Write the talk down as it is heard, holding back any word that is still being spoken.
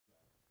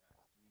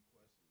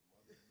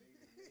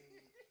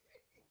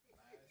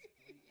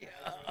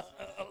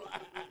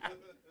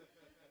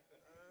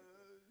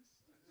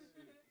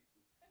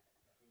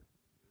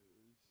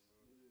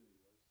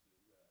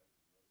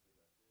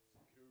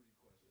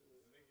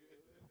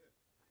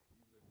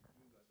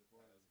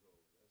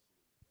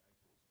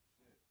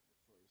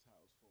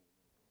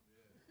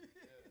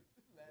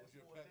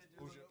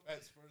What was your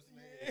pet's first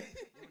name?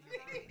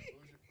 What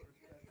was your first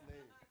pet's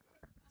name?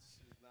 This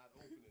is not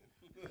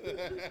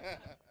opening.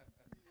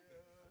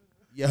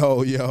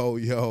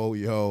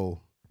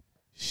 Yo.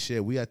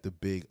 Shit, we at the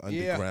big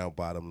underground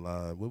bottom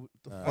line. What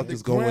the fuck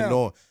is going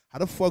on? How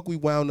the fuck we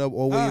wound up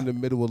all the way in the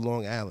middle of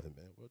Long Island,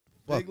 man? What the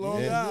fuck, big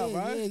Long Island,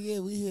 right? Yeah,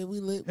 we here, we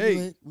lit,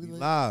 we lit.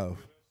 Live.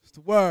 It's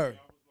the word.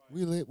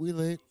 We lit.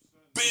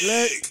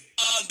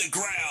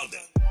 BigUndarground.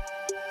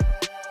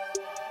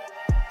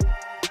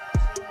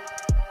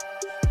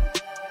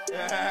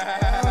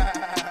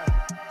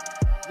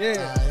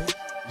 Yeah.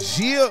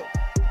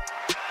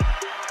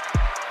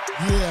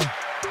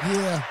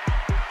 Yeah.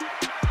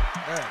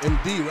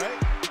 MD, right?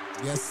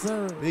 Yes,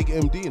 sir. Big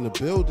MD in the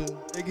building.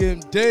 Big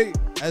MD.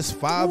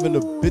 S5 in the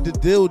bit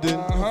of building.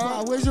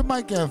 Where's your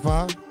mic at,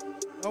 Five?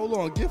 Hold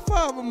on. Give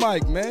Five a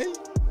mic, man.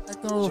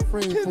 Acting a little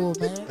afraid for,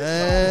 man.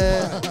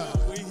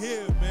 We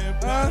here, man.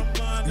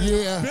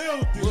 Yeah.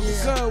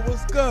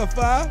 What's good,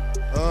 Five?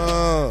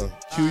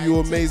 Q U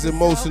Amazing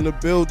Most in the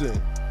building.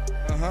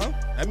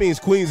 That means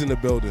Queens in the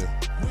building.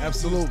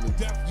 Absolutely.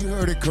 You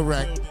heard it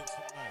correct.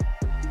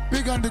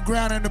 Big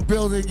Underground in the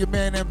building, your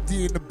man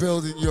MD in the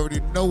building. You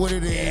already know what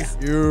it is.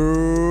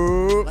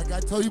 Like I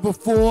told you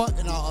before,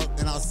 and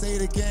I'll say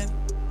it again.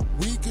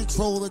 We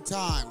control the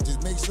time.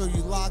 Just make sure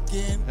you lock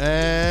in,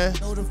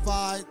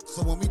 notified,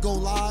 so when we go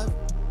live,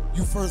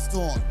 you first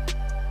on.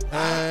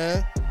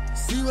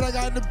 See what I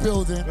got in the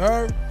building.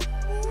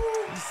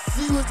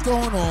 See what's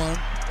going on.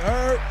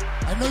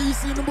 I know you've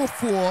seen him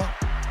before.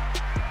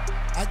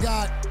 I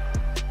got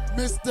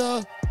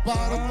Mr.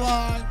 Bottom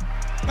Line.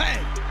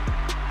 Bang.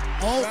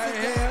 Right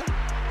here.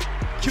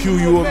 Q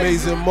U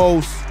Amazing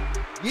Most.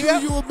 Q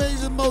U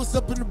Amazing Most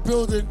up in the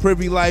building.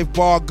 Privy Life,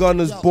 Bar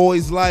Gunners,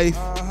 Boys Life.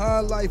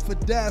 Life or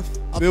Death.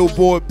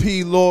 Billboard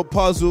P, Lord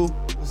Puzzle.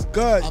 What's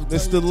good?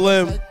 Mr.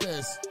 Lim. Like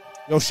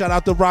Yo, shout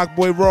out to Rock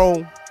Boy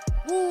Rome.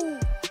 Woo.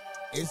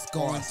 It's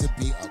going to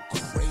be a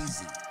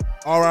crazy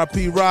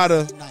R.I.P.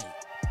 Ryder. night.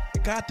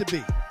 It got to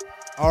be.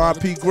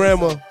 R.I.P.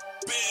 Grandma.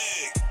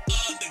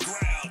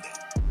 BigUndarground.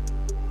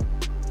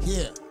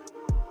 Here.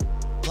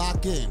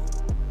 Lock in.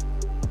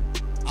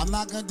 I'm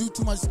not going to do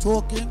too much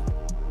talking,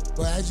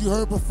 but as you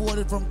heard before,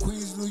 they're from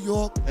Queens, New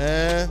York.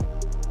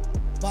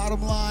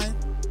 Bottom Line,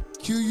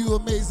 Q U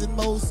Amazing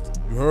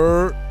Most. You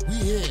heard? We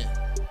here.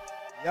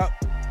 Yep.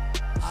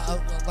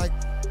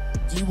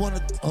 Do you want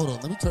to, hold on,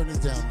 let me turn this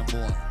down in the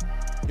morning.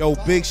 Yo,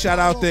 big shout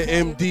out to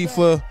MD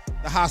for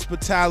the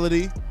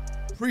hospitality.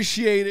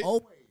 Appreciate it.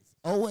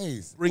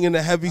 Always. Bringing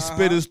the heavy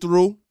spitters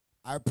through.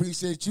 I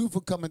appreciate you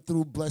for coming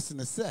through, blessing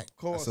the set. Of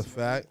course. That's a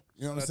fact.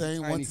 You know what I'm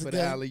saying? Tiny Once for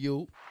again, the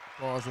alley-oop.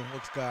 Bars and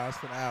hooks, guys,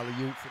 for the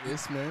alley-oop for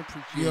this, man.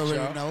 Appreciate you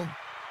already y'all. know.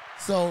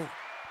 So,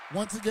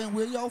 once again,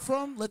 where y'all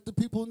from? Let the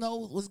people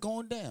know what's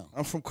going down.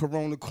 I'm from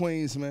Corona,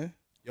 Queens, man.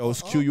 Yo,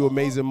 it's Q U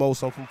Amazing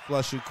Most. I'm from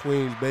Flushing,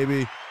 Queens,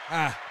 baby.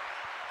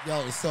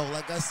 Yo, so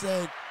like I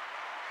said,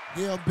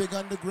 here on Big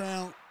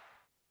Underground,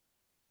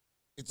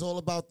 it's all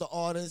about the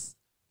artist.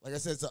 Like I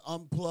said, it's an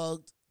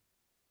unplugged.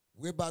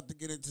 We're about to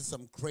get into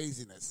some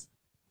craziness.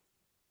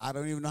 I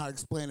don't even know how to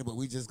explain it, but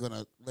we're just going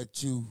to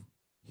let you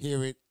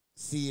hear it,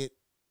 see it,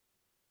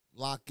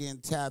 lock in,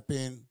 tap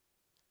in,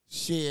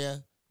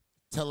 share,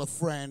 tell a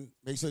friend.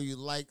 Make sure you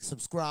like,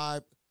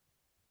 subscribe,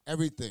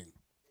 everything.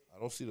 I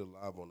don't see the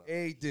live on that.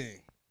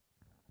 Everything.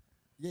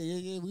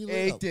 Yeah. We lit up.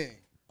 Everything.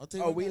 I'll tell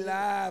you Oh, right we now.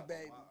 live,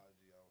 baby.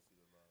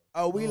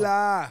 Oh, we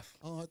live.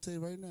 Oh, I'll tell you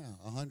right now.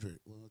 100.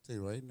 Well, I'll tell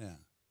you right now.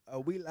 Oh,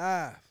 we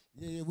live.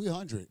 Yeah, we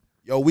 100.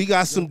 Yo, we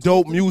got some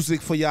dope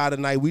music for y'all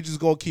tonight. We just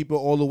gonna keep it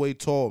all the way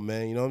tall,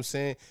 man. You know what I'm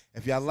saying?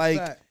 If y'all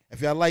like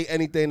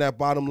anything that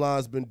Bottom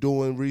Line's been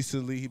doing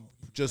recently, he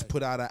just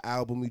put out an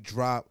album he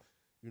dropped.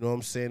 You know what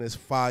I'm saying? It's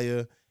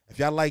fire. If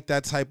y'all like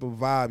that type of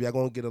vibe, y'all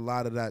gonna get a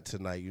lot of that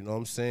tonight. You know what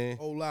I'm saying?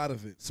 Whole lot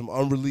of it. Some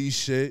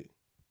unreleased shit.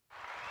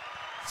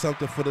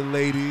 Something for the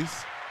ladies.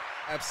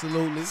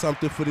 Absolutely.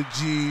 Something for the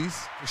G's.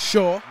 For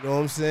sure. You know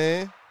what I'm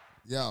saying?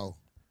 Yo.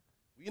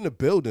 We in the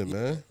building,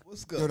 man.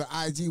 What's good? Yo, the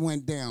IG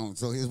went down,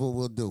 so here's what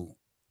we'll do.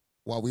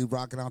 While we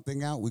rocking our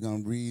thing out, we're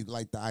going to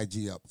light the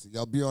IG up. So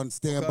y'all be on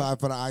standby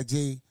for the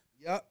IG.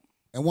 Yep.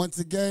 And once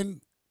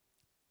again,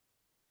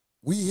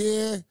 we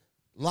here,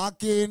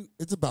 lock in.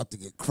 It's about to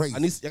get crazy.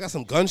 I got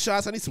some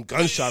gunshots. I need some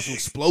gunshots, some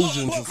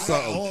explosions or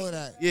something. All of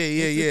that.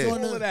 Yeah.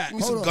 All of that. Give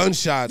me some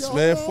gunshots,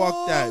 man.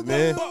 Fuck that,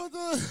 man.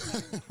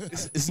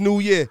 It's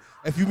New Year.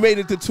 If you made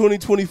it to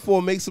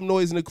 2024, make some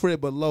noise in the crib,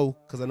 but low,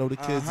 because I know the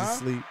kids are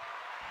asleep.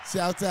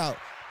 Shouts out.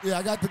 Yeah,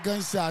 I got the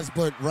gunshots,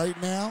 but right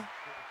now,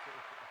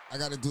 I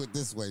got to do it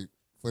this way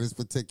for this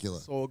particular.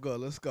 It's all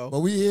good. Let's go. But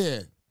we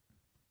here.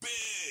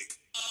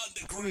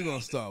 What we going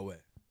to start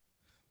with?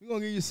 We're going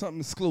to give you something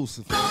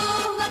exclusive. We This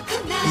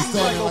is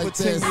started like over like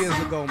 10 this. years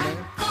ago, man.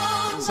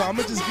 So I'm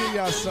going to just give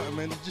y'all something,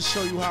 man. Just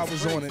show you how I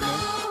was on it, man.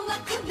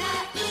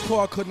 It's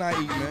called Could Not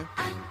Eat, man.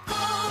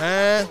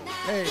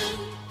 Hey.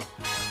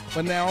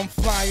 But now I'm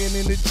flying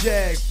in the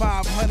Jag,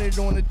 500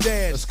 on the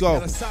dash. Let's go.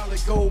 Got a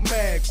solid gold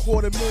mag,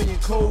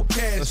 $250,000 cold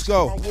cash. Let's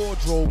go. My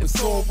wardrobe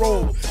is all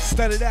rolled,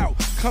 studded out.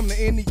 Come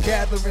to any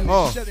gathering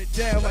and shut it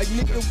down like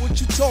nigga, what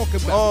you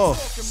talking about?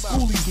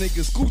 Schoolies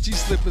niggas, Gucci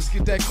slippers,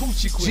 get that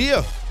coochie quick.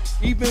 Yeah.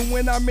 Even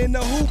when I'm in the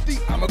hoopty,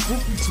 I'm a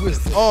groupie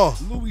twister.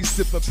 Louis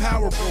sipper,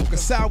 power broker,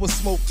 sour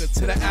smoker.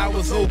 Till the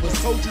hour's over,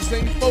 soldiers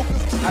ain't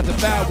focused, I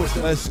devour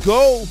them. Let's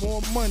go.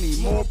 More money,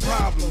 more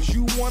problems.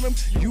 You want them,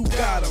 you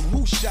got them.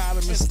 Who shot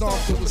them and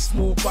stomped them with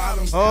smooth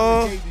bottoms?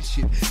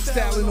 Shit,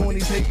 styling on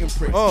these hating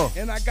pricks.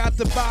 And I got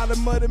the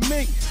bottom of the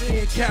mink,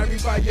 being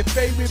carried by your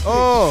favorite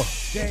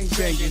bitch. Gang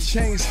banging,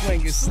 chain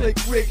slinging, slick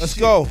Rick. Let's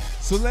go.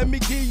 So let me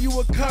give you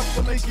a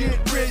couple of get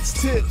rich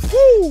tips.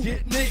 Woo!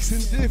 Get nicks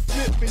and dip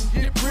flip and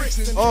get bricks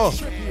and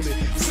triple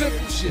it.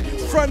 Simple shit.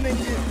 Front and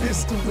get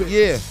pistol with.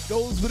 Yeah.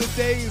 Those were the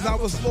days I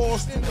was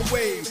lost in the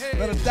wave.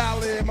 Not a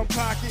dollar in my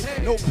pocket,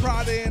 no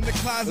Prada in the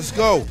closet. Let's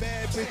go.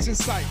 Bad bitch in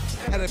sight.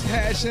 Had a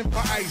passion for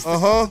ice.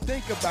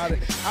 Think about it.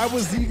 I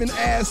was even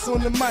ass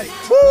on the mic.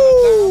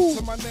 Woo!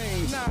 To my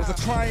name was a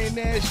crying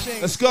ass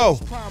shame. Let's go.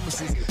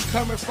 Promises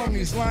coming from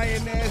these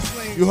lying ass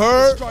lanes. You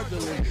heard?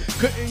 Struggling.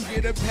 Couldn't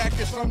get a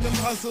package from them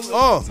hustlers.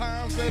 The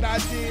times that I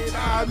did,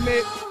 I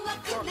admit.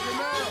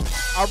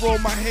 I roll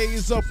my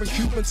haze up in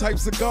Cuban type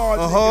cigar.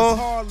 Niggas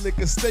hard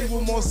liquor, stay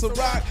with more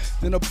Ciroc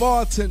than a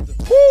bartender.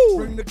 Woo!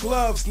 Bring the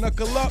gloves,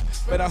 knuckle up,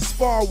 but I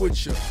spar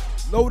with you.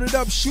 Load it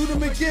up, shoot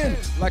him again,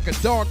 like a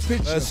dark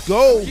picture. Let's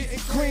go. Getting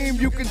cream,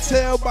 you can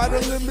tell by the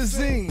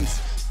limousines.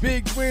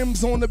 Big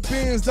rims on the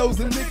bins, those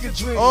are nigga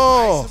dreams.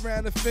 Ice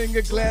around the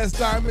finger, glass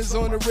diamonds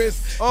on the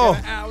wrist. Got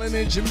an island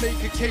in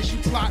Jamaica, in case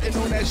you plotting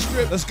on that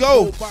strip. Let's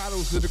go. Full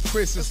bottles of the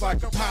Chris, it's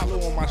like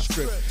Apollo on my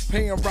strip.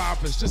 Paying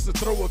robbers just to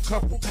throw a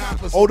couple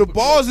coppers. The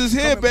bars is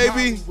here,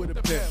 baby. With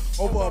a pimp,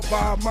 over a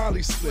Bob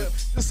Molly slip.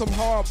 This some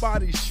hard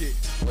body shit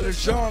with a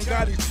John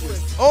Gotti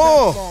twist.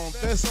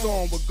 Vest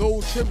on with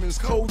gold trimmings,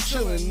 cold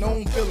chillin',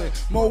 known villain.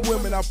 More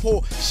women I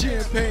pour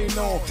champagne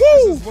on.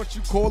 This is what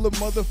you call a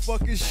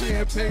motherfucking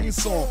champagne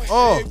song.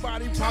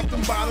 Everybody pop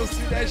them bottles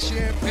to that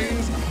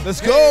champagne. Let's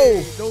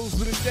go. Those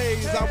were the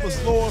days I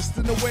was lost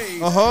in the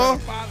waves.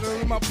 Got a bottle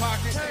in my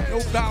pocket,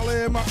 no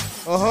dollar in my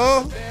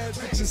bad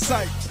bitch in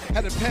sight.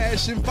 Had a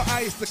passion for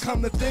ice. To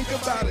come to think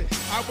about it,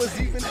 I was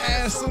even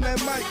ass on that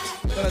mic.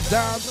 Got a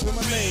dime to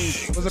my name.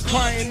 Was a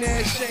crying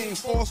ass shame.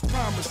 False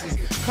promises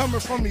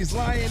coming from these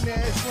lying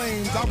ass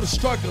lanes. I was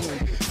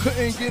struggling,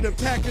 couldn't get a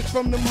package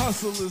from them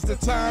hustlers. The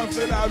times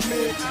that I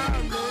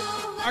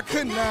missed, I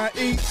could not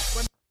eat.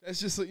 That's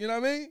just, you know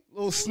what I mean?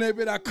 Little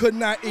snippet, I could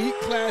not eat,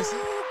 classic.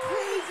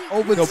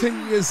 Over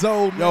 10 years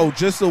old, man. Yo,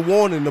 just a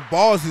warning, the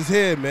bars is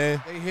here,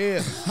 man. They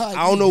here. I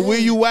don't know where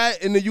you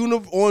at in the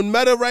on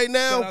Meta right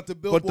now. Shout out to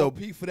Billboard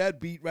P for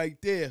that beat right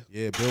there.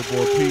 Yeah,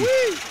 Billboard P.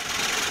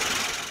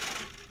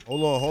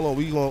 Hold on.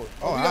 We going,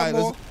 all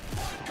right.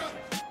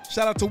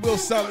 Shout out to Will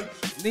Sully,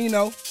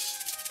 Nino.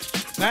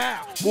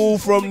 Now.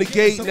 Move from the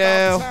gate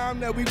now. Time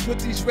that we put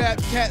these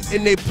rap cats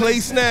in their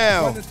place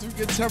now. Running through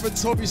your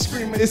territory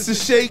screaming. It's a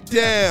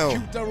shakedown.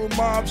 Cute thorough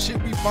mob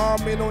shit, we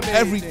bombing on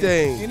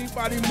everything.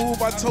 Anybody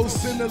move, I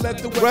toast in to let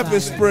the weapon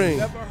spring.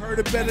 Never heard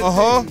a better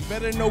thing.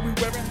 Better know we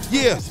wearing.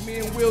 Yeah. It's me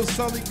and Will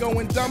Sully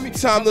going dummy.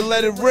 Time to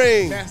let it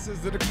ring.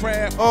 Masters of the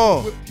craft.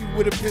 Whip you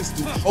with a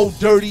pistol. Oh,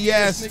 dirty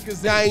ass.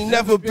 I ain't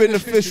never been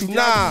official.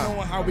 Nah.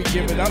 Knowing how we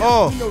give it up.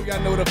 You know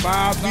y'all know the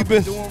vibes. We've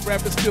been doing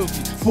rappers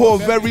filthy for a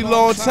very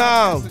long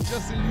time.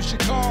 Justin, you should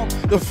calm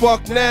the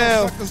fuck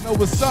now. Suckers know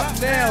what's up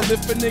now.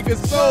 Lift a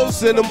nigga's soul,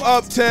 send them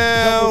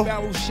uptown. Double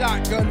barrel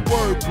shotgun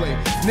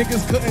wordplay.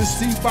 Niggas couldn't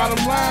see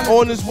bottom line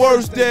on his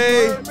worst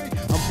day.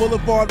 I'm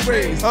Boulevard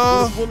raised.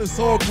 Bullets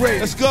all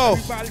gray. Let's go.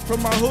 Everybody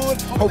from my hood,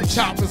 hold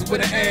choppers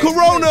with an aim.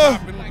 Corona.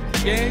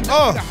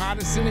 The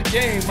hottest in the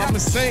game. I'm the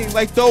same.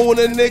 Like throwing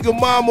a nigga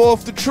mama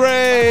off the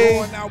train.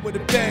 Going out with a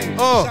bang.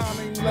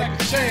 Shining like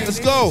a chain. Let's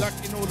go.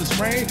 Sucking all this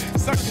rain.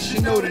 Suckers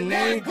should know the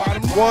name.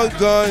 One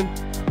gun.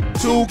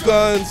 2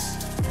 guns.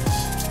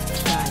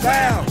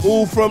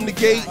 Move from the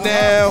gate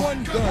now.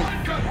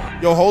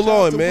 Yo, hold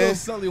on, man.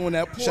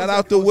 Shout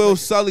out to Will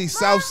Sully,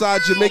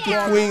 Southside,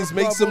 Jamaica, Queens.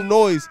 Make some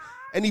noise.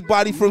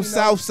 Anybody from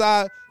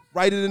Southside,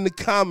 write it in the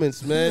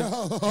comments, man.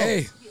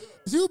 Hey,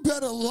 you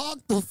better lock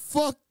the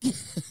fuck.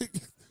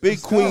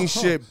 Big Queen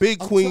shit. Big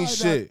Queen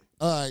shit.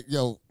 All right,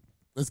 yo,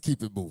 let's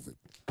keep it moving.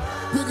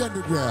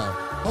 BigUndarground.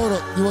 Hold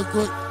up. You want to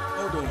go?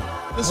 Hold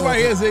on. This right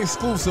here is the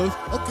exclusive.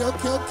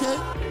 Okay.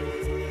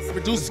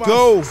 Produced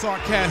by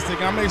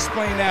Sarcastic. I'm going to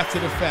explain after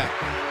the fact.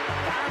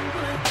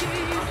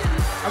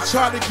 I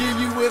tried to give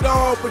you it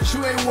all, but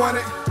you ain't want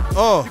it.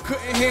 You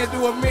couldn't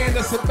handle a man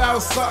that's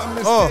about something.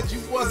 Instead,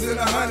 you wasn't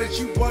 100.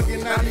 You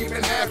bugging, not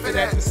even half of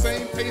that. The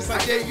same pace I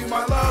gave you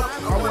my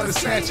love, I want to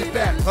snatch it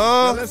back.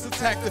 Now let's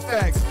attack the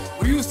facts.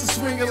 We used to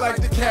swing it like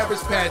the Cabbage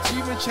Patch.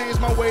 Even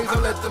changed my ways, I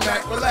let the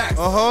Mac relax.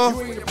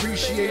 You ain't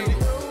appreciate it.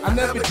 I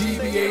never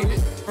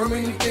deviated from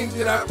anything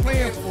that I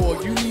planned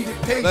for. You needed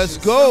patience. Let's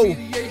go.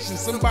 Mediation.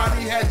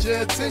 Somebody had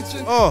your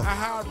attention. A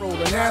high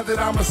roller. Now that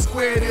I'm a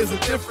square, there's a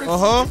difference.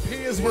 Your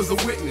peers was a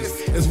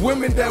witness. There's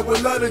women that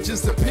would love to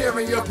just appear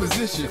in your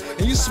position,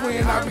 and you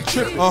swearing I be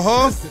tripping.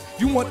 Listen,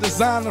 you want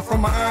designer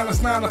from an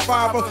honest 9 to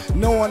 5er,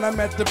 knowing I'm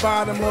at the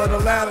bottom of the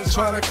ladder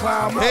trying to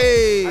climb up.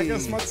 Hey. I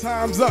guess my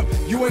time's up.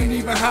 You ain't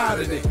even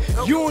hiding it.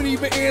 You don't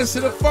even answer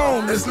the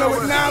phone. There's no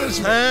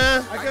acknowledgement.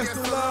 I guess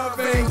the love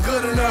ain't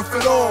good enough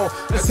at all.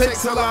 It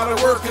takes a lot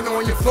of working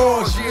on your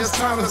flaws. Yeah, it's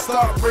time to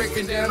start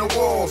breaking down the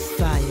walls.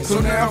 So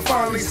now I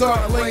finally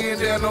start laying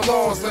down the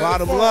laws.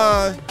 Bottom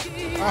line.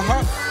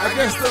 I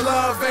guess the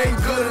love ain't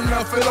good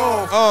enough at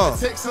all. It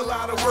takes a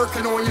lot of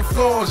working on your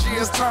flaws.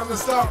 Yeah, it's time to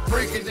start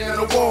breaking down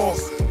the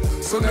walls.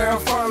 So now I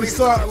finally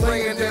start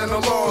laying down the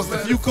laws.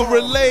 If you can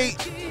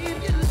relate.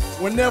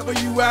 Whenever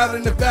you out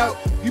and about,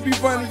 you be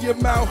running your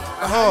mouth.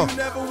 You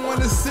never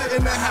want to sit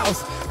in the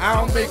house. I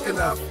don't make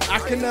enough. I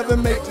can never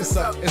make this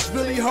up. It's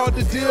really hard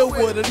to deal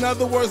with. In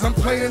other words, I'm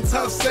playing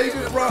tough. Save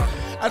it, bro.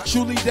 I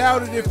truly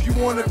doubt it. If you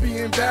want to be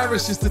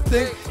embarrassed, just to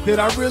think that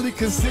I really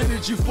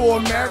considered you for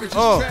a marriage is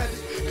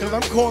tragic. Cause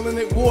I'm calling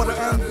it water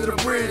under the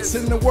bridge.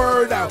 Send the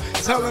word out.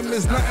 Tell them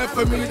there's nothing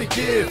for me to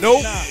give.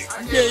 Nope.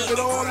 You gave it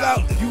all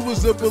out. You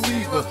was a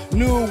believer.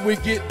 Knew it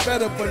would get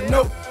better, but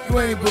nope. You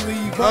ain't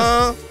believe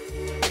us.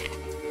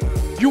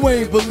 You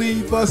ain't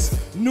believe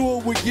us, knew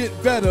it would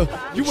get better.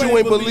 You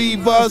ain't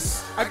believe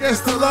us. I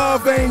guess the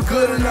love ain't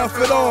good enough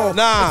at all.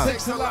 Nah. It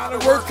takes a lot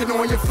of working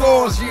on your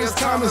flaws. Yeah, it's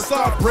time to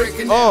start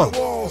breaking down the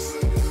walls.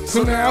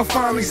 So now I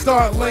finally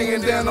start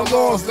laying down the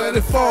laws, let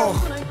it fall.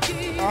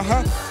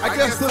 I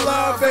guess the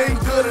love ain't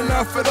good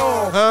enough at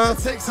all. It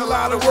takes a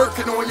lot of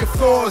working on your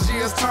flaws.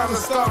 Yeah, it's time to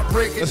start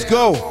breaking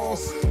down the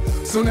walls.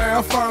 So now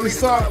I finally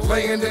start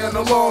laying down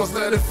the laws,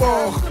 let it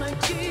fall.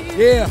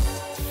 Yeah.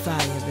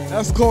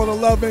 That's called A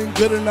Love Ain't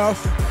Good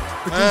Enough.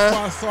 Produced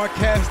by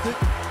Sarcastic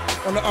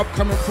on the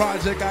upcoming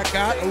project I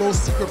got, a little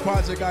secret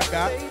project I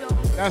got.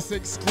 That's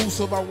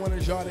exclusive. I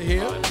wanted y'all to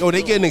hear. Yo,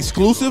 they getting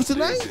exclusive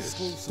tonight? That's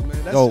exclusive,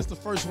 man. That's just the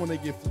first one they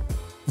get.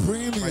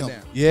 Premium. Right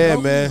now. Yeah,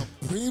 man.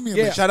 Premium.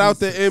 Yeah. Shout out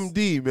to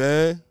MD,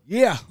 man.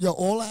 Yeah. Yo,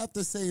 all I have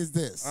to say is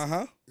this.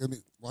 Let me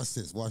watch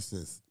this. Watch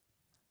this.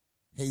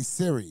 Hey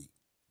Siri,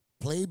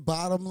 play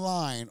Bottom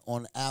Line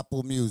on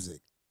Apple Music.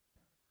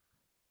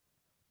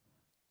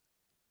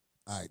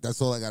 All right,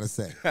 that's all I gotta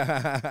say. We're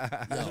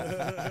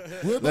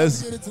about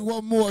to get into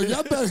one more.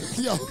 Y'all better,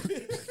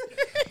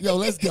 yo,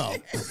 let's go.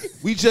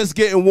 We just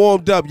getting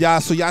warmed up, y'all.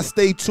 So y'all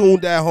stay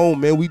tuned at home,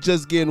 man. We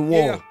just getting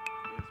warm.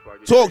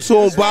 Talk to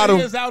him, Bottom.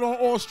 This is out on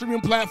all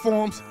streaming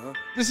platforms.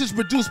 This is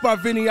produced by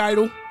Vinny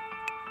Idol.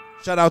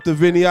 Shout out to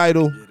Vinny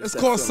Idol. Yeah, it's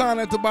called Sign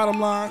at the Bottom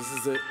Line. This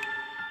is it.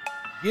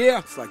 Yeah.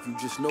 It's like you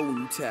just know when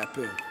you tap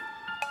in.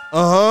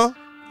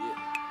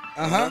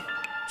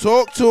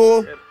 Talk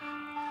to him.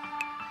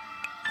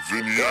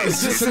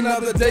 It's just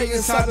another day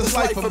inside this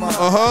life of mine.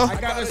 I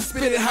gotta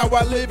spit it how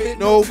I live it,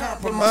 no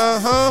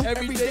compromise.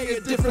 Every day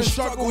a different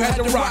struggle, had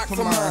to rock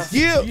for mine.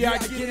 Yeah, I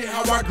get it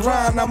how I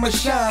grind, I'ma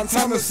shine.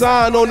 Time to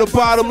sign on the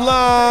bottom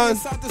line.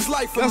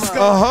 Let's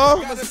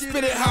go. Gotta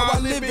spit it how I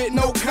live it,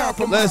 no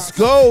compromise. Let's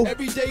go.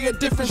 Every day a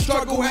different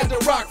struggle, had to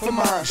rock for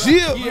mine.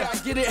 Yeah, I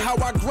get it how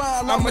I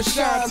grind, I'ma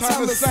shine.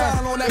 Time to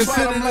sign on that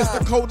bottom line. Consider this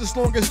the coldest,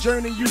 longest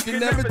journey you can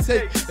never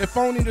take. If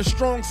only the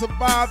strong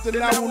survive,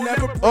 then I will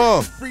never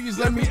break. Freeze,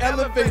 let me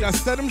elevate, I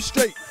set them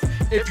straight.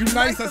 If you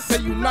nice, I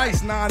say you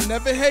nice. Nah, I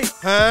never hate.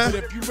 But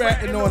if you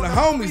ratting on the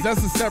homies,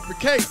 that's a separate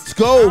case. Let's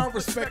go. I don't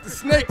respect the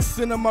snakes,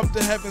 send them up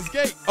to heaven's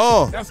gate.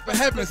 That's for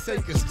heaven's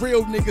sake, it's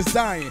real niggas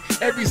dying.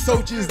 Every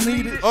soldier is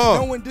needed.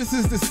 Knowing this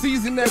is the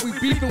season that we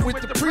beefing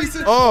with the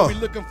precinct. We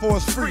looking for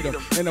is freedom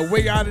and a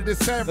way out of this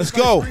savage. Let's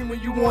go. When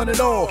you want it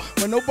all,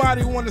 when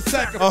nobody want to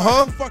sacrifice.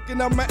 I'm fucking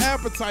up my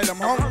appetite. I'm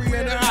hungry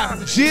in the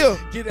eyes.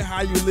 Get it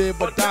how you live,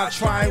 but die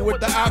trying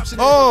with the option.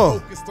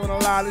 Focused on a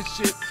lot of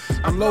shit.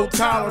 I'm low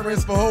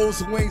tolerance for hoes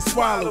who ain't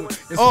swallowing.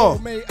 It's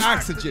homemade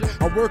oxygen.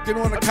 I'm working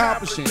on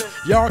accomplishing.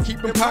 Y'all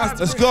keep imposter.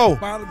 Let's go.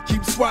 Bottom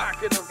keep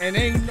swatting. And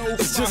ain't no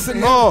it's just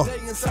another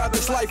day inside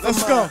this life.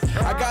 Let's go.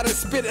 I gotta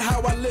spit it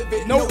how I live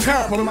it. No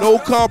compromise. No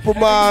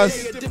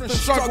compromise. A different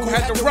struggle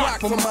had to rock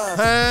for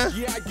mine.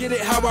 Yeah, I get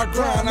it how I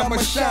grind. I'ma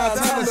shine.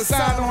 Time to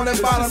sign on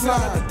that bottom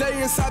line. The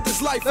day inside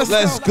this life.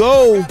 Let's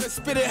go. I gotta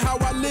spit it how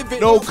I live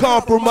it. No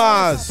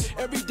compromise.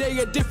 Every day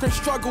a different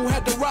struggle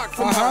had to rock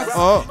for mine.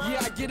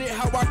 Yeah, I get it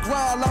how I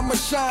grind. I'ma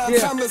shine.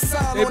 Time to sign.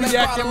 They be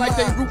acting like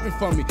they rooting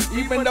for me,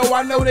 even though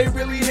I know they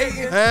really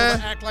hating.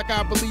 I'ma act like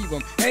I believe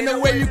them. Ain't no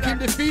way you can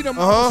defeat them.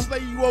 I'ma slay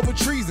you over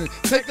treason.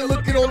 Take a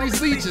look at all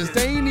these leeches.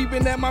 They ain't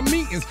even at my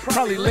meetings.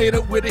 Probably laid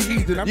up with a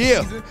heathen. I'm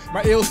teasing.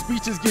 My ill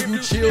speeches get give you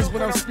chills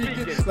when I'm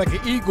speaking, like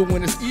an eagle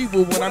when it's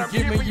evil. When I'm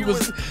giving you a,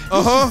 you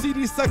should see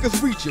these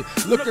suckers reaching,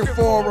 looking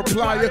for a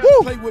replier.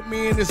 Play with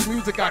me in this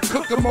music, I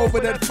cook them over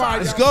that fire.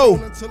 Let's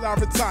go until I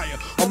retire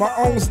on my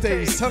own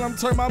stage. Tell them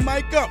turn my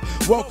mic up.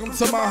 Welcome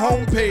to my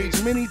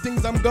homepage. Many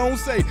things I'm gonna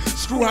say.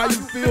 Screw how you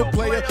feel,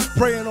 player.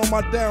 Praying on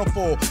my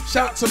downfall.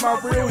 Shout to my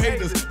real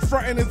haters.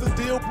 Frontin' is a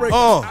deal breaker.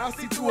 I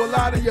see through a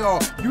lot of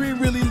y'all. You ain't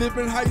really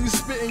living how you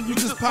spittin'. You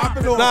just pop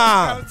it off.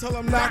 Gotta tell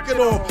them knock it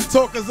off.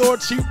 Talkers all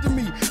cheap to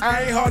me.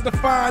 I ain't hard to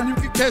find. You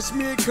can catch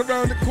me in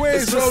Corona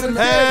Quiz.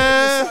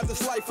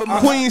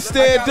 Queen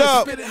stand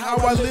up. How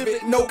I live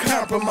it, no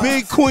compromise.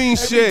 Big Queen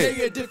shit. Every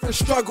day a different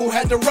struggle.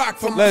 Had to rock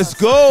for Let's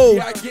go.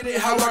 Yeah, I get it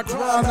how I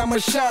grind. I'ma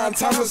shine.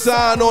 Time to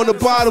sign on the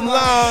bottom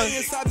line.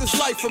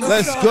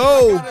 Let's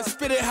go. Gotta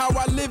spit it how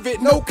I live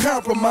it, no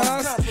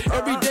compromise.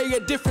 Every day a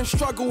different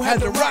struggle.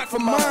 Had to rock for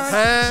mine.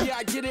 Yeah,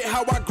 I get it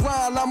how I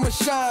grind. I'ma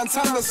shine.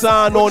 Time to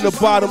sign on the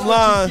bottom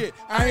line.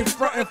 I ain't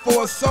frontin'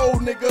 for a soul,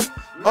 nigga.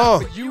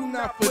 Not for you,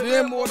 not for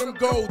them or them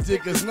gold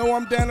diggers. No,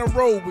 I'm down the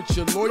road with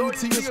your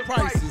loyalty is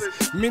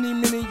priceless. Many,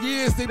 many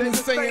years they've been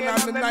saying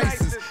I'm the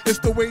nicest. It's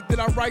the way that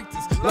I write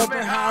this, loving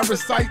how I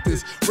recite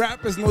this.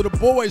 Rappers know the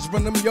boys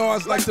run them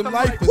yards like them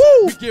lifers.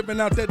 We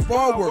giving out that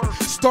bar work.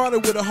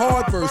 Started with a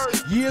hard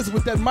verse. Years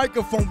with that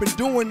microphone, been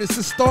doing this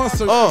to star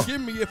search.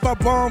 Forgive me if I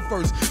bomb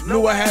first.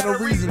 Knew I had a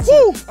reason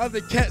to.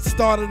 Other cats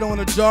started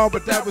on a job,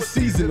 but that was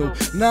seasonal.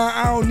 Nah,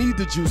 I don't need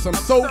the juice. I'm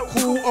so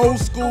cool, old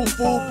school,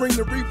 fool. Bring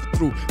the reefer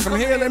through. Come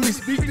here. Let me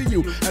speak to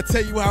you. I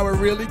tell you how it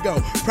really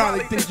go.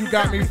 Probably think you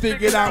got me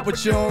figured out,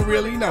 but you don't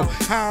really know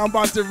how I'm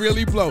about to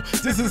really blow.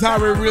 This is how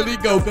it really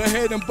go. Go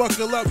ahead and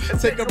buckle up.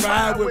 Take a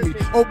ride with me.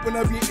 Open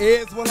up your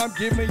ears while I'm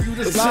giving you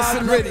the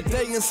slide ready.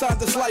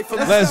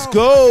 Let's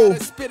go.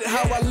 Spit it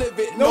how I live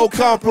it. No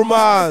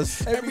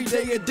compromise. Every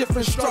day a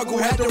different struggle.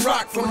 Had to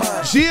rock for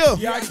mine. Yeah.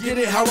 Yeah, I get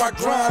it how I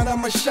grind.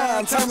 I'ma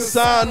shine. Time to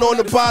sign on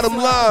the bottom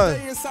line.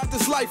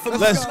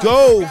 Let's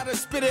go. Gotta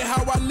spit it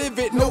how I live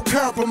it. No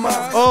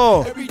compromise.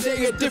 Every day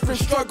a different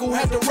struggle,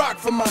 had to rock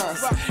for mine.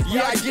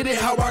 Yeah, I get it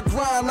how I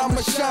grind,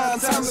 I'ma shine.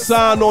 Time to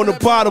sign on the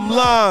bottom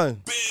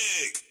line.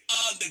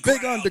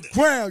 Big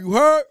Underground, you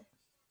heard?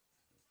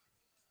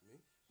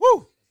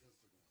 Woo!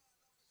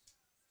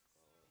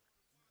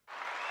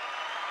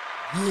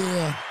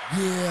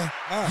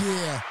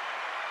 Yeah.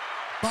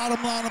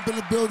 Bottom line up in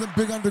the building,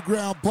 Big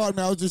Underground. Pardon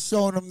me, I was just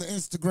showing them the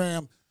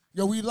Instagram.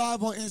 Yo, we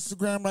live on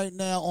Instagram right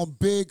now on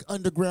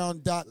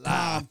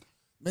BigUndarground.com.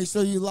 Make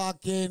sure you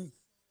lock in.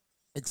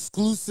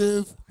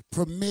 Exclusive,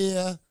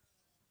 premiere.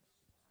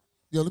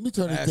 Yo, let me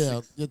turn it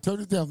down. Yeah, turn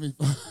it down for me.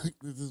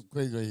 This is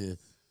crazy right here.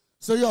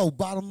 So, yo,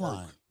 bottom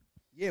line.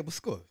 Yeah, what's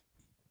good?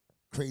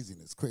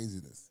 Craziness.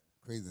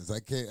 I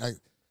can't,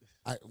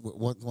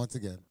 once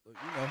again. You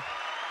know,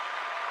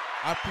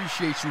 I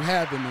appreciate you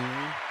having me,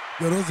 man.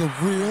 Yo, those are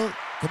real.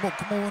 Come on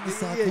on the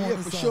side. Yeah,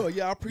 for sure.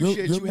 Yeah, I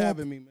appreciate you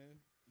having me, man.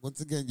 Once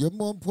again, you're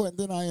more important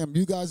than I am.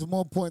 You guys are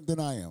more important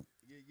than I am.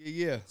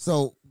 Yeah.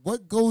 So,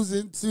 what goes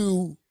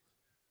into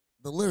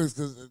the lyrics?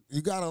 Because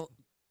you gotta.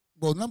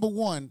 Well, number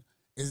one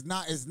is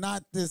not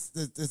this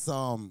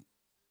how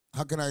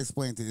can I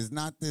explain to you? It's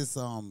not this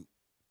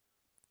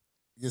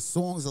your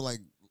songs are like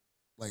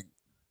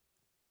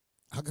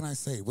how can I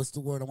say? What's the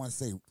word I want to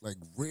say? Like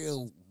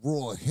real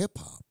raw hip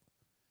hop.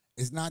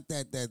 It's not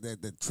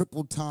that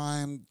triple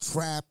time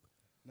trap.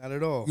 Not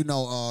at all. You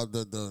know,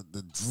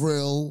 the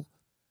drill.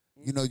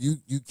 You know, you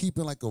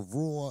keeping like a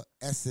raw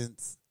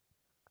essence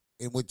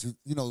in what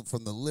you know,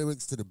 from the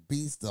lyrics to the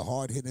beats, the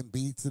hard hitting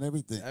beats and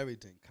everything.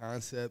 Everything.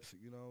 Concepts,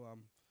 you know,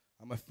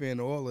 I'm a fan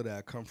of all of that.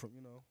 I come from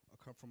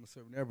a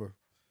certain era.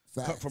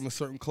 Facts. Cut from a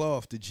certain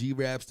cloth. The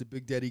G-Raps, the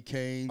Big Daddy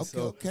Kane.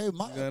 Okay, you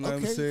know what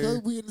I'm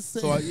saying? We in the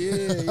same. So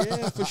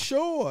yeah, for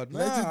sure.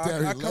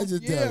 Legendary.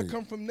 Yeah, I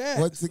come from that.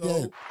 Once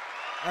again.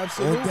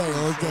 Absolutely.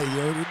 All day, you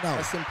already know.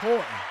 That's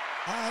important.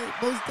 All right,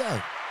 most day.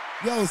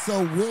 Yo,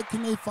 so where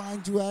can they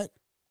find you at?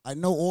 I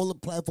know all the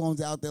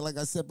platforms out there, like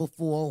I said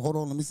before. Hold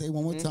on, let me say it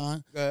one more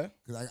time.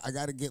 Because I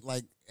got to get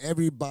like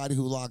everybody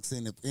who locks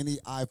in. If any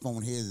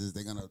iPhone hears this,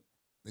 they're gonna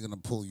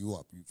pull you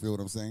up. You feel what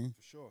I'm saying?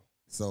 For sure.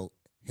 So,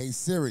 hey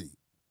Siri,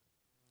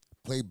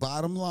 play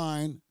Bottom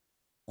Line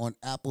on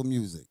Apple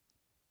Music.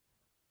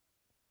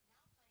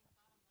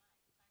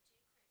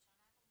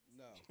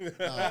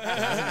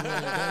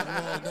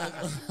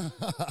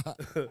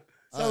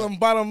 Tell them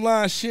Bottom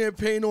Line,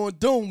 champagne on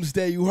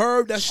Doomsday. You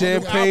heard? That's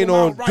champagne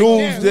on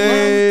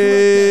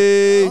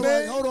Doomsday. All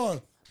right, hold on.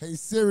 Hey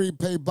Siri,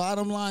 play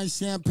Bottom Line,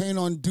 champagne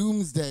on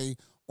Doomsday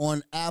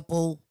on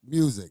Apple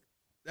Music.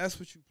 That's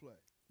what you play.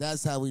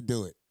 That's how we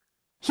do it.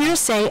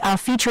 Hearsay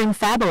featuring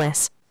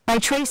Fabulous by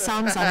Trey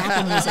Songz on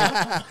Apple Music.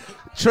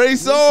 Trey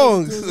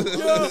Songz.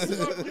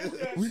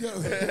 We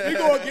gonna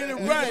get it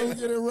right. We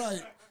get it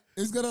right.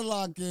 It's gonna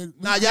lock in.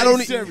 Nah, y'all don't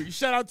need.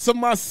 Shout out to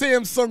my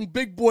Samsung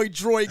big boy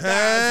droid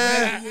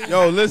guys.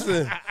 Yo,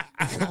 listen.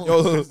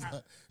 Yo,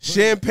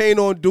 Champagne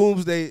on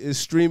Doomsday is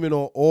streaming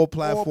on all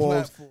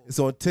platforms. It's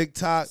on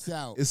TikTok.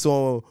 It's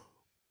on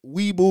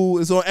Weeble.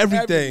 It's on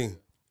everything.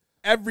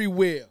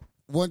 Everywhere.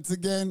 Once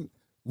again,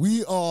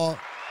 we are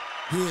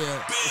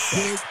here,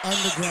 Big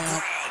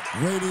Underground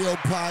Radio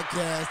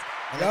Podcast.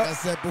 And like I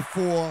said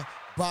before,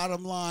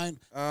 Bottom Line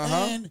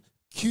and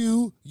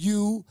Q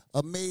U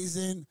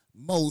Amazing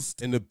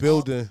Most in the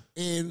building.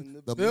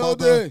 In the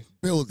mother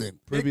building.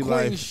 Privy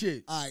life.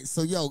 Shit. All right,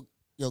 so yo,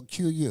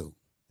 QU.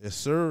 Yes,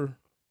 sir.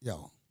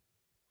 Yo,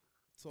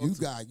 you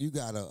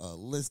got a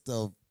list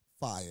of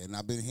fire, and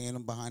I've been hearing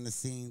them behind the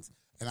scenes,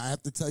 and I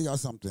have to tell y'all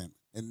something,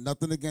 and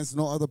nothing against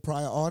no other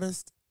prior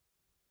artist,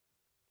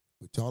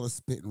 but y'all are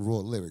spitting raw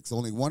lyrics.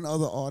 Only one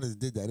other artist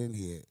did that in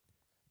here,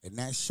 and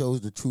that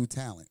shows the true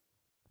talent.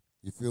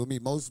 You feel me?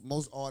 Most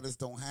artists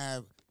don't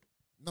have,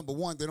 number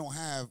one, they don't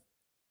have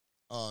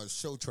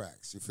show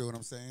tracks. You feel what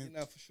I'm saying?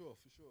 Yeah, for sure.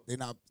 They're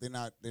not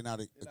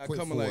equipped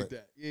coming for like it.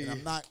 that. Yeah, and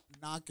I'm not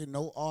knocking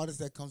no artist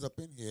that comes up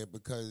in here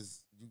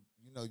because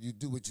you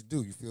do what you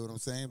do. You feel what I'm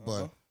saying?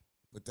 But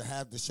to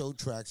have the show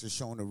tracks is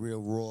showing the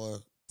real raw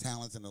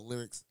talents and the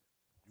lyrics.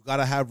 You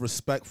gotta have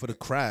respect for the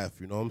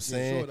craft. You know what I'm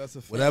saying? Sure, that's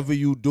a fact. Whatever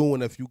you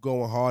doing, if you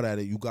going hard at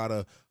it, you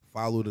gotta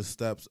follow the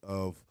steps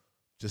of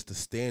just the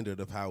standard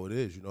of how it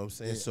is. You know what I'm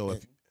saying? So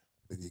if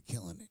you're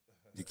killing it.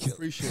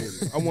 Appreciate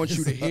it. I want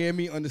you to hear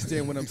me,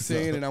 understand what I'm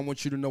saying, and I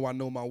want you to know I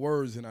know my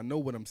words and I know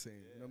what I'm saying.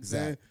 You know what I'm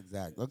saying?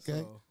 Exactly. Okay.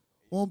 So,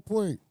 1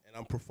 point. And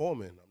I'm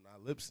performing. I'm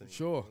not lip syncing.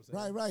 Sure. You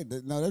know right.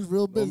 No, that's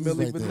real business. No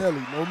Milli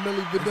Vanilli. No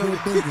Milli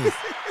Vanilli. Business.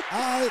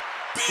 All right.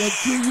 That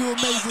Q U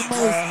Amazing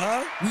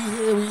Most. We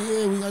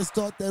here. We gonna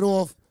start that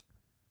off.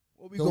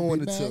 What we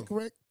going into?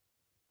 Correct?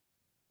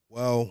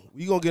 Well,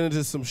 we gonna get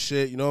into some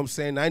shit. You know what I'm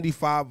saying?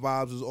 95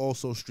 Vibes is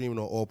also streaming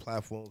on all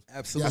platforms.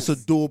 Absolutely. That's a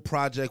dual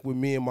project with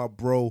me and my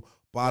bro.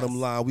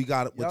 Bottom Line. We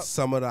got it with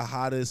some of the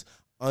hottest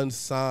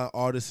unsigned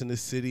artists in the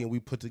city, and we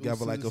put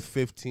together like a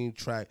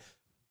 15-track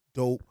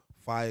dope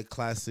fire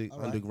classic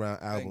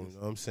underground album. You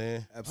know what I'm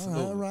saying?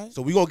 Absolutely. All right.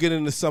 So we gonna get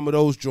into some of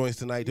those joints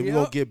tonight. Then we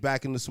gonna get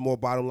back into some more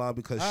Bottom Line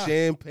because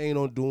Champagne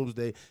on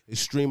Doomsday is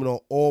streaming on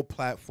all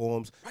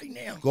platforms right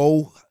now.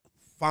 Go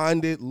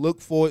find it,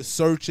 look for it,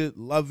 search it,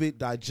 love it,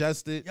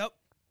 digest it. Yep.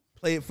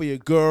 Play it for your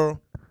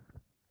girl.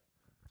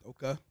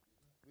 Okay.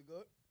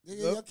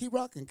 Yeah, keep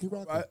rocking.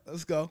 All right,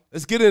 let's go.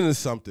 Let's get into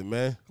something,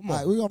 man. Come on. All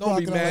right, we gonna don't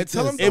be mad. like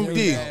Tell this. them don't MD.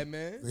 be mad,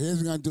 man. So here's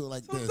we're gonna do it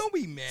like this. Don't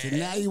be mad. So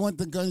now you want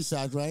the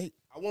gunshots, right?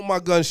 I want my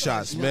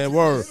gunshots, man.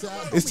 Word.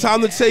 It's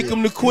time to take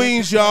them to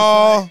Queens,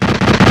 y'all. Treat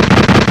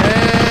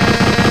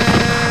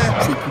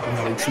people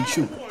how they treat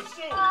you.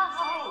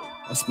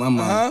 That's my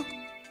mind.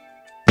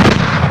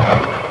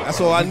 That's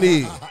all I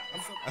need.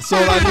 That's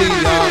all I need,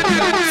 y'all. We're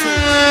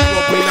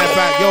gonna bring that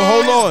back. Yo,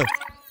 hold on.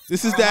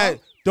 This is that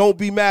Don't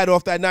Be Mad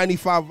off that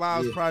 95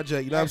 Vibes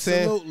project. You know what I'm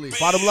saying?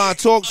 Bottom Line,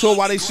 talk to them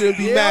why they shouldn't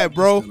be mad,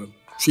 bro.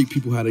 Treat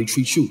people how they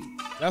treat you.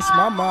 That's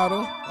my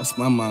motto. That's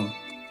my motto.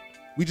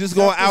 We just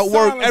gonna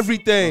outwork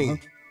everything.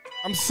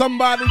 I'm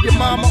somebody your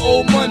mama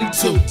owe money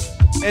to.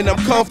 And I'm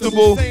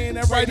comfortable. Saying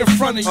that right in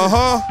front of you.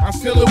 I'm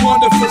feeling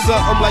wonderful.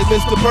 I'm like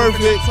Mr.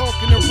 Perfect.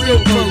 Talking the real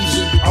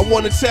version. I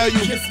wanna tell you,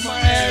 Kiss my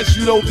ass,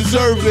 you don't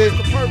deserve it.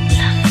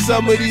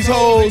 Some of these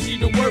hoes,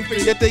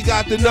 yet they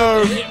got the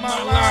nerve.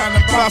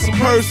 About some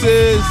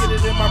purses.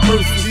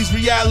 These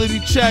reality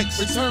checks.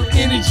 Return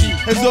energy.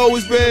 Has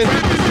always been.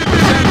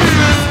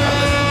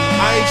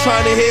 I ain't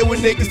trying to hear what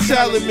niggas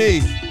telling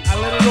me. I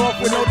let it off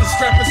with no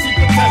discrepancy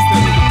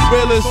contesting.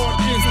 Realist,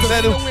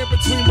 let him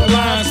between the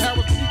lines. How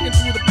we're speaking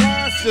through the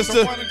blinds. just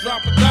to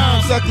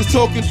suckers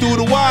talking through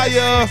the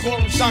wire.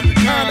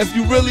 If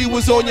you really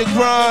was on your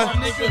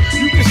grind,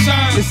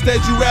 instead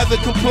you rather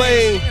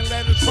complain,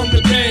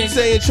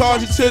 saying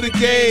charge it to the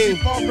game.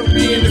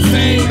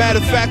 Matter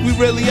of fact, we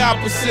really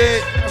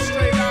opposite.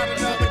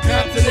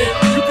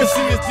 You can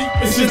see it's deep.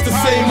 It's just the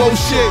same old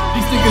shit.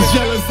 These niggas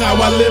jealous how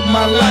I live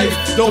my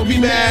life. Don't be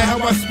mad how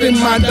I spend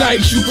my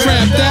dice. You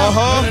crapped out.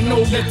 I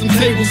know that them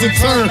tables are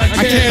turned. I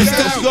cashed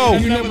out. Go.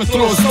 You never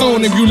throw a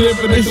stone if you live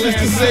in It's just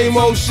the same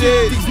old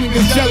shit. These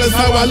niggas jealous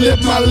how I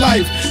live my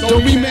life.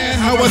 Don't be mad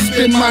how I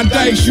spend my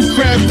dice. You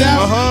crapped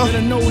out. And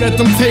I know that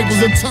them tables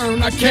are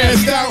turned. I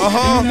cashed out.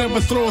 You never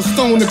throw a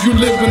stone if you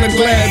live in a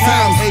glass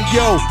house. Hey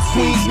yo,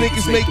 Queens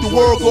niggas make the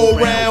world go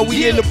round.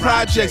 We in the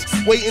projects,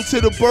 waiting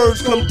till the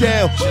birds come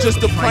down.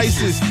 Just the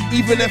prices,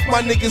 even if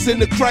my niggas in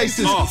the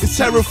crisis. It's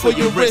terror for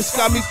your wrist,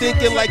 got me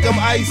thinking like I'm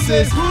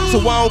ISIS. So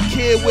I don't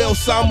care where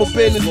Osama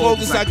been, as long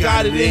as I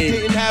got it in.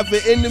 Didn't have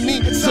an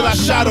enemy till I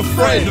shot a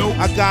friend.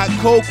 I got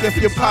coke if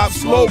your pop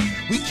smoke.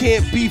 We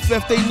can't beef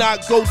if they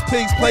not ghost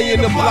pigs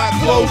playing the block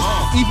close.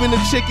 Even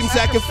the chickens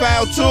acting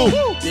foul too.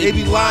 They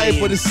be lying,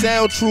 but it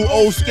sound true.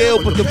 Old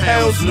scale, but the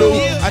pounds new.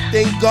 I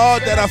thank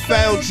God that I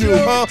found you,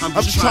 I'm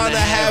just trying to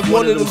have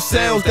one of them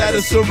sounds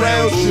that'll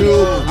surround you.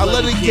 I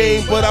love the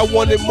game, but I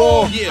wanted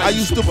more. I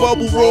used to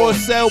bubble raw and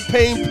sell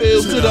pain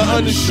pills to the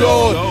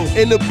uninsured.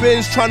 In the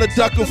bins trying to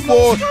duck and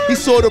forth. He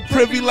saw the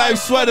privy life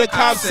sweater,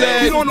 cop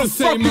said, "We on the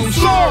same old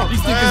shore."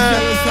 These niggas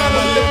jealous how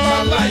I live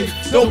my life.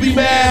 life. Don't be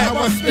mad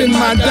how I spin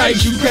my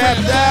dice. You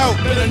crapped out.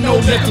 Better know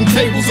that them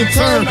tables will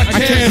turn. I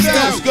can't stop.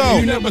 Let's go.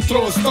 You never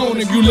throw a stone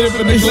if you live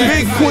in a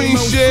glass. Big queen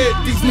shit.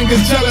 These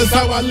niggas jealous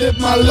how I live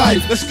my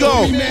life. Let's go.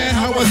 Don't be mad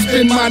how I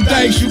spin my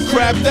dice. You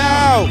Crapped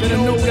out. better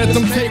know that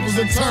them tables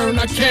will turn.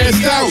 I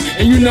cast out.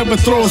 And you never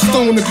throw a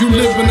stone if you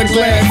live in a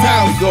glass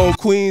house. Go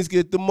Queens,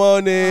 get the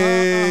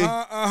money.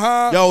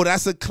 Yo,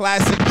 that's a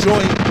classic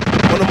joint.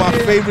 One of my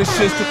favorite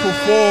shits to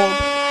perform.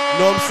 You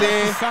know what I'm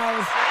saying?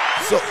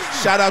 So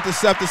shout out to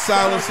Scepter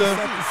Silencer,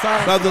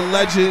 another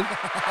legend.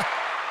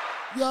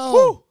 Yo,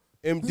 Woo.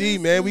 MD,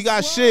 man, we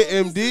got shit,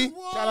 MD.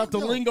 Shout out to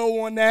Lingo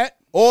on that.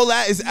 All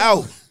that is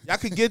out. Y'all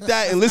can get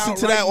that and listen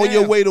to that on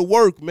your way to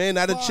work, man.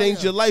 That'll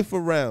change your life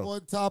around.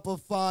 on top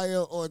of fire,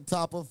 on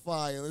top of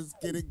fire. Let's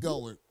get it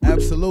going.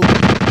 Absolutely.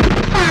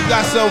 You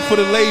got something for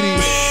the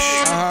ladies.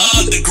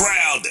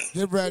 Underground.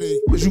 Get ready.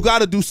 But you got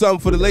to do something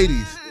for the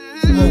ladies.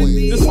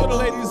 This for the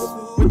ladies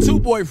with 2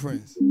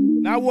 boyfriends.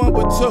 Not 1,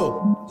 but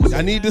 2.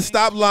 I need to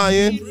stop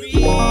lying.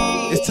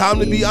 It's time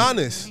to be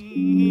honest.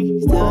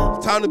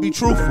 It's time to be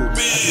truthful.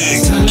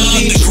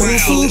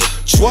 Underground.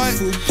 What?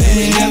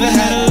 You ain't never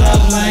had a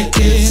love like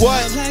this.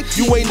 What?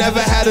 You ain't never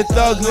had a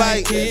thug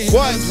like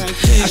what?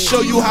 I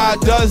show you how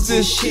it does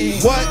this.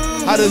 What?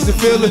 How does it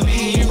feel?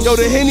 Yo,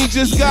 the Henny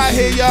just got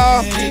here,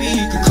 y'all.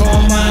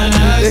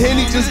 The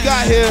Henny just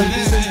got here.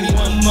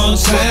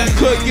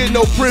 Couldn't get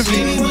no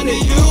privy.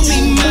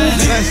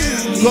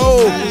 Let's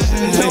go.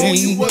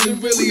 You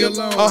wasn't really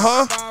alone.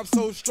 Vibe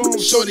so strong,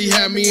 shorty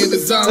had me in the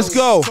zone. Let's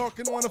go.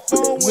 Talking on the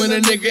phone when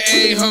a nigga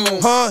ain't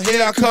home.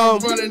 Here I come.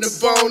 Running the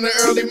phone, the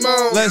early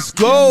morning. Let's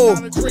go.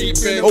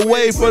 Creeping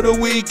Away for the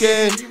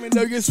weekend. Even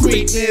though your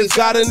sweetness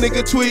Got a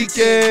nigga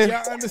tweaking.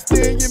 I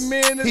understand your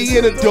man is He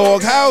in a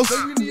doghouse so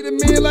you need a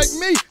man like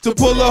me. to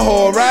pull a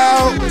whore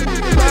out. Make you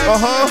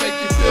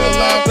feel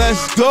love.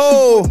 Let's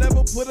go.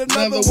 Never put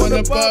another one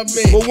above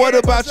me. But what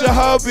about your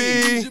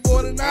hubby?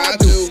 More than I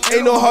do.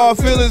 Ain't no hard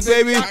feelings,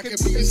 baby. I can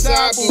be your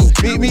side boo.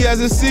 Meet me as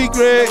a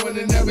secret. But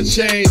it never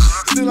changed.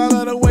 Still I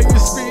love the way you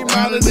scream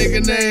out a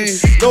nigga name.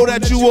 Know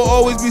that you will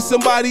always be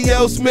somebody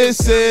else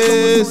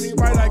misses.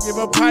 Right, I give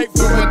a pipe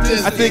for a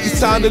diss. I think it's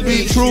time to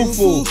be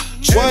truthful.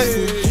 What?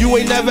 You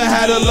ain't never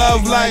had a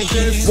love like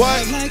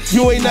what?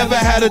 You ain't never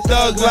had a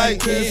thug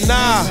like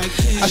nah.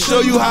 I show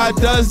you how it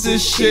does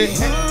this shit.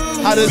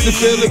 How does it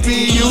feel to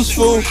be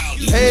useful?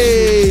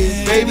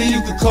 Hey, baby,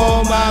 you can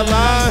call my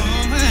line.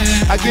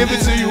 I give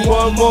it to you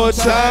one more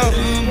time.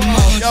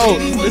 Yo,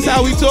 this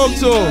how we talk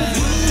to him.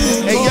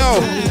 Hey,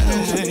 yo.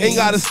 Ain't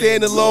gotta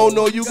stand alone,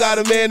 no, you got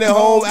a man at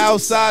home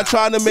outside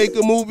trying to make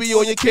a movie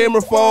on your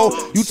camera phone.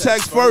 You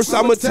text first,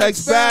 I'ma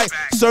text back.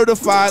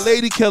 Certified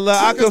lady killer,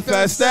 I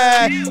confess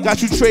that.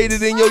 Got you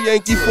traded in your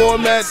Yankee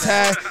format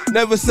tag.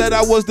 Never said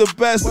I was the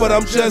best, but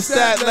I'm just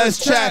that. Let's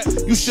chat.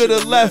 You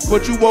should've left,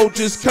 but you won't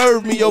just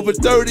curve me. Over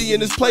 30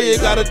 and this player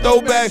got a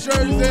throwback.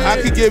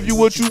 I could give you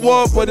what you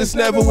want, but it's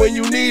never when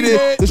you need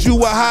it. Cause you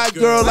a hot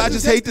girl, I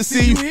just hate to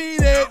see you.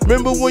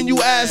 Remember when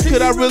you asked,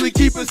 could I really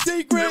keep a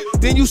secret?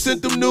 Then you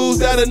sent them news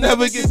that'll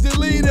never get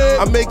deleted.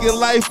 I'm making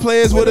life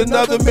plans with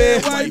another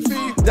man.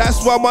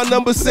 That's why my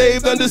number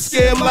saved under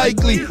scam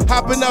likely.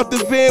 Hopping out the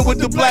van with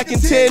the black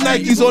and tan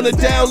Nikes on the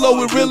down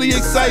low, it really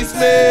excites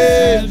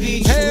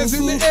me. Hands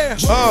in the air.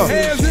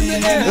 Hands in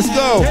the air. Let's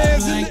go.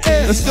 Hands in the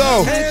air. Let's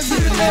go. Hands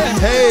in the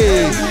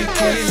air.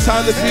 Hey,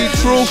 time to be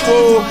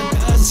truthful.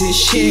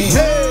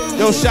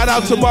 Yo, shout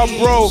out to my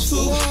bro.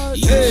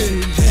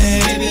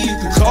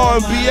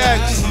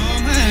 RBX.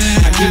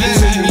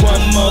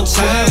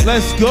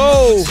 Let's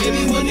go.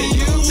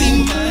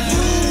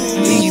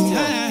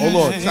 Hold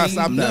on.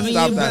 Stop that.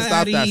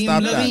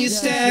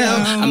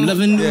 I'm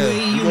loving the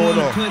way you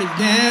wanna put it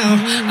down.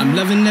 I'm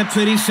loving that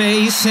pretty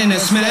face and that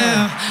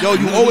smile. Yo,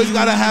 you always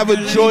gotta have a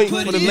joint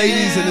for the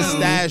ladies in the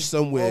stash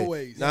somewhere.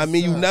 Always. Now, I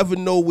mean, you never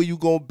know where you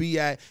gonna be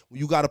at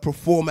when you gotta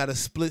perform at a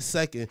split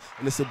second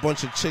and it's a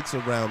bunch of chicks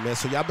around, man.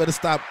 So y'all better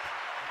stop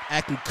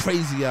acting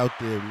crazy out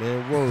there,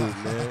 man. Word,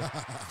 man.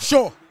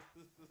 Sure.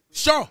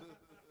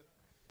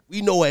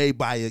 We know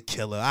everybody a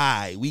killer. All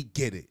right, we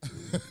get it.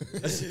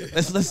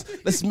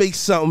 Let's make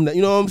something that,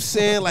 you know what I'm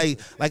saying? Like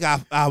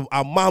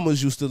our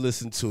mamas used to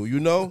listen to, you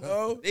know?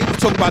 They would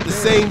talk about the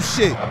same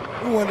shit.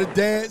 We want to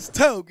dance,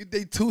 too. Get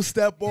they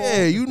 2-step on.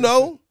 Yeah, you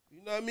know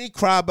what I mean?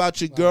 Cry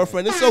about your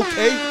girlfriend. It's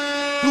okay.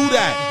 Do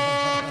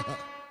that.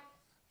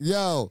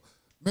 Yo,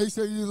 make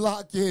sure you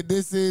lock in.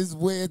 This is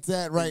where it's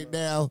at right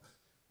now.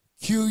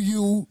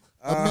 QU,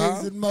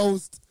 Amazing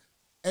Most,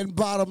 and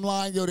Bottom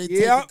Line. Yo, they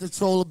taking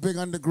control of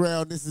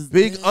BigUndarground. This is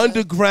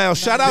BigUndarground.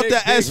 Shout out to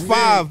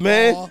S5,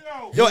 man.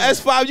 Yo,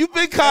 S5, you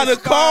been kind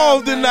of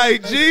calm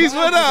tonight, G's.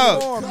 What up?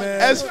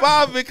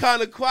 S5 been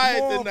kind of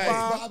quiet tonight.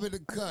 S5 in the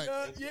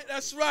cut. Yeah,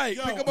 that's right.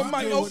 Pick up a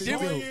mic. Oh,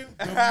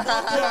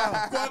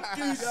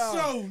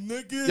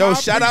 Yo,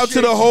 shout out to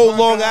the whole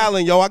Long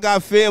Island. Yo, I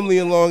got family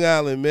in Long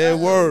Island,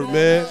 man. Word,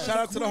 man. Shout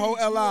out to the whole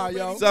LI,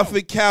 yo.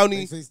 Suffolk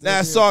County,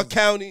 Nassau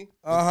County.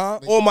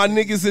 All my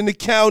niggas in the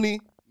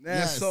county.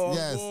 Yes.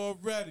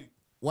 Already.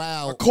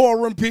 Wow.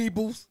 Corum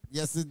peoples.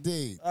 Yes,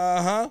 indeed.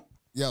 Uh-huh.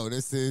 Yo,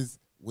 this is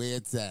where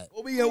it's at.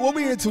 What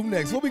we into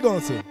next? What we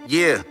going to?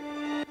 Yeah.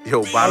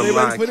 Yo, bottom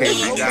line came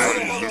and got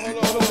me.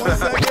 Hold on 1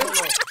 second.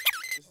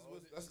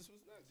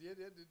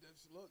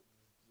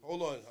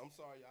 Hold on, I'm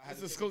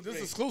sorry. This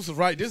is exclusive,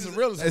 right? This is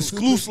real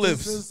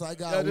exclusives. I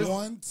got this,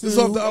 1, 2. This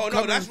off the Oh, no,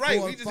 upcoming that's right.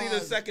 4, We just need a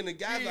 5. second to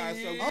gather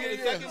ourselves. We get a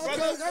second, Okay,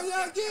 brother?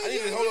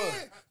 hold on.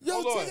 Yo,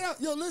 Hold check it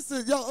out. Yo,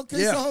 listen. Yo,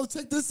 okay, Yeah. so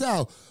check this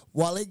out.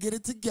 While they get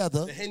it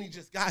together, The Henny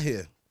just got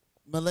here.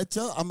 I'm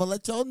gonna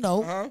let y'all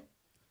know. Uh-huh.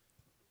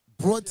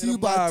 Brought to you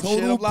by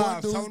Share them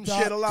live. Tell them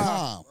share the live.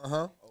 TotalBundles.com.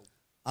 Uh-huh.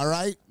 All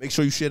right? Make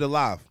sure you share the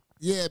live.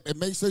 Yeah, and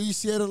make sure you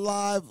share the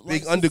live.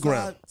 Big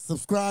Underground.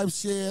 Subscribe,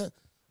 share.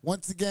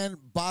 Once again,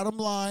 bottom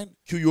line,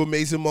 Q U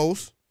Amazing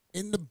Most.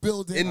 in the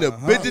building. In the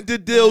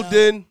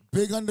building.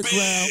 Big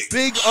Underground.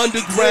 Big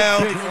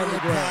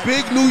Underground.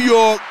 Big New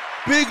York.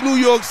 Big New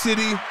York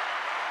City.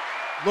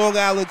 Long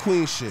Island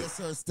Queen shit. Yes,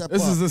 sir. Step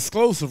This up. is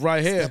exclusive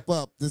right here. Step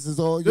up. This is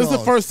all This yours. is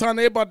the first time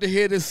they about to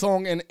hear this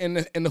song in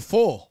the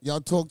fall. Y'all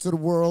talk to the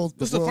world.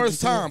 This is the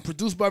first time.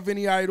 Produced by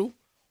Vinny Idol.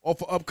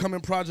 Off an upcoming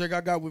project I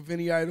got with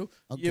Vinny Idol.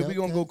 Okay, We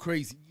gonna go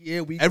crazy.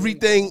 Yeah, we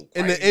Everything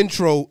in the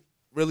intro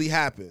really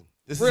happened.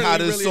 This is how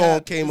this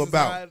song came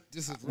about.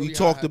 We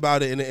talked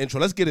about it in the intro.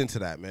 Let's get into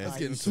that, man. Let's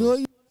get into Sure it.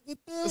 you get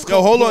there?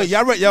 Yo, hold on.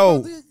 Y'all ready?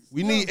 Yo,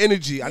 we need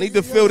energy. I need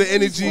to feel the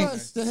energy.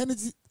 The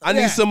energy. I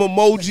need some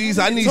emojis.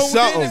 I need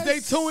something. They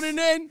tuning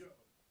in.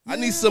 I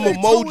need some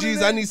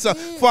emojis. I need some.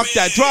 Fuck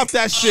that. Drop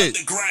that shit.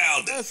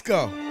 Let's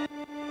go.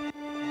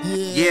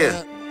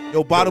 Yeah.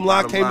 Yo, bottom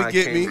line came to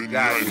get me.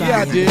 Yeah,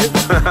 I did.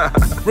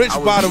 Rich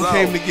Bottom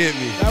came to get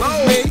me. That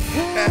was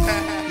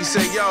me. He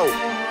said, yo.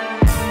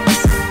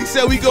 He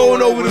said we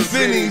going over to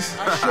Vinny's.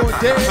 I sure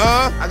did.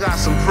 Huh? I got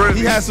some privy.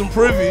 He had some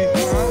privy.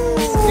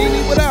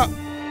 Nene, what up?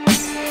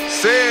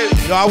 Said,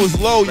 Yo, I was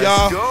low, let's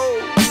y'all. go.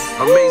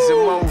 Amazing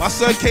Mo. My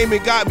son came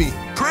and got me.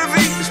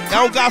 Privy. I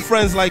don't got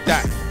friends like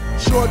that.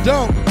 Sure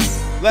don't.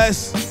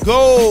 Let's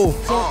go.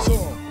 Talk to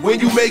him. When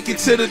you make it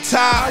to the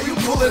top, You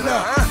pulling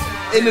up.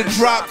 in the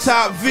drop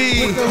top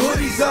V, The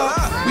hoodies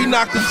up. we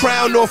knock the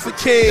crown off a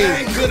king. That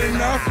ain't good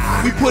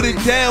enough. We put it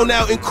down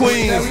out in Now we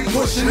Queens.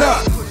 pushing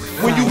up.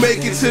 When you make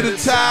it to the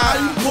top,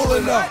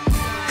 Pulling up.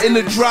 in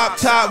the drop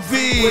top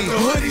V, The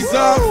hoodies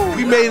up.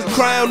 we made a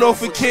crown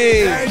off a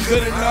king. That ain't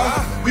good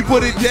enough. We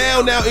put it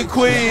down out in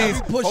Queens.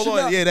 Now we pushing Hold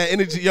on, up. yeah, that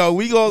energy, yo,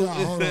 we go.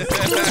 hold on.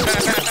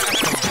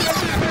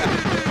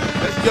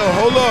 Yo,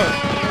 hold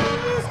on.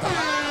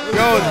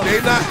 Yo,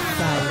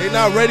 they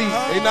not ready.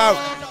 They not.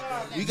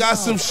 We got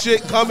some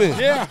shit coming.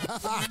 Yeah.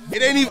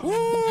 It ain't even. Ooh,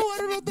 I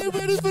don't know if they're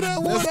ready for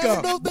that one. Let's I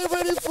go. don't know if they're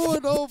ready for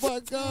it. Oh, my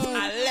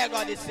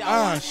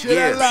God. Shit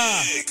that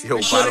lie. Yo,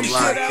 bottom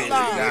line came and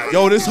got me.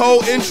 Yo, this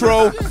whole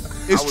intro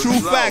is I was true low.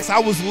 facts. I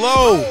was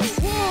low.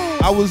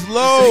 I was Say,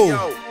 low.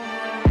 yo,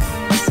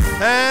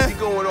 Huh? we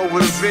going over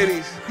to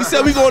Vinny's. He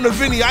said we going to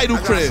Vinny Idol I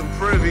got crib. some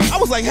privy. I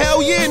was like,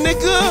 hell yeah,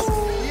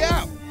 nigga.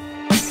 Yeah.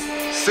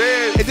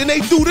 Said, And then they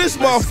threw this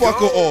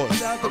motherfucker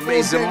on.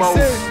 Amazing Mo.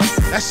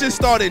 That shit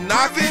started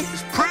knocking.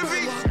 It's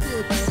privy.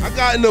 I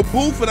got in the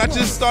booth and I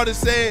just started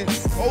saying,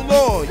 hold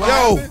on,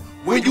 yo,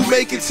 when you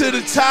make it to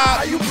the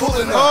top, You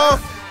pulling up.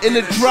 in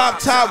the drop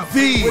top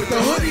V, The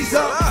hoodies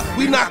up.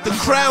 we knocked the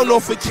crown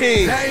off a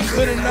king. That ain't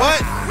good enough.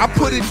 What? I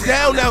put it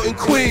down out in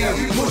Queens.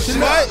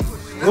 What?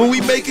 When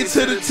we make it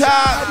to the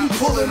top,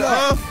 Pulling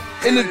up.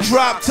 in the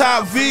drop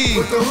top V,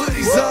 The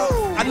hoodies up.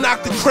 I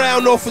knocked the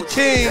crown off a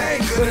king. That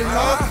ain't good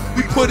enough.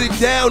 We put it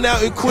down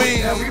out in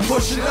Queens. Now we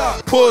pushing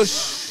up.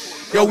 Push.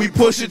 Yo, we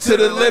push it to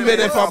the limit.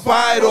 If I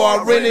buy it or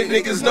I rent it,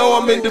 niggas know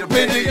I'm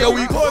independent. Yo,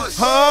 we push.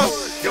 Huh?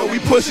 Yo, we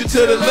push it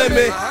to the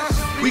limit.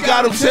 We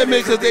got them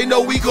timid cause they know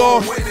we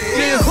gon'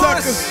 Yeah,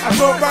 suckers. I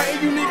thought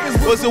writing you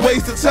niggas was a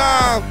waste of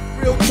time.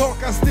 real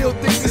talk. I still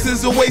think This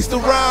is a waste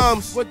of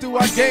rhymes. What do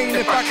I gain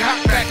if I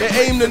cop back? They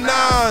aim to 9.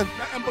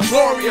 Nothing but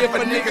glory if a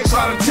nigga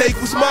try to Take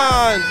what's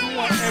mine.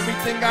 want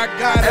everything I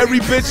got. Every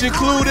bitch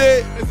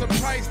included. It's a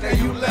price that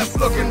you left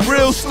looking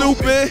Real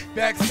stupid.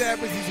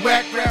 Backstabbers, these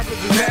whack rappers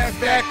is ass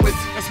backwards.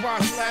 That's why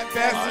I slap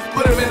bastards,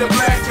 put them in the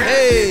black hat.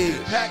 Hey.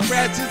 Pack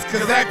ratchets,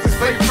 cause actors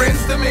fake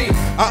friends to me.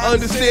 I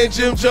understand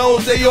Jim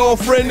Jones, they all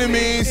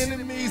frenemies.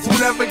 Enemies who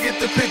never get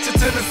the picture to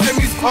the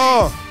semis.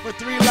 For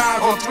 3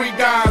 lives on 3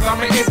 guys, I'm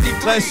an empty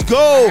three. Let's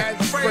go. I had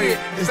to spray it.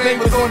 His name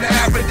was on the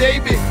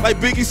affidavit. Like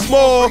Biggie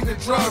Small. The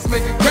drugs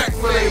making crack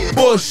related.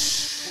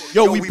 Push.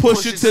 Yo, we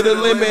push it to the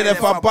limit.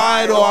 If I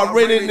buy it or I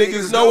rent it,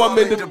 niggas know I'm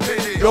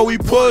independent. Yo, we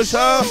push,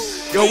 huh?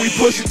 Yo, we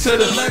push it to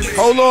the limit.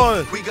 Hold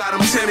on. We got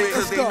them timid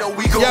cause they know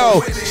we gon' Yo,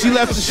 win it. she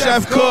left the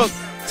chef cook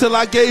till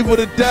I gave her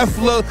the death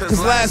look.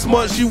 Cause last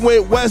month she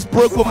went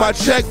Westbrook with my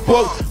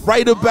checkbook.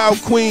 Write about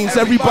Queens,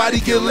 everybody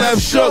get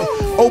left shook.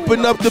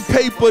 Open up the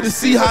paper to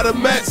see how the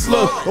Mets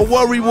look. Don't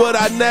worry what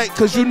I net,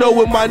 cause you know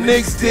what my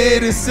Knicks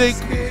did. It's sick,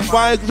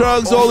 buying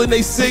drugs all in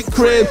they sick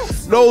crib.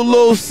 No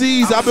little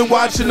C's, I've been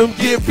watching them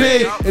get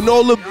big. And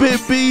all the big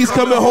B's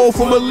coming home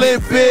from a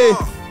lit bid.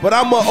 But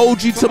I'm an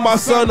OG to my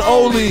son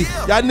only.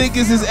 Y'all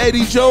niggas is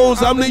Eddie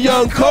Jones, I'm the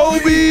young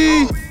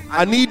Kobe.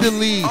 I need the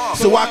lead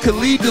so I can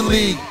lead the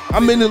league.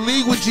 I'm in the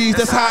league with G's,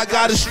 that's how I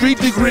got a street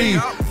degree.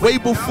 Way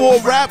before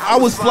rap, I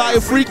was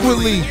flying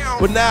frequently.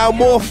 But now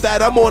I'm off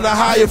that, I'm on a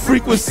higher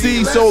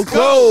frequency. So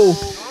go.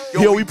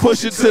 Yo, we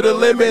push it to the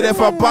limit.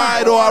 If I buy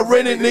it or I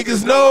rent it,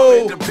 niggas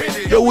know.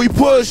 Yo, we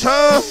push,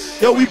 huh?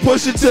 Yo, we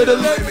push it to the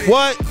limit.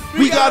 What?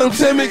 We got them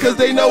timid cause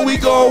they know we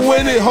gon'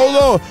 win it. Hold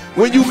on.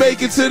 When you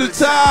make it to the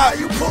top,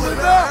 you pull it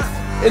up.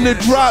 In the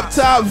drop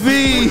top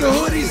V,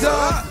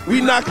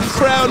 we knock the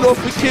crown off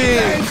the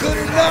king.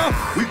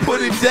 We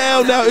put it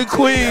down out in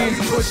Queens.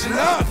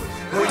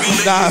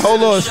 Nah,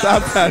 hold on,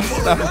 stop that,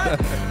 stop that.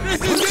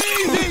 This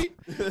is easy.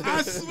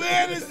 I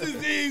swear this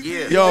is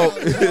easy. Yo,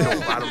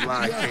 Bottom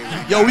line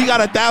came. yo, we got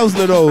 1,000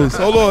 of those.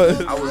 Hold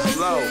on. I was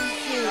low.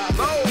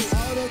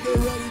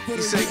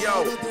 He said,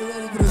 yo.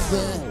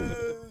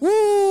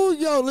 Woo,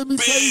 yo, let me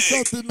tell you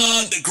something,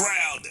 man.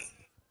 Underground.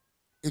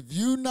 If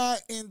you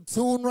not in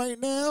tune right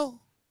now,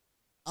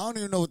 I don't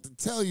even know what to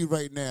tell you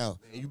right now.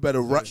 You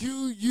better run.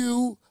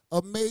 Q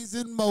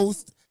Amazing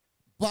Most,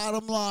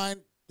 Bottom Line.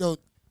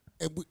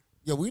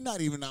 Yo, we not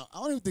even out. I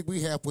don't even think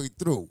we halfway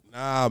through.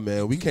 Nah,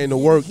 man, we came to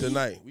work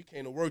tonight. We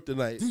came to work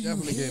tonight. Do you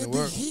hear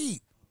the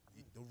heat?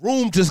 The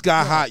room just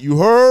got hot. You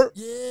heard?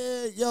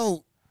 Yeah,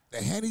 yo, the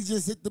Henny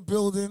just hit the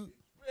building.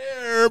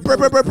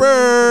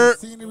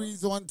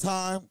 Scenery's on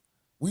time.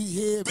 We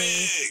here,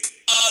 man.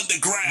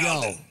 BigUndarground.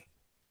 Yo.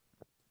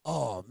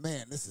 Oh,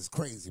 man, this is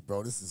crazy,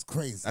 bro. This is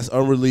crazy. That's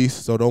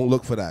unreleased, so don't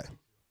look for that.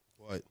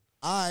 But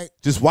all right.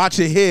 just watch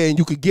it here and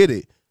you could get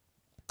it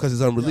because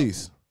it's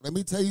unreleased. Yo, let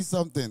me tell you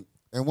something.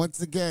 And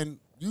once again,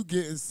 you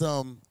getting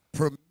some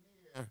premiere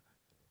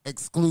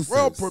exclusives.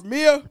 Bro,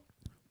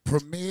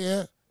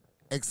 Premiere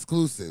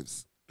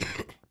exclusives.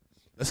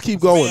 Let's keep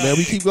going, man.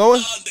 We keep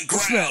going?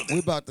 We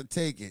about to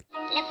take it.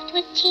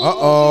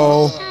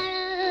 Uh-oh.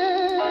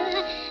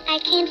 I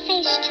can't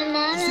face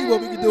tomorrow. See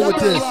what we can do with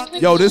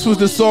this. Yo, this was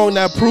the song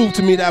that proved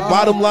to me that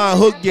Bottom Line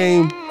hook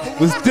game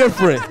was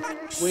different.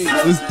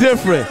 It was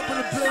different.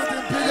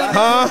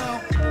 Huh?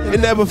 It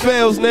never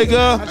fails,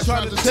 nigga. I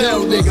try to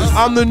tell niggas.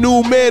 I'm the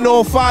new man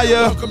on fire.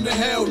 Welcome to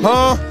hell,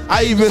 nigga. Huh?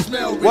 I even,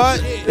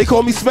 what? They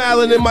call me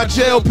smiling in my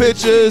jail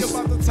pictures.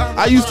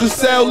 I used to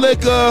sell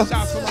liquor.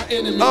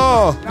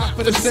 Not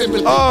for the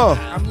sympathy.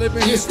 I'm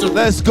living history.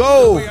 Let's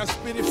go. The way I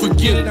spit it,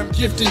 forget it. I'm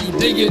gifted. You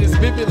dig it. It's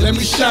vivid. Let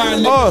me shine.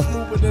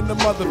 Smoother than the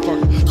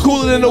motherfucker.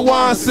 Cooler than the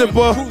wine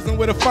sipper. Cruising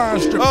with a fine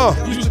stripper.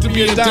 Used to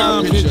be a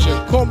dime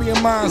pitcher. Call me a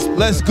mind split.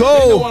 Let's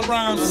go.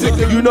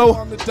 You know,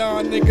 I'm the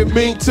Don nigga.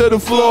 mink to the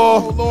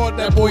floor. Oh Lord,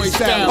 that boy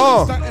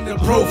style. Stunting and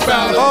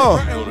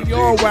profiling. We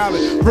all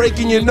wildin'.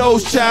 Breaking your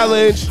nose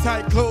challenge.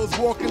 Tight clothes,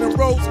 walking the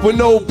ropes with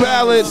no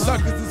balance.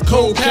 Suckers is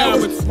cold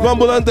cowards.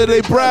 Rumble under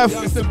their breath.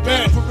 It's a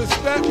bet for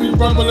respect. We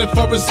rumbling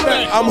for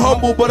respect. I'm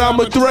humble, but I'm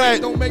a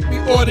threat. Don't make me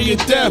order your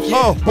death.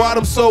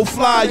 Bottom so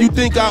fly. You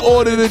think I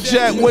ordered a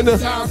jet? When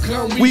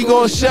we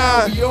gon'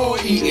 shine. We all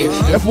eating.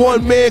 If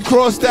one man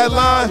cross that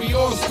line, We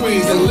all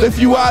squeezing. lift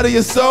you out of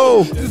your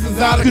soul. This is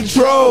out of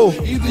Control.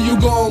 Either you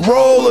gon'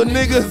 Roll a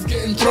nigga.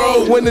 getting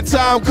thrown. When the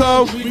time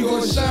comes, We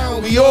gon'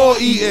 shine. we all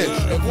eating.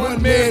 If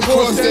one man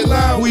cross that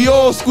line, We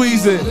all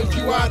squeezing. lift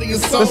you out of your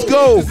soul. Let's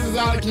go. This is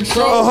out of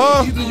control.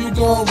 Either you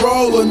gon'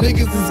 roll or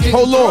niggas is getting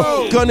Hold on,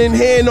 thrown. gun in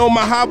hand on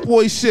my hot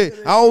boy shit.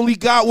 I only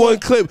got one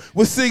clip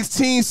with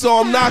 16, so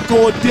I'm not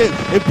going dip.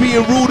 And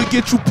being rude to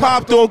get you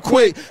popped on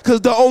quick.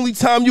 Cause the only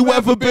time you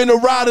ever been a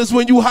rider's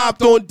when you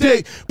hopped on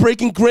dick.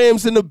 Breaking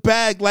grams in the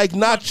bag like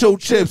nacho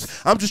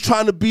chips. I'm just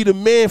trying to be the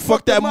man,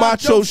 fuck that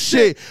macho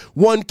shit.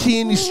 One key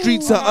in these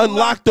streets to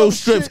unlock those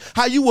strips.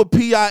 How you a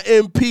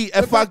PIMP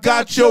if I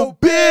got your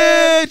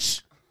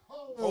bitch?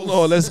 Hold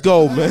on, let's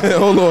go, man.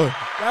 Hold on.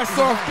 That's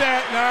off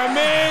that, nah,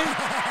 man.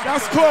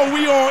 That's called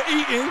We All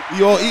Eating.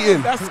 We all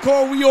eating. That's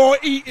called We All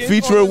Eating.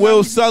 Featuring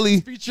Will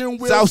Sully, Featuring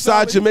Will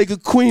Southside Sully. Jamaica,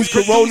 Queens,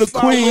 Corona, Produced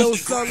by Will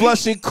Queens, Sully.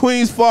 Flushing,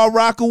 Queens, Far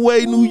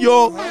Rockaway, New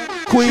York,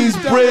 Queens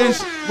Bridge,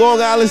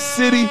 Long Island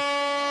City.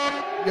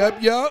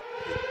 Yup.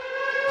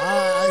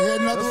 I hear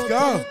another Let's one go.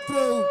 coming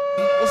through.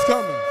 What's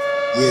coming?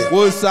 Yeah.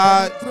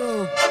 Woodside.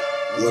 Through.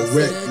 Well,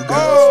 Rick, you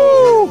got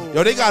Oh,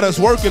 yo, they got us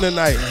working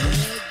tonight.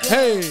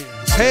 Hey,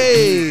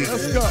 Hey,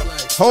 let's go.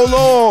 hold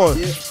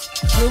on.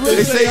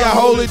 They say I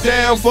hold it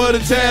down for the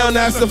town.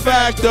 That's a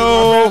fact,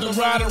 though.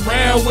 Ride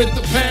around with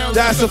the pound.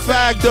 That's a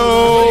fact,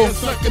 though.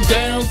 Sucker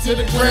down to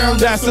the ground.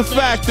 That's a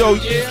fact, though.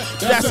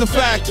 That's a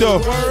fact, though.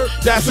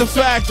 That's a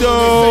fact, Down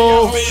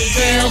though.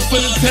 for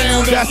the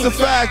town. That's a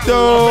fact,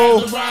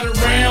 though. Ride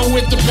around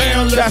with the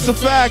pound. That's a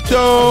fact,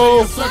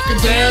 though. Sucker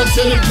down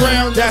to the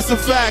ground. That's a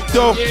fact,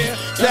 though.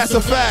 That's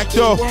a fact,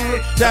 though.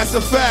 That's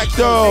a fact,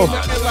 though.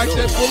 Nothing like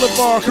that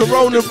boulevard.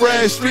 Corona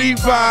bread, street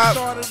vibe.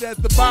 Started at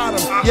the bottom.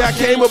 Yeah, I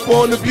came up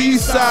on the B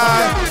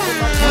side,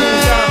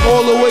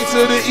 all the way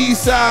to the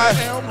east side.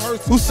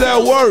 Who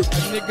sell work?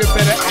 Nigga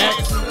better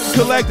act.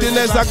 Collecting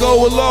as I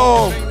go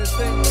along.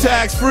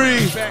 Tax free.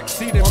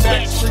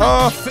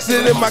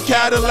 Sit in my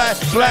Cadillac,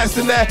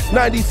 blasting that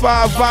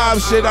 95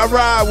 vibe shit I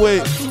ride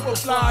with.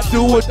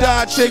 Do or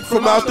die chick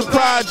from out the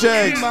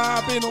project.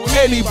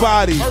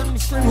 Anybody.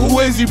 Who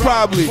is he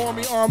probably?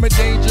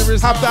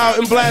 Hopped out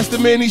and blast a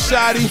mini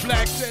shotty.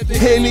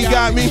 And he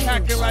got me.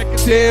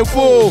 Damn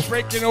fool.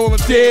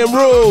 Damn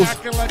rules.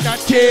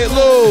 Can't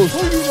lose.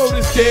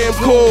 Damn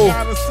cool.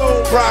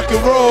 Rock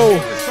and roll.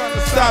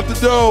 Stop the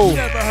dough.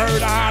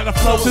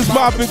 Just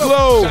mop and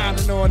glow.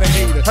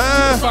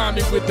 Huh?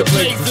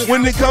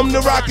 When they come to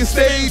rockin'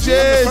 stages,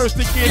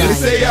 they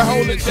say I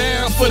hold it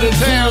down for the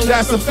town.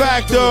 That's a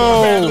fact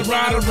though.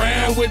 Ride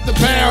around with the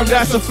pound.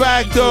 That's a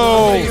fact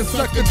though.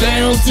 Sucker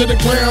down to the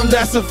ground.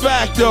 That's a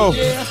fact though.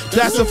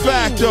 That's a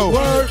fact though.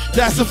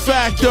 That's a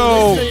fact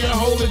though.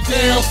 Hold it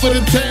down for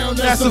the town.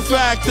 That's a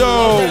fact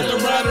though.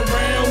 Ride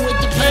around with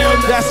the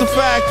pound. That's a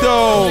fact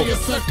though.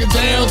 Sucker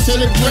down to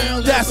the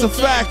ground. That's a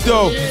fact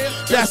though.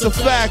 That's a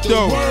fact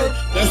though.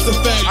 That's a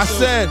fact. I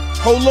said,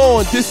 hold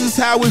on, this is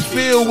how it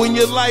feel when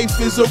your life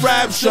is a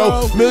rap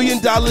show. $1 million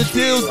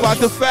deals by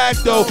de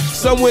facto.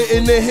 Somewhere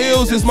in the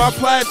hills is my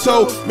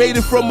plateau. Made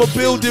it from a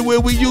building where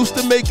we used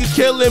to make a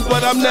killing,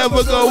 but I'm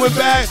never going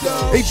back.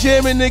 They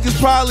jamming niggas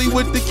probably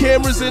with the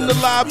cameras in the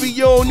lobby.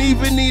 You don't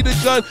even need a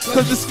gun,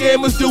 cause the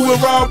scammers doing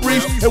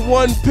robberies. And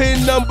one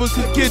pin number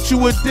could get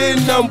you a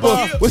DIN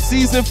number. With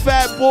seasoned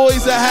fat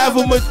boys, I have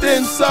them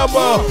within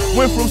summer.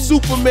 Went from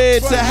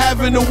Superman to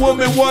having a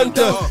woman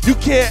wonder. You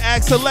can't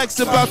ask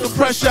Alexa about the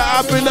pressure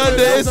I've been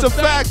under. It's a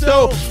fact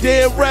though.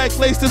 Damn Rack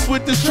laced us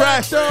with this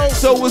track,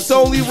 so it's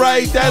only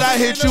right that I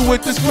hit you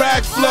with this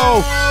crack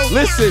flow.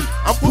 Listen,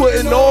 I'm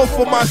putting on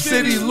for my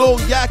city. Lil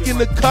Yak in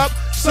the cup,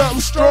 something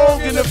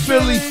strong in the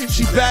Philly.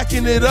 She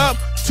backing it up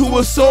to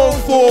a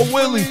song for a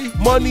Willie.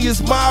 Money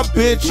is my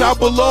bitch, I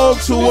belong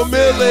to a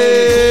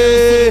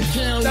millie.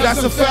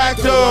 That's a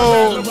fact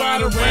though.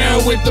 Ride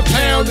around with the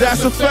pound.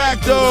 That's a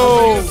fact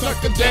though.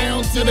 Sucker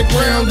down to the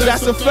ground.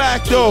 That's a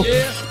fact though.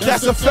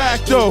 That's a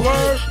fact though.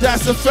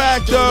 That's a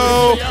fact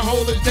though.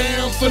 Hold it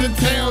down for the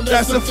town.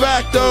 That's a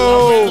fact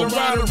though.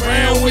 Ride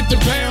around with the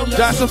pound.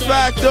 That's a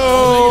fact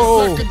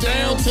though. Sucker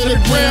down to the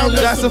ground.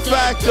 That's a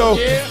fact though.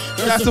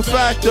 That's a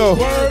fact though.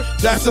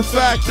 That's a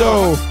fact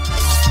though.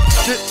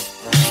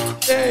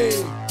 Hey,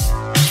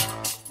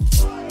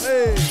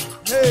 hey,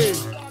 hey.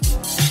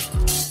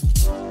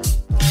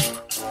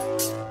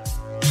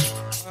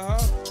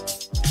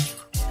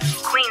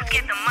 Queens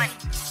get the money.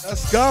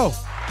 Let's go.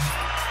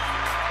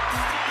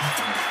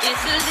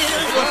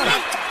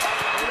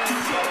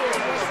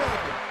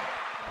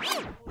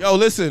 Yo,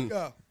 listen.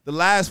 The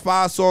last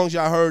 5 songs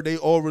y'all heard, they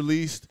all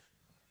released.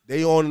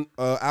 They on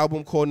an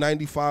album called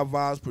 95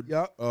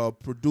 Vibes,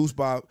 produced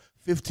by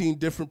 15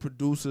 different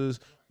producers.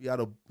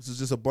 This is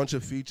just a bunch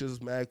of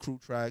features, mad crew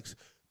tracks.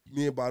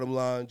 Me and Bottom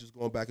Line just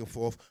going back and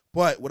forth.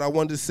 But what I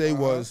wanted to say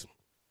was,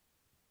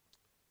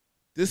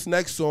 this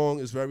next song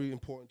is very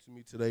important to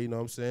me today, you know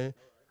what I'm saying?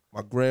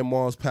 My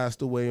grandma's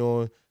passed away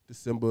on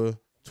December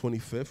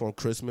 25th on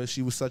Christmas.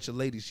 She was such a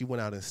lady. She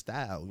went out in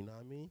style, you know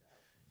what I mean?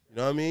 You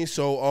know what I mean?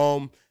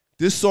 So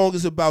this song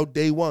is about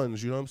day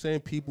ones, you know what I'm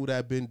saying? People that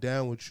have been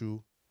down with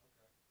you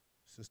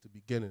since the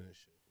beginning and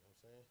shit, you know what I'm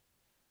saying?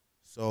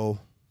 So,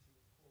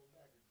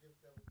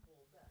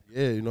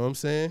 yeah, you know what I'm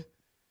saying?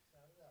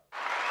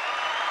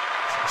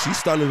 She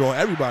stunned on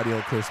everybody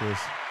on Christmas.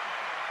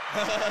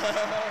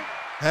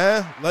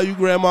 Huh? Love you,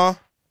 Grandma.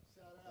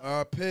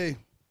 R.P.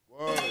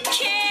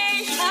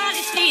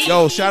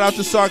 Yo, shout out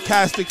to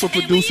Sarcastic for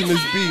producing this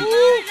beat.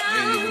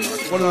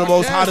 One of the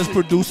most hottest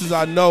producers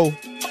I know.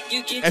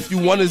 If you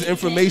want his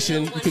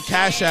information, you could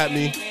cash at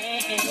me.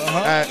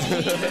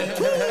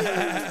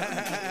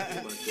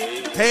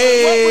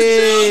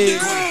 Hey.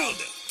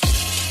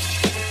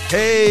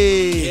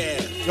 Hey.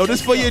 Yo,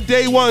 this for your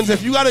day ones.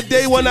 If you got a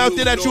day one out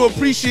there that you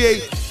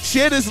appreciate,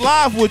 share this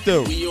live with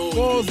them.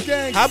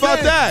 How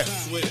about that?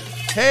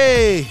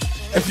 Hey.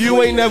 If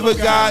you ain't never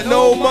got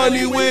no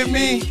money with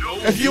me,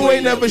 if you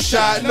ain't never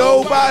shot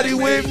nobody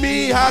with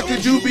me, how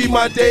could you be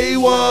my day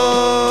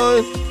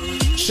one?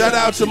 Shout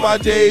out to my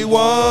day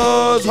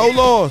ones. Hold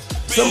on.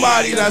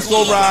 Somebody that's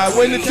gonna ride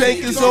when the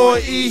tank is on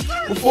E.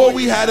 Before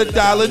we had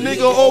 $1,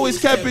 nigga always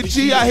kept it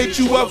G. I hit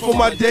you up for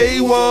my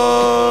day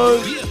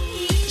ones.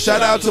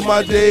 Shout out to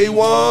my day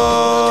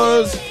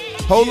ones.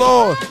 Hold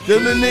on,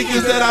 them the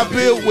niggas that I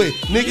built with,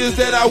 niggas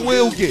that I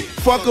will get.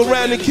 Fuck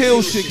around and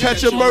kill shit,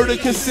 catch a murder,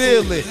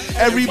 conceal it.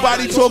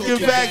 Everybody talking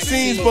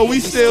vaccines, but we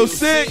still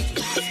sick.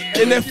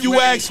 And if you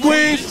ask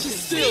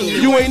Queens,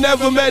 you ain't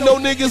never met no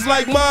niggas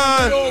like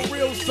mine.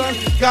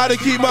 Gotta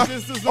keep my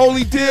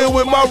only deal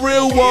with my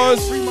real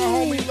ones.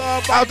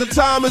 Out the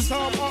time is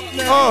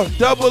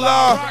double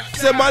R.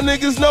 Said my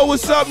niggas know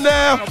what's up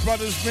now.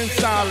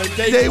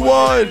 Day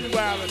one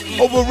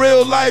over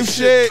real life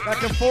shit.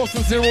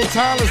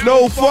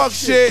 No fuck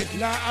shit.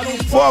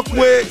 Fuck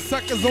with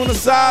suckers on the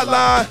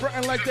sideline.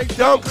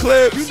 Dump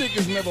clips.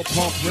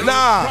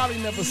 Nah.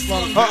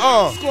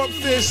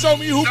 Show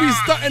me who be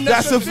stunting.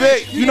 That's a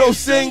Vic. You know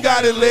Sin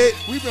got it lit.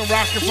 We've been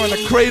rocking from the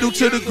cradle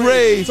to the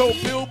grave. So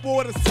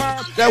Billboard is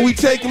time that we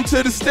take him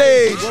to the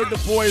stage. Word the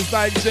boys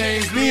like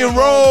James. Me and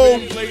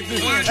Rome.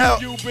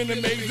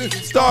 amazing.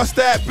 Star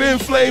Stat been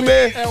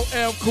flaming.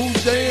 LL Cool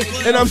J.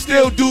 And I'm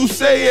still do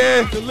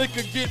saying. The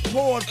liquor get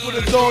poured for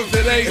the dogs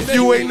that ain't. If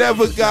you ain't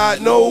never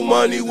got no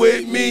money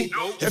with me,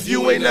 if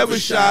you ain't never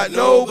shot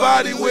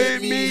nobody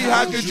with me,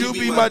 how could you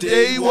be my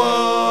day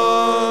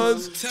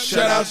ones?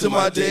 Shout out to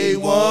my day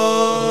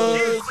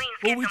ones.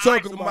 Who we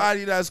talking about?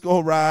 Somebody that's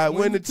gonna ride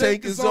when the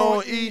tank is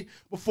on E.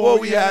 Before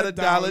we had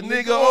 $1,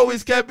 nigga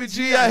always kept it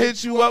G. I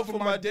hit you up for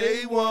my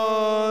day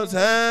ones,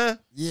 huh?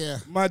 Yeah.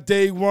 My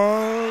day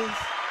ones.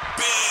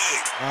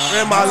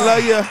 Grandma, I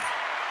love ya.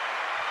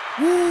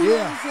 Woo,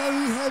 Yeah.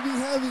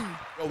 Heavy.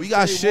 Yo, we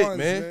got Day shit, ones,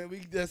 man.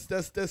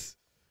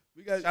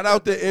 We got. Shout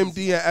out to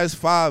MD and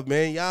S5,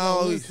 man.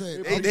 Y'all,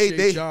 listen,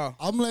 they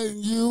I'm letting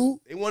you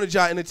wanted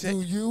y'all do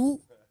entertain. you.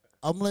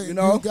 I'm letting You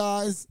know? you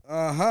guys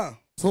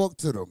talk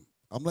to them.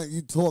 I'm letting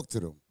you talk to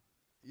them.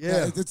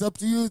 Yeah. It's up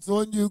to you. It's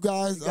on you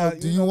guys.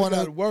 Do you you want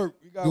want to work?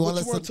 You got you what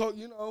wanna you want some- to talk?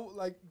 You know,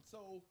 like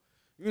so.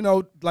 You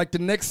know, like the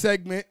next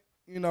segment.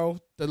 You know,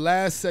 the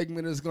last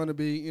segment is going to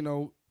be, you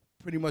know,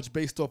 pretty much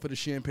based off of the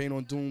Champagne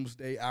on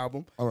Doomsday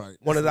album. All right.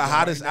 One of the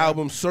hottest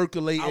albums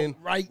circulating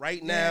Out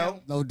right now.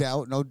 No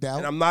doubt.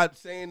 And I'm not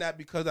saying that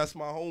because that's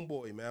my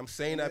homeboy, man. I'm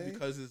saying that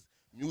because it's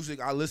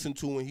music I listen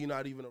to when he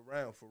not even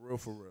around, for real,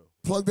 for real.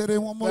 Plug that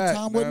in one more Fact,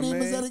 time. What man,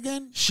 name is man. that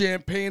again?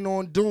 Champagne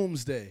on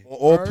Doomsday. On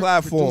all Heard?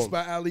 platforms. Produced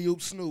by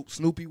Alley-Oop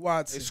Snoopy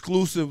Watson.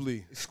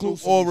 Exclusively.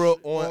 Exclusively. Aura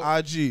on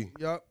IG.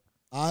 Yup.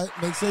 All right.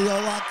 Make sure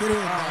y'all lock it in.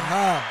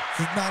 Uh-huh.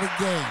 It's not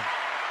a game.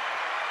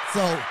 So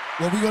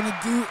what we're gonna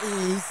do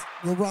is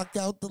we'll rock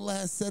out the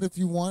last set if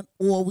you want,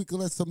 or we can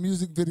let some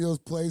music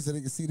videos play so they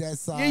can see that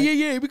side.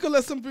 Yeah. We could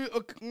let some. You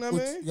know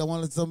what I mean? Y'all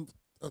want some?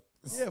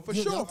 Yeah, for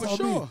y'all sure, for tell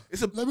sure.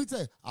 Me. Let me tell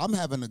you, I'm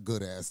having a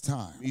good ass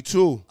time. Me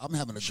too. I'm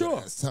having a Sure.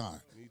 good ass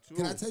time. Me too.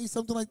 Can I tell you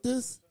something like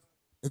this?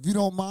 If you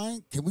don't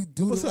mind, can we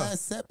do What's the up?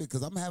 last set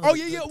because I'm having. Oh a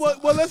yeah. good Well,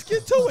 time. let's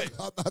get to it.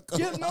 I'm not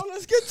gonna lie. No,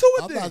 let's get to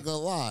it I'm then. not gonna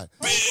lie.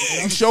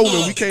 You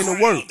showman, we came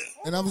to work.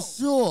 And I'm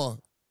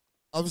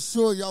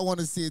sure y'all want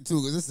to see it too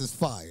because this is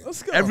fire.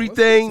 Let's go.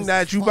 Everything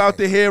that you about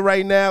to hear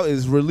right now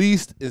is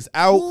released, is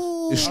out,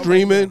 Ooh. is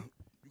streaming.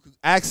 You can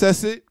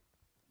access it.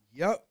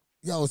 Yep.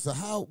 Yo, so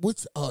how?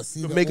 Which?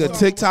 See, You the can make a order-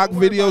 TikTok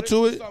video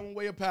to it.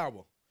 Way of Power.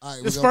 All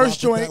right, This we gonna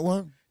first rock with joint. that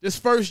one? This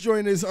first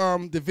joint is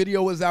the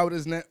video is out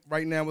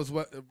right now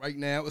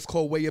it's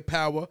called Way of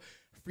Power,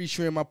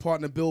 featuring my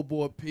partner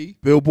Billboard P.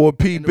 Billboard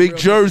P, and the Big real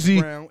Jersey,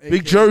 Mr. Brown, Big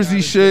aka Jersey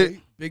Dr. shit.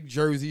 Dre. Big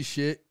Jersey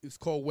shit. It's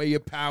called Way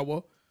of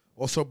Power.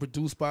 Also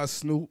produced by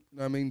Snoop.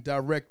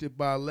 Directed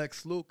by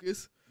Lex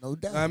Lucas. No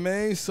doubt. I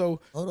mean, so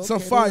Oh, some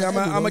okay, fire. those are I'm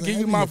heavy, gonna those are give you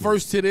heavy my hitters.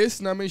 verse to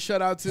this.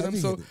 Shout out to them. Heavy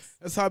So hitters.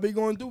 that's how we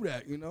gonna do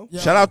that. Yeah.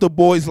 Shout out to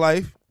Boys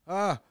Life.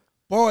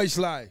 Boys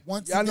life.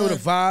 Once Y'all know the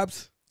again,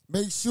 vibes.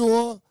 Make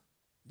sure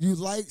you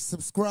like,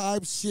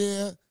 subscribe,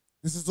 share.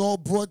 This is all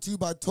brought to you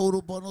by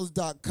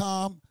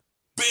TotalBundles.com.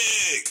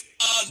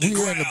 We in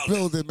the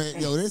building, man.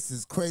 Yo, this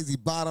is crazy.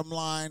 Bottom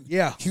line.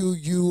 Yeah.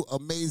 QU,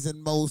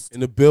 Amazing Most. In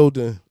the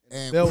building.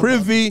 And Bill-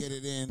 Privy, get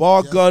it in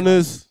Bar just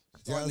Gunners.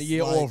 Starting the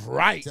year off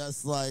right.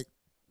 Just like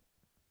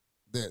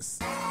this.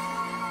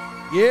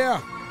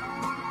 Yeah.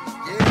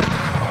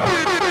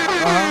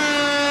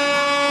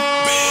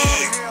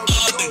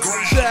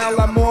 Child,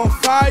 I'm on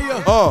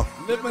fire.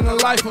 Living the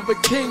life of a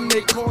king,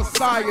 they call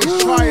sires.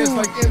 Try us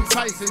like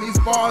enticing. These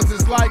bars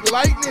is like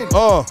lightning.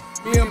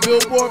 Me and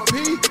Billboard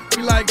P,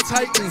 we like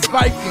Titans,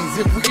 Vikings.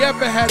 If we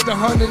ever had to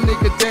hunt a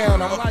nigga down,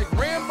 I'm like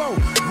Rambo.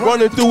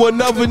 Running through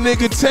another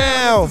nigga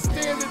town.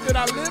 Standard that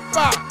I live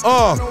by.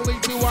 Uh. Not only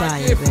do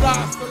I get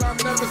fly, still I'm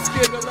never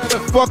scared to let a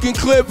Fucking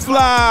clip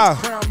fly.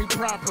 crown me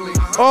properly.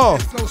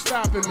 There's no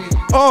stopping me.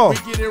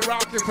 We get it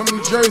rocking from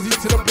New Jersey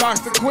to the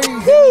blocks of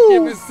Queens. Any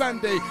given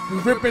Sunday, we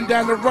ripping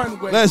down the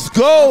runway. Let's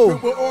go.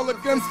 With all the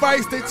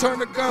gunfights, they turn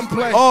to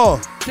gunplay.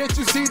 Can't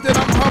you see that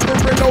I'm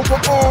hovering over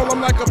all?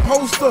 I'm like a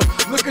poster.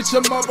 Look at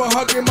your mother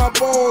hugging my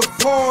balls.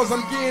 Pause,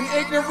 I'm getting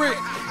ignorant.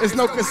 There's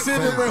no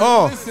considering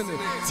listening.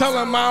 Tell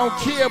them I don't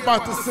care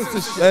about the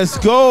censorship. Let's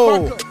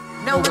go.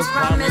 No one's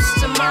promised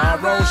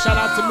tomorrow. Shout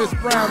out to Miss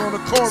Brown on the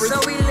chorus. So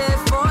we live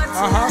for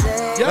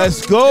today. Yep.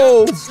 Let's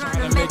go.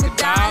 Trying to make a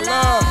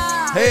dollar.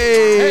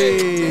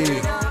 Hey.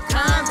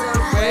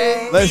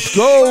 Let's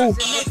go.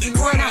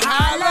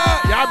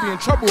 Y'all be in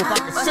trouble if I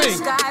can sing.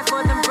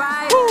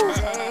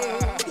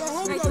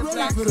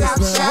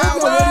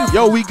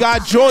 Yo, we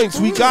got joints.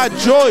 We got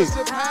joints.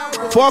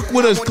 Fuck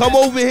with us. Come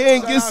over here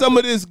and get some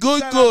of this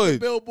good.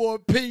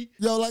 Billboard P.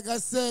 Yo, like I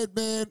said,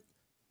 man.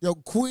 Yo,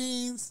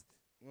 Queens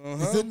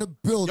is in the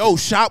building. Yo,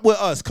 shop with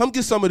us. Come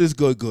get some of this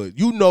good.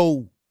 You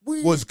know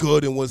what's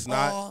good and what's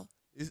not.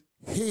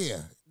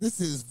 Here. This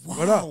is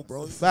What wow, up?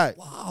 bro. Fact.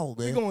 Wow,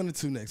 What man. we going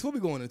into next? What we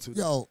going into?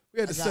 Yo, we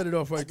had to set it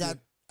off right there.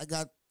 I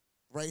got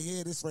right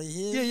here, this right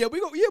here. Yeah, we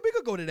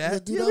could go to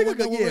that. Do Yeah, that we one,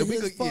 could go. that one Yeah, right we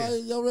here could. is fire. Yeah.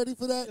 Y'all ready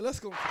for that? Let's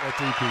go for that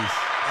 3-piece.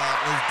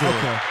 Let's do it.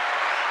 Okay.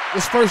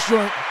 This first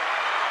joint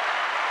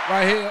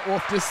right here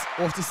off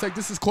this sec.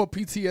 This is called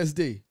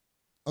PTSD.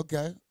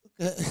 Okay.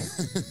 I like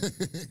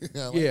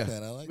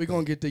that. I like we're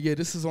gonna get there. Yeah,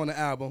 this is on the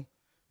album.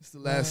 It's the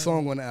last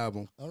song on the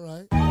album. All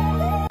right.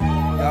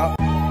 Yup.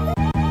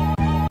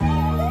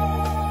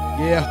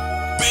 Yeah.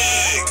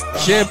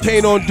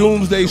 Champagne on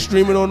Doomsday,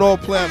 streaming on all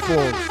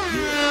platforms.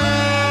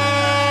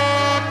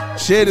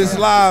 Share this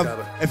live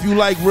if you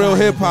like real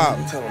hip hop.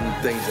 Tell them the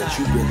things that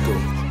you've been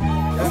through.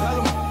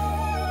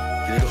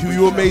 Q,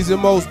 you amazing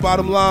most.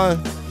 Bottom line.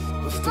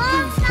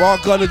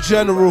 Bark on the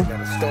general.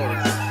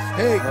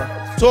 Hey,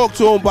 talk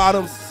to him,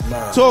 Bottom.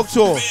 Talk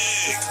to him.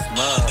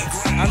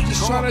 I'm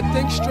just trying to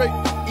think straight,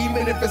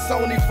 even if it's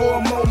only for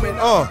a moment.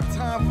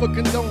 Time for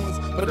condones,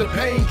 but the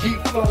pain keep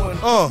flowing.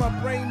 My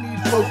brain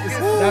needs focus,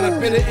 not a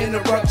bit of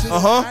interruptions.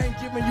 I ain't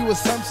giving you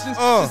assumptions,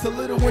 just a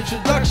little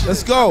introduction.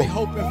 Let's go. I be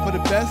hoping for the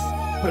best,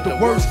 but the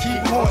worst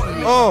keep haunting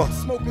me. I'm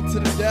smoking to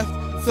the death,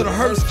 so the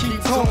hearse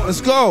keeps haunting.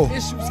 Let's go.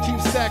 Issues keep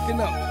stacking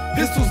up.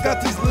 Pistols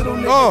got these little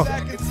niggas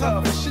acting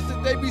tough. The shit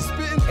that they be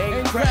spitting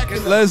ain't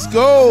cracking. Let's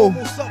go.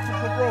 Almost up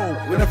for parole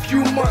in a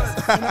few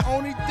months, and the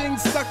only thing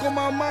stuck on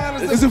my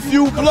mind is a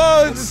few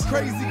bloods. It's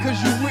crazy because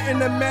you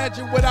wouldn't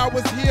imagine what I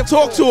was here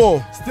Talk for. to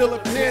him. Still a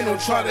panel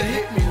try to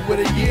hit me with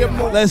a year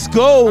more. Let's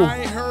go. I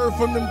ain't heard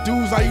from them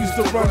dudes I used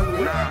to run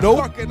with. Nope.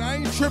 Fucking, I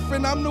ain't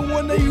tripping. I'm the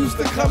one they used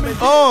to come and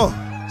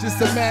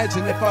Just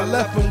imagine if I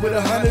left them with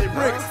 100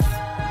 bricks.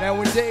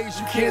 Nowadays,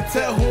 you can't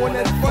tell who on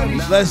that funny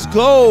shit. Let's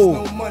go.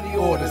 There's no money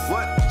orders,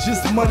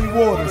 just money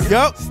waters.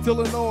 Yep.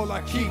 Still in all,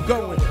 I keep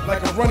going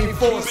like a running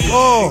force.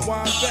 Wind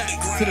back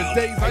to the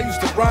days I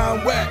used to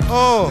rhyme whack.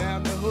 Now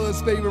I'm the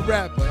hood's favorite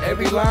rapper.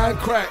 Every line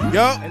crack.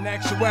 Yep. In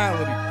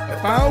actuality,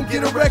 if I don't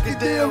get a record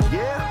deal,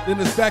 then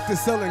it's back to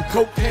selling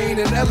cocaine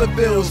and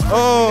Ellerbills.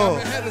 I'm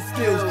ahead of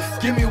skills.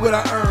 Give me what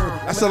I earn.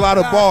 That's a lot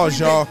of bars,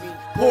 y'all.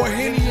 Pour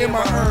Henny in my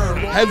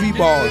urn. Heavy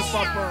bars.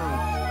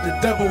 The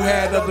devil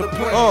had other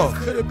plans.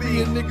 Could it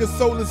be a nigga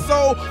sold his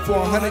soul for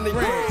 100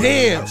 grand?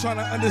 Damn. I'm trying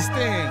to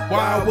understand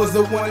why I was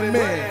a one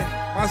man.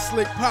 My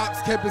slick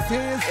pops kept his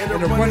hands in the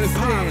runner's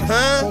hands.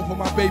 Both of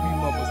my baby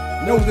mothers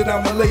know that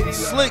I'm a lady.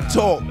 Slick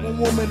talk. One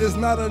woman is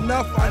not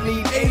enough. I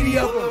need 80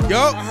 of them.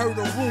 Yup. I heard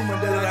a rumor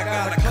that I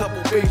got a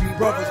couple baby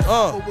brothers. It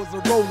was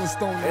a rolling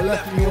stone that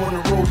left me on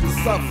the road to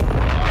suffer.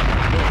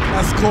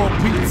 That's called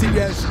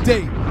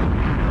PTSD.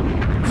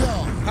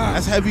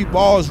 That's heavy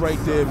balls right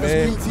there,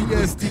 man. That's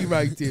PTSD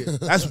right there.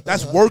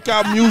 That's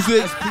workout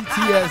music. That's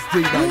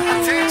PTSD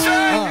right there.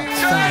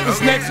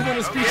 This next one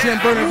is featuring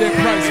Bernadette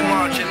Price,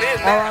 man.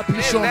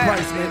 R.I.P. Sean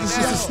Price, man. This is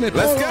just a snippet.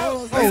 Let's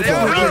go.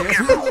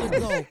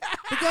 I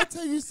gotta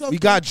tell you something. We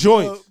got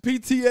joints.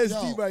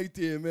 PTSD right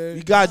there, man.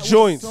 We got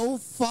joints. So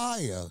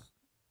fire.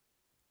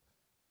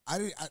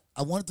 I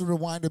wanted to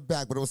rewind it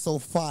back, but it was so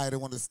fire. I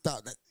didn't want to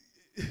stop.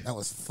 That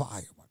was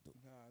fire, my dude.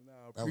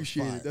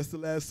 Appreciate it. That's the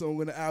last song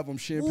on the album,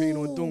 Champagne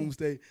on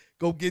Doomsday.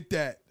 Go get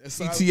that. That's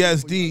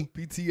PTSD.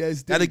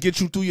 PTSD. That'll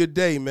get you through your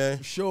day, man.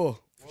 For sure.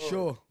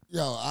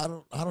 Yo, I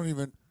don't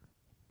even.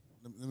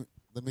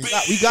 Let me.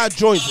 We got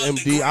joints,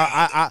 MD.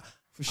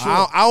 For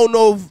sure. I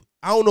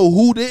don't know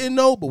who didn't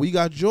know, but we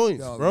got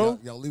joints, bro.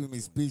 Y'all leaving me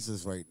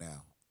speechless right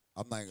now.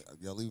 I'm like,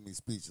 y'all leaving me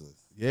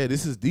speechless. Yeah,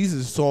 these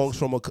are songs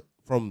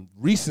from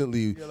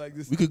recently. Yeah, like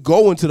this. We could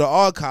go into the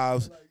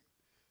archives.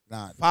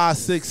 5,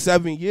 6,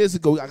 7 years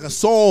ago. I got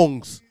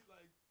songs.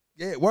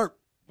 Yeah, work.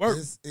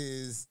 This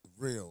is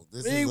real.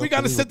 We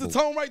got to set the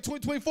tone right.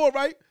 2024,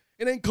 right?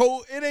 It ain't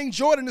Cole. It ain't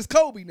Jordan. It's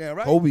Kobe now,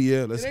 right? Kobe,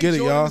 yeah. Let's get it,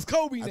 y'all. It's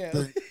Kobe now.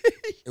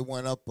 It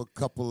went up a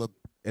couple of.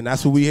 And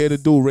that's what we here to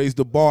do. Raise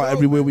the bar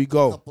everywhere we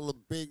go. A couple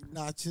of big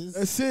notches.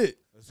 That's it.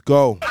 Let's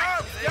go. Bring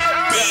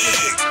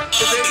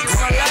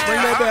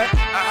that back.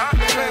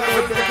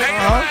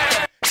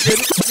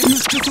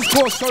 This is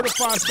called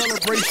Certified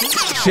Celebration.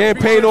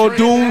 Champagne on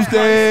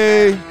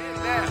Doomsday.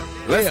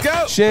 Let's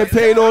go.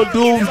 Champagne on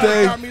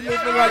Doomsday. Got me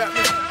living like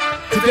this.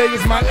 Today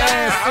is my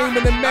last,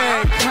 aiming and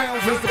mad.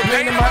 Clowns is the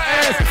pain in my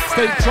ass.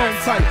 Stay tone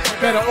tight.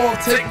 Better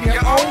off taking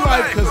your own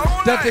life, cause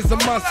death is a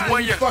must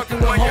when you fucking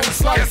with home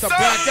slice. I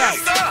black out.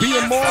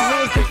 Being more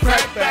hoods than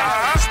crack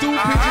bags. Stupid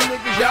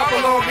niggas, y'all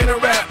belong in a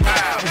rap.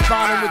 I'm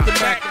fine with the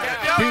Mac.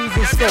 Beans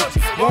and scopes.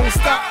 Won't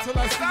stop till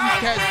I see you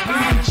cats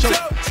bleed and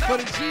choke. For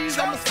the G's,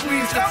 I'ma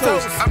squeeze the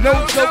toast.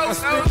 No joke, I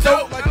spit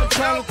dope like I'm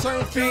trying to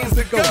turn fiends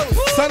to go.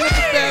 Son of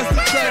the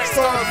bastard track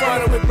starts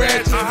running with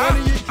branches. One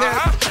of your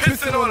cats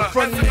pissing on the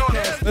front of your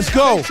cats. Let's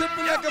go.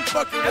 Tripping like I'm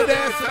fucking with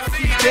ass and I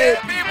see dead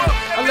people.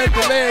 I let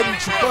the lad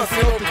eat you,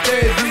 busting off the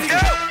dead people.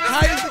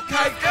 High as a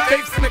kite,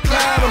 fakes in the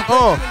cloud. I'm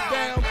breaking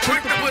down,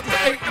 quick to put the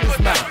 8 in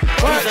his mouth.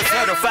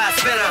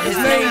 His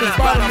name is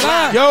Bottom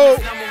Line. Yo.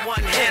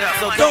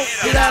 So don't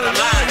get out of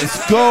line.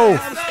 Let's go.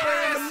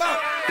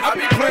 I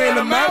be playing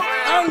them out.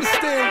 I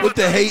understand what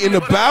the hating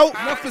about.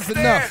 Enough is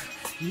enough.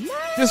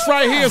 This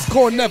right here is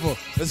called Never.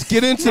 Let's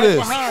get into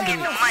this.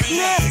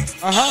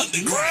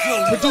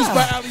 Produced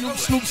by Alley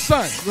Snoop's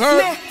son. You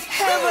heard?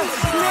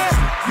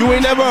 You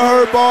ain't never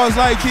heard bars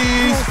like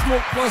these.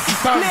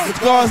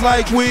 Bars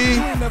like we.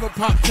 You ain't never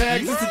pop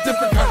tags. It's a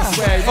different kind of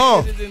swag.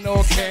 You get it in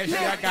all cash.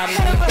 Yeah, I got it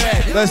in the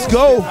bag. Let's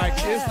go. Like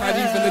this, not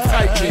even the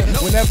type kid.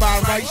 Whenever I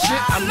write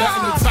shit, I'm not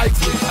in the type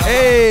kid.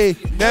 Hey,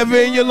 never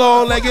in your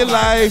long-legged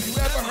life. You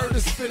ever heard the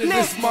to spit it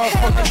this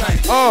motherfucking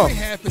night. We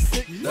half as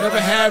sick, never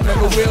have,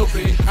 never will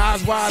be.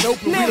 Eyes wide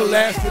open, we the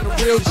last of the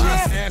real G's.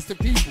 Ask the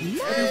people,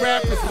 every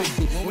rapper's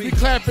lethal. When we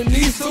clapping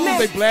these fools,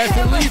 they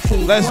blasting lethal.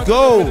 Let's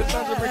go.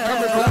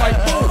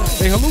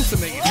 They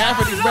hallucinate.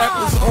 Half of these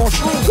rappers on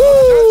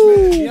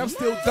school. Yeah, I'm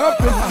still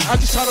dumping. I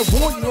just try to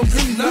warn you, I'm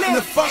really nothing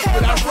to fuck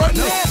with. I run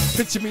this.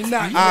 Picture me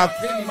not.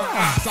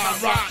 I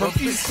rock from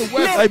east to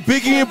west. Like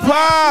Biggie and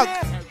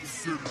Pac.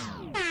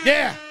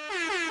 Yeah.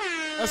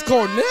 That's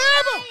called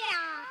Never.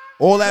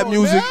 All that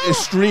music is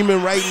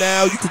streaming right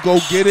now. You could go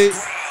get it.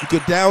 You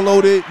could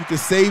download it. You could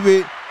save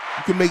it.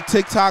 You can make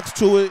TikToks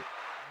to it.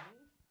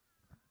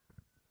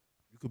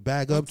 You could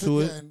bag up to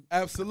it.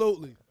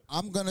 Absolutely.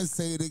 I'm going to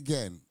say it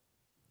again.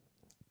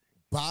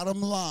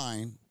 Bottom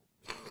line,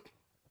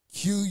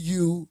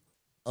 Q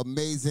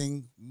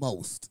Amazing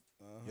Most.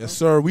 Yes,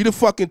 sir. We the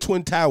fucking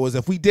Twin Towers.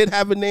 If we did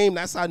have a name,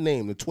 that's our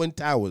name. The Twin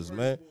Towers,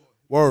 man.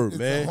 Word,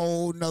 man. It's a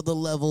whole nother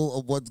level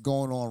of what's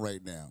going on right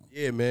now.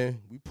 Yeah,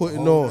 man. We putting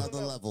a whole on.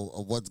 Another level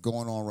of what's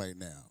going on right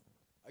now.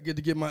 I get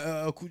to get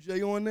my Cool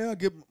J on there.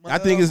 Get my, I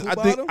think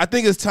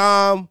it's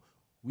time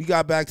we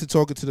got back to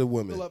talking to the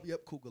women. Cougar Love,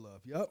 yep. Cougar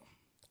Love, yep.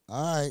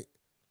 All right.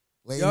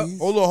 Ladies. Yep.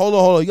 Hold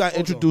on. You got to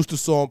introduce the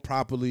song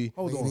properly.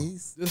 Hold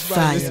Ladies.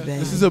 on.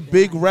 This is a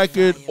big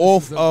record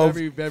off of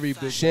very, very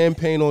big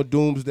Champagne on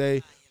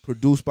Doomsday,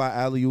 produced by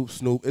Alley Oop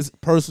Snoop. It's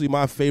personally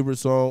my favorite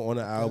song on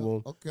the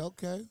album.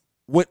 Okay.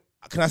 What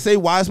can I say?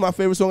 Why it's my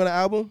favorite song on the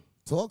album?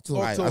 Talk to him.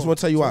 All right, I just want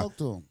to tell you why. Talk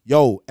to him.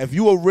 Yo, if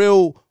you a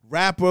real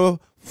rapper,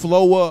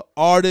 flower,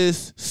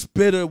 artist,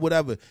 spitter,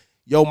 whatever,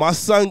 yo, my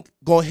son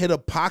gonna hit a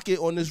pocket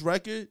on this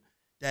record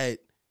that,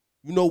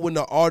 you know, when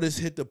the artist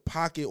hit the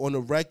pocket on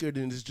the record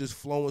and it's just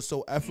flowing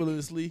so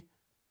effortlessly,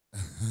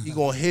 he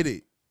gonna hit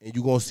it, and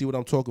you gonna see what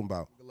I'm talking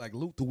about. Like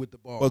Luther with the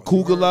ball. But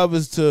Cougar Love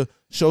is to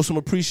show some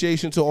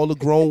appreciation to all the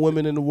grown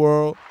women in the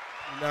world.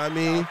 You know what I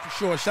mean? For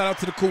sure. Shout out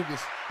to the Cougars.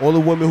 All the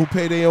women who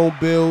pay their own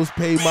bills,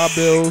 pay my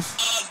bills.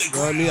 You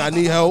know what I mean? I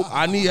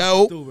need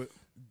help.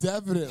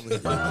 Definitely.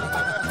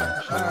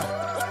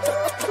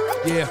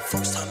 Yeah.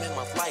 First time in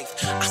my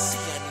life, I see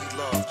I need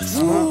love.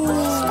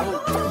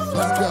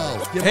 Let's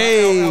go.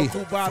 Hey.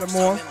 Cool bottom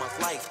on.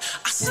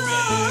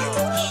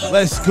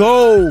 Let's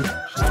go.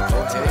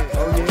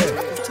 Oh, yeah.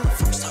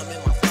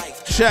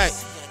 Check.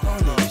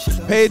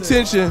 Pay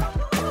attention.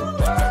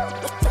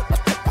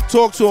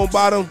 Talk to him,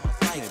 Bottom.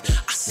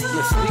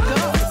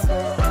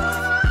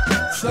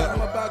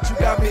 Something about you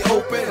got me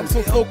open. I'm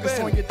so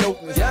focused on your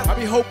dopeness. I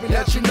be hoping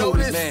that you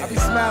notice. I be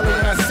smiling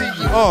when I see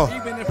you.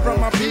 Even in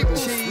front of my people.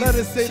 Let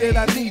us say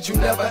that I need you.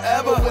 Never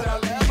ever would I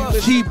leave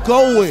you. Keep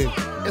going.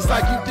 It's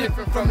like you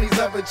different from these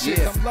other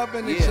chicks. I'm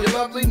loving it, your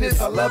loveliness.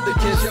 I love the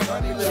kiss, your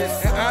honey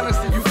lips. And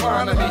honestly, you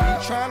finding me. You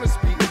trying to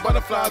speak. The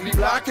butterflies be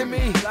blocking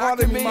me.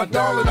 Pardon me, my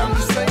darling. I'm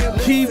just saying.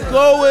 Keep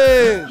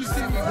going. You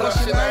see me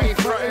blushing, I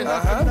ain't fronting.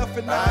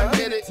 Nothing, I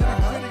admit it.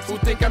 Who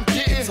think I'm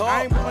kidding?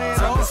 I ain't playing,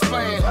 I'm just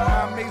playing.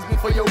 My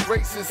amazement for your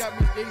graces. Got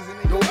me gazing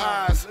in your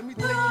eyes. Let me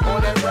take you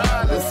on that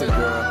ride. Listen,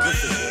 girl.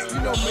 You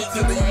know,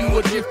 mentally, you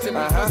a gift to me.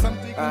 Cause I'm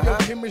thinking your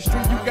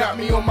chemistry. You got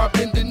me on my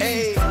bending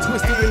knees.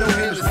 Twisted with no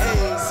Hennessy.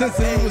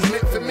 Sensing you was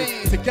meant for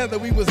me. Together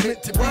we was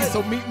meant to be.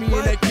 So meet me in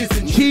that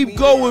kissing. Keep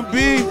going,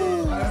 B.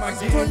 Am I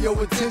getting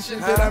your attention?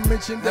 That I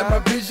mentioned that my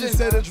vision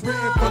said it's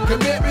written for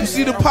commitment. You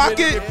see the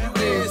pocket?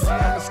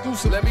 I'm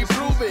exclusive. Let me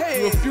prove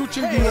it. You a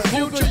future, you a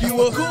cougar,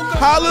 you a cougar.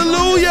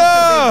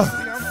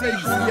 Hallelujah. I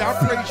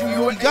praise you.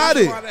 You got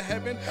it.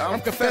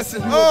 I'm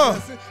confessing.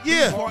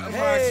 Yeah.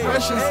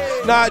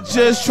 Not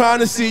just trying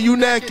to see you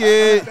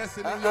naked.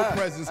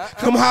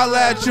 Come holla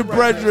at your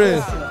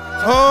brethren.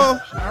 I'm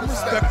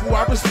respectful.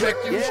 I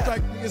respect you.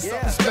 Strike me as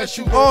something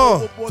special.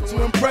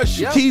 To impress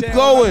you. Keep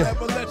going. If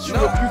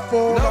you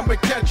fall, I'ma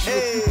catch you.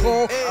 If you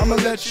call, I'ma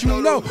let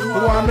you know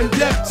who I'm in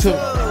debt to.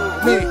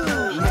 Me.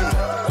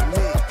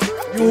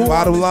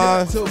 Bottom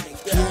line.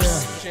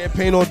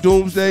 Champagne on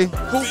Doomsday.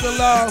 Cougar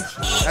Love.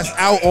 That's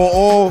out on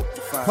all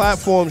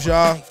platforms,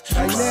 y'all.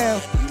 Right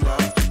now.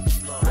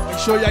 Make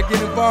sure y'all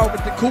get involved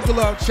with the Cougar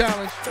Love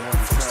Challenge.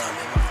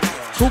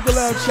 Cougar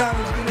Love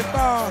Challenge, get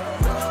involved.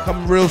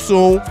 Coming real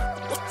soon.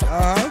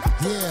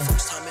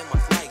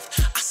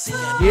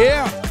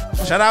 Yeah.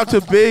 Shout out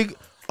to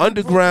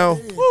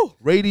BigUndarground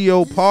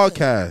Radio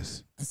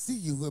Podcast. I see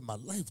you in my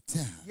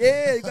lifetime.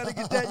 Yeah, you gotta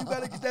get that. You know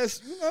what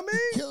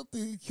I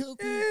mean? He killed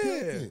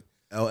it.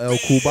 LL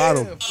Cool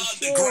Bottom.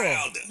 Sure.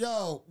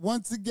 Yo,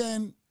 once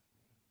again,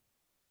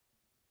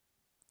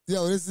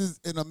 this is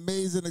an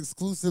amazing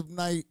exclusive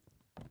night.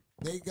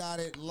 They got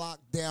it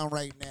locked down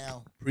right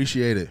now.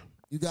 Appreciate it.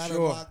 You got it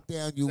locked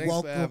down. You Thanks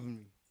welcome. For having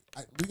me.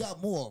 We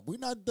got more. We're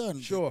not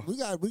done. Sure. We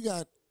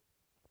got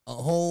a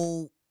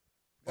whole.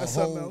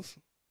 Something else.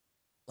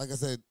 Like I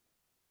said,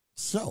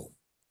 show.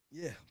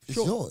 Yeah, it's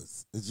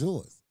yours. It's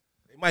yours.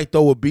 They might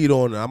throw a beat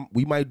on.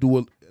 We might do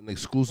an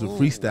exclusive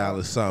freestyle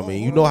or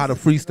something. You know how the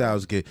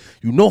freestyles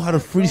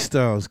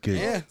get.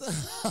 Yeah.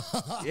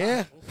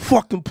 Yeah.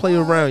 Fucking play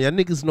around. Y'all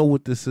niggas know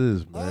what this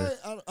is, man.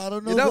 I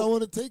don't know if I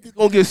want to take it. It's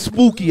gonna get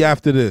spooky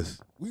after this.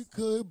 We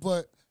could,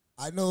 but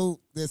I know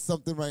there's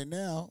something right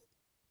now.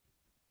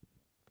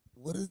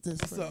 What is this?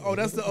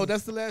 That's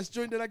the last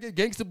joint that I get.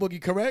 Gangsta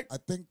Boogie, correct? I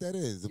think that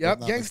is.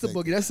 Yep, Gangsta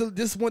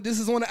Boogie. This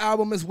is on the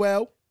album as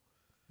well.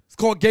 It's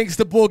called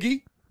Gangsta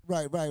Boogie.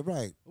 Right.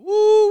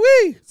 Woo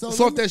wee! So it's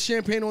off that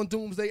Champagne on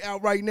Doomsday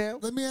out right now.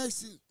 Let me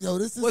ask you, yo,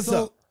 this is what's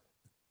up?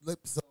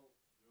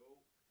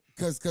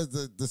 Because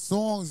the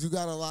songs, you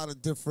got a lot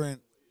of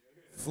different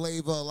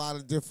flavor, a lot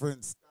of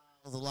different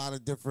styles, a lot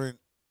of different,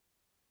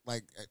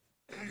 like,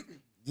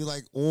 you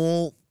like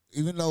all,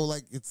 even though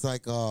like it's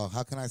like,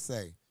 how can I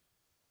say?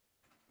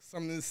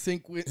 Something to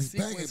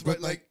sequence, but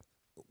like,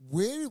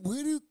 where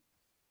do you,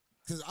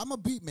 because I'm a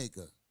beat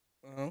maker,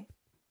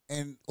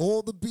 and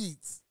all the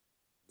beats,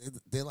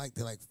 they're like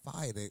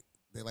fire,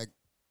 they're like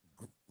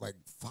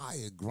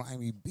fire,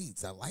 grimy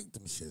beats. I like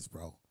them shits,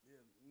 bro.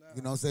 Yeah,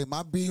 you know what I'm saying?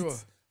 My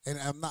beats, and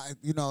I'm not,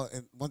 you know,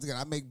 and once again,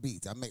 I make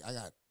beats. I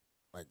got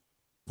like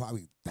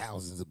probably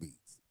thousands of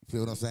beats. You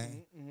feel what I'm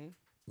saying? Mm-hmm.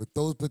 But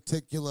those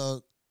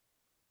particular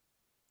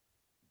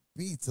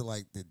beats are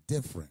like, they're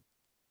different.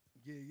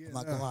 Yeah. I'm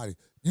not gonna lie to you.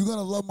 You're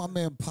gonna love my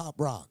man Pop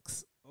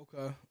Rocks.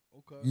 Okay.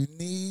 You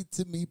need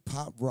to meet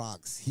Pop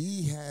Rocks.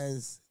 He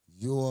has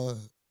your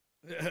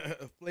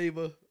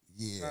flavor.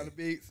 Yeah. Kind of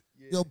beats.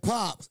 Yeah. Yo,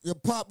 Pop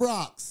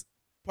Rocks.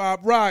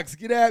 Pop Rocks.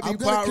 Get at me,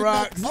 Pop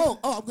Rocks.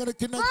 I'm gonna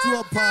connect you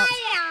up, Pop.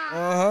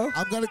 Uh-huh.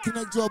 I'm gonna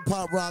connect you up,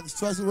 Pop Rocks.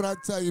 Trust me when I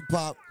tell you,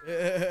 Pop.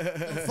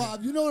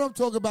 Pop, you know what I'm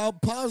talking about.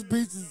 Pop's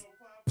beats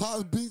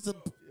are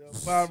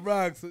Pop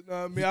Rocks. You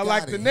know what I mean? I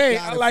like the name.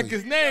 I like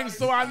his name,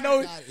 so I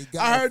know.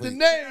 I heard the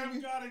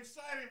name. Got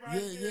excited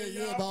right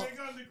Yeah.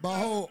 My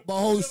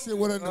whole shit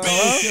with a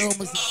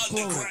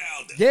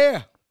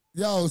Yeah.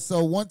 Yo,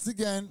 so once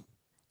again,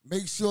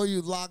 make sure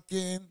you lock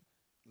in.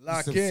 You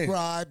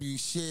subscribe, you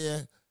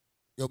share.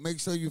 Yo, make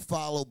sure you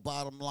follow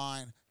Bottom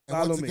Line. And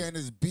follow once me. again,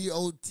 it's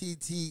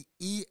BOTTEM.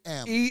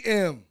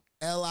 EM.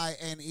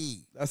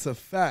 LINE. That's a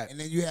fact. And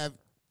then you have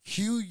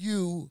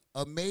QU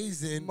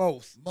Amazing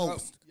Most. Yep.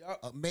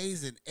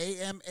 Amazing.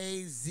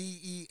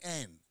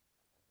 AMAZEN.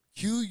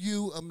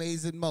 QU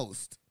Amazing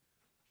Most.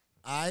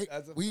 All right?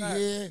 We fact.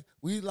 here.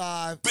 We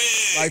live.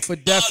 Life for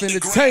Deaf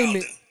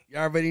Entertainment. You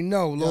already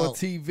know. Lord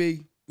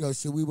TV. Yo,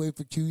 should we wait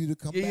for QU to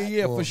come back?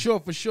 Yeah, or? for sure.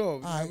 All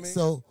You know right, what I mean?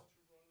 So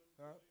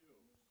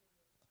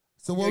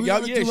what we're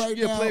going to do right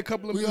now, play a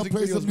couple of music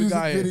play videos some music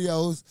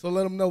videos. So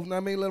let them know,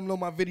 let them know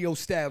my video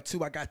style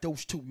too. I got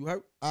those too, you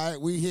heard? All right,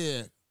 we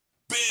here.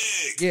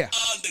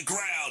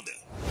 BigUndarground.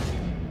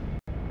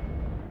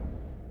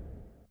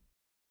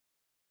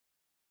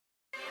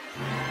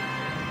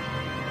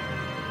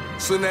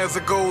 Soon as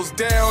it goes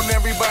down,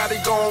 everybody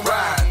gon'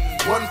 ride.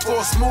 One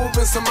force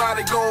movement,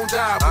 somebody gon'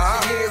 die.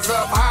 Put your hands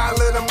up high,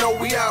 let them know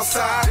we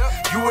outside.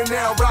 You are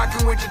now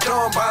rocking with your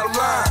Dawn Bottom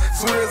Line.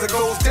 Soon as it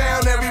goes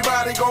down,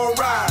 everybody gon'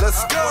 ride.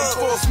 Let's go. One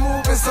force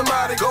movement,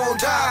 somebody gon'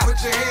 die. Put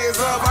your hands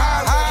up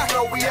high, let them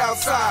know we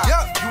outside.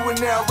 You are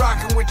now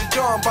rocking with your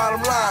Dawn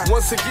Bottom Line.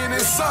 Once again,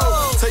 it's so.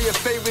 Tell your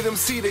favorite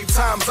MC they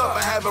time's up,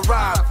 I have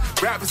arrived.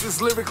 Rappers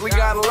is lyrically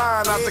out of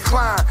line, I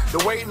decline.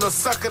 The waiting a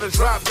sucker to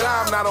drop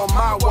dime, not on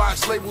my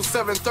watch. Label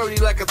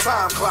 7:30 like a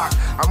time clock.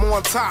 I'm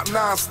on top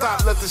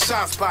non-stop, let the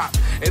shots pop.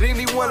 At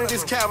any one of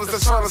these cabins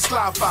that's trying to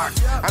slide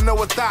box. I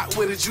know a thought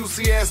with a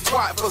juicy ass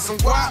twat for some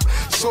guap.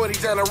 Shorty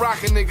down a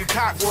rockin' nigga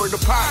cock, word to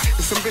pot.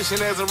 It's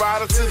ambition as a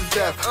rider to the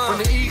death. From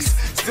the east,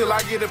 still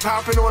I get it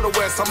poppin' on the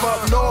west. I'm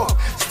up north,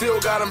 still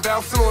got them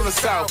bouncing on the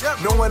south.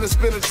 No one has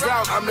been a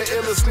drought, I'm the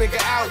illest nigga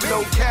out.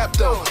 No cap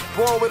though,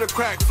 born with a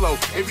crack flow.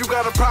 If you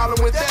got a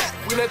problem with that,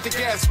 we let the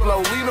gas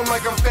blow. Lean them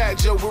like I'm Fat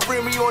Joe, with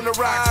Remy on the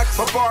rocks.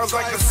 My bars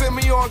like a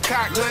semi on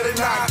cock, let it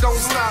knock, don't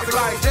stop.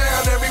 Like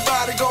down,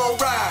 everybody gon'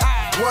 ride.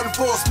 One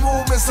force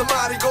movement,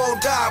 somebody gon'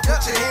 die.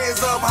 Put your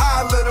hands up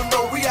high, let them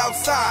know we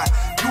outside.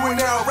 You are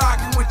now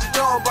rocking with your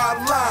Dawn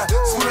Bottom Line.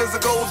 Soon as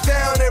it goes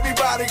down,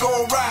 everybody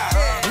gon' ride.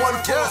 One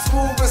force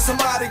movement,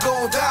 somebody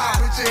gon' die.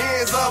 Put your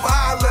hands up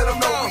high, let them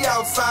know we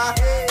outside.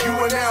 You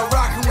are now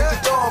rocking with the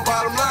Dawn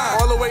Bottom Line.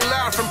 All the way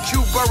live from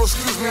Q Borough,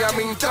 excuse me, I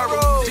mean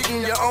thorough.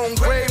 Digging your own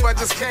grave, I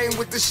just came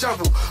with the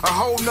shovel. A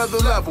whole nother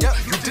level.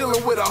 You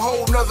dealing with a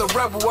whole nother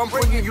rebel. I'm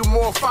bringing you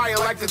more fire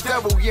like the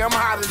devil. Yeah, I'm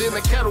hotter than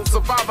a kettle.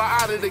 Survivor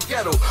out of the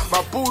ghetto.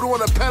 My boot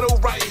on a pedal,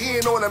 right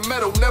hand on the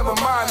metal. Never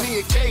mind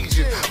the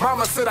occasion.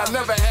 Mama said I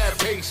never had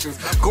patience.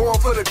 Going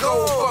for the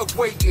gold, fuck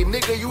waiting.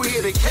 Nigga, you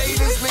hear the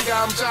cadence? Nigga,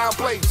 I'm John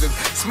Blazing.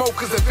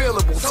 Smoke is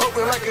available,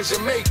 talking like a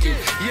Jamaican.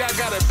 Yeah, I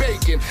got it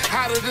bacon.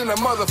 Hotter than a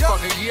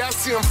motherfucker. Yeah, I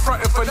see them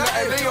frontin' for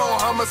nothing. They on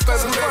Hummer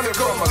Special. When it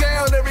goes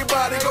down,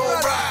 everybody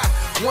gon' ride.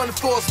 One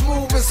force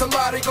movement,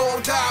 somebody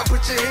gon' die.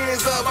 Put your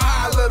hands up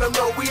high, let them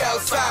know we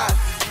outside.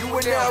 You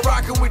are now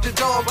rocking with your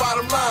Dawn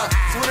Bottom Line.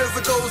 Soon as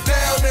it goes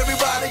down,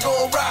 everybody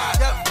gon' ride.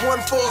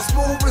 One force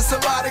movement,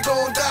 somebody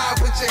gon' die.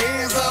 Put your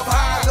hands up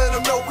high, let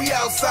them know we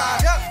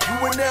outside. You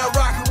are now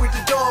rocking with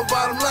your Dawn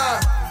Bottom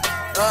Line.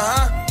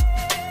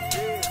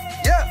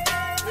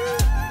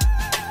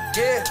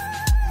 Yeah.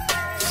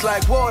 It's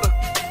like water.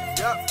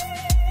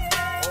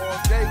 All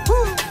day.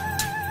 Woo.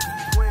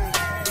 Queen.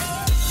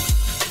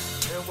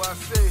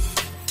 NYC.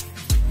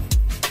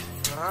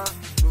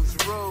 Lose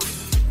your road.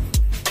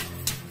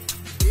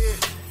 Yeah.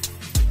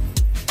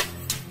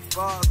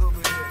 Bars over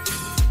here.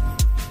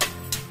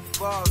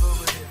 Bars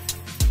over here.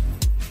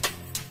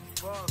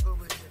 Bars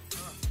over here.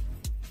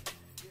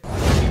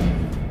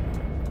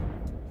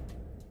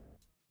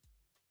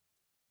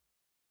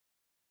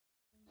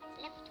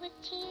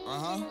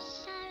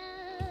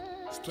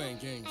 It's playing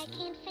games,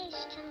 man.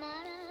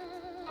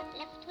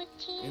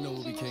 You know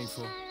what we came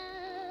for.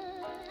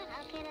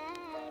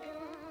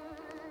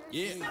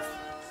 Yeah.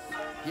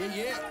 Yeah,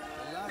 yeah.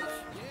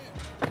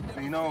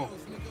 You know,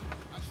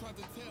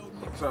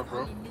 what's up,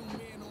 bro?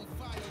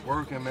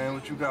 Working, man.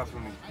 What you got for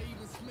me?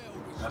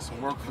 Got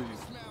some work for you.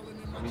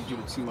 I need you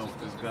to team up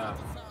with this guy.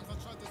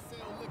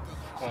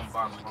 Call him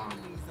Bottom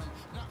Line.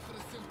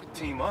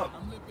 Team up?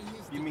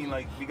 You mean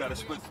like we gotta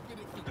split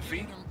the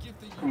fee?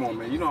 Come on,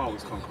 man. You don't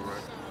always come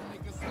correct.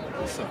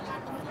 What's up?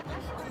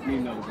 Me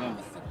and another guy.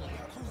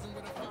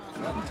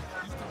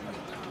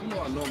 You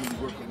know I normally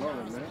work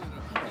alone, man.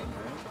 Come on,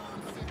 man.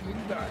 What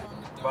you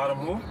got? Bottom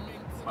who?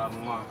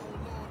 Bottom line.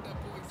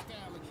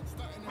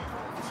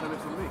 Send it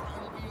for me.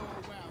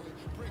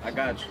 I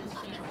got you.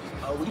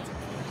 Oh,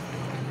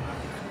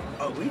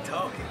 we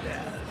talking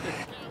now.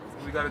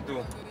 What we gotta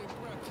do?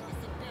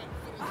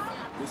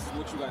 This is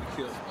what you gotta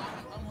kill.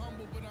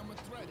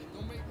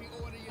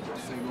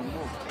 Say no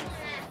more.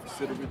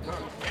 Consider it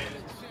done.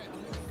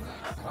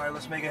 All right,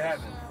 let's make it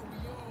happen.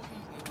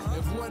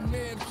 If one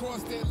man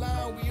crossed that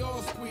line, we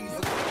all squeeze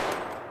it.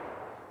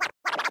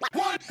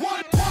 One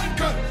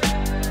gun.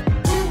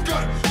 Two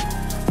gun.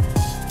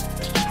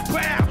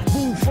 Wow,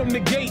 move from the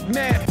gate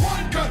now.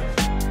 One gun.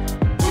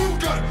 Two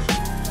gun.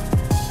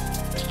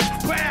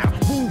 Wow,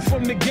 move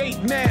from the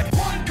gate now.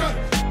 One gun.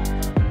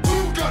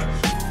 Two gun.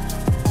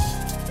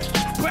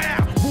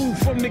 Wow, move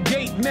from the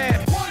gate now.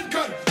 One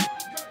gun.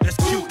 That's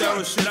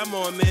Q-throat shit I'm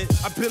on, man.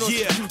 I've been on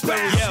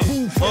Q-throat.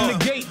 Move from the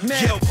gate now.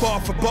 Yo,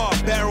 bar for bar,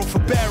 barrel for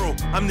barrel.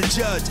 I'm the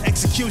judge,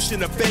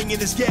 executioner, banging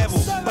his gavel,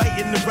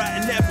 biting the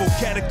rotten apple,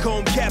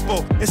 catacomb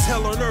capo. It's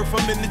hell on earth,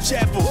 I'm in the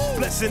chapel,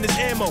 blessing his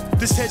ammo.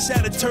 This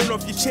headshot to turn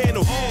off your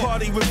channel.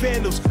 Party with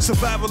vandals,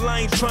 survival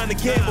I ain't trying to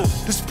gamble.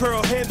 This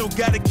pearl handle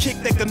got a kick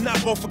that can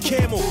knock off a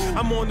camel.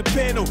 I'm on the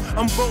panel,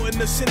 I'm voting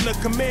to send the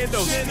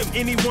commandos.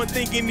 Anyone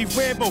thinking he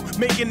Rambo,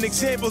 making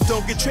examples,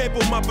 don't get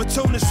trampled. My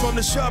platoon is from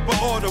the sharper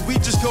order. We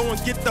just go and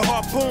get the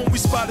harpoon. We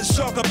spot a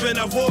shark up in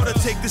our water.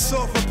 Take this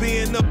off for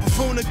being a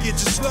buffoon or get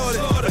you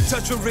slaughtered. A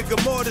touch with rigor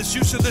mortis,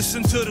 you should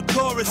listen to the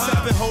chorus.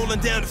 I've been holding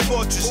down the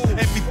fortress.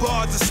 Every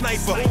bar's a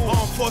sniper.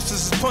 Armed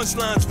forces is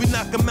punchlines, we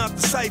knock them out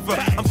the cipher.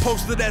 I'm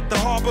posted at the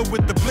harbor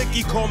with the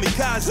blicky, call me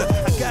Kaiser.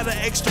 I got an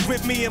extra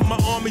with me in my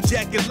army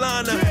jacket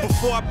liner.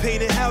 Before I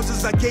painted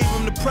houses, I gave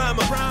them the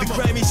primer. The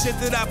grimy shit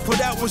that I put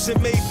out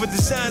wasn't made for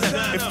designer.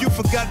 If you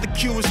forgot the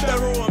Q is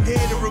thorough, I'm here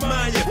to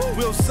remind you.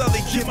 Will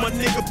Sully get my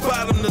nigga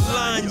bottom to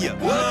line ya.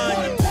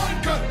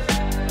 One gun.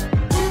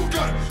 Two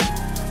gun.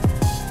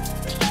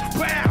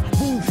 Wow,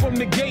 move from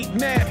the gate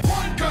now.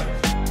 One gun.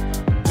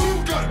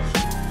 Two gun.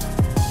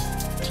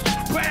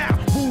 Wow,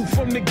 move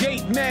from the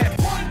gate now.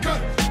 One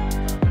gun.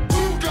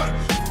 Two gun.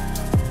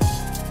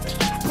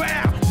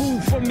 Wow,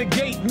 move from the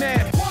gate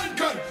now. One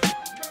gun.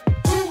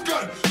 Two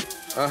gun.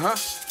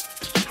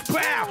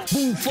 Wow,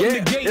 move from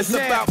the gate It's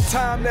now. about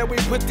time that we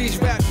put these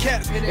rap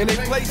cats in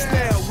their place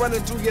now.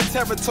 Running through your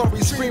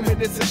territory, screaming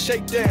it's a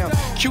shakedown.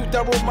 Cute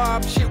double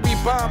mob shit, we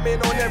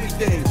bombing on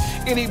everything.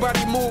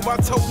 Anybody move, I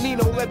told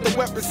Nino, let the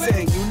weapon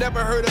sing. You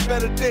never heard a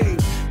better thing.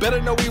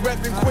 Better know we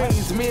reppin'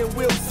 Queens. Me and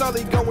Will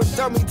Sully going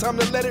dummy, time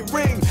to let it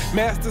ring.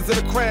 Masters of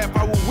the craft,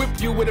 I will whip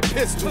you with a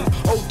pistol.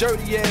 Oh,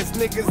 dirty ass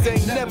niggas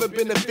ain't never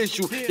been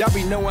official. Y'all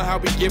be knowing how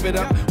we give it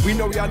up. We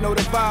know y'all know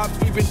the vibes.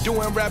 We been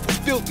doing rap is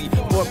filthy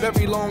for a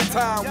very long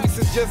time. We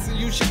suggesting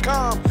you should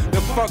calm the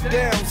fuck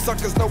down.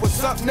 Suckers know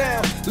what's up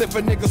now. Lift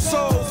a nigga's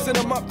soul, send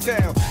him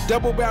uptown.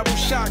 Double barrel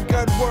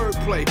shotgun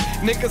wordplay.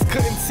 Niggas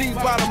couldn't see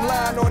bottom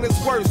line on his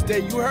worst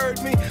day. You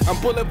heard me? I'm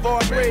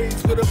boulevard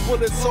raids with a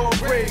bullet all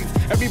braids.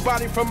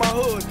 Everybody from my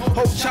hood,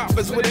 hold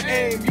choppers with an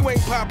aim. You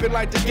ain't popping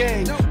like the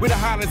game. We the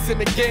hottest in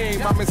the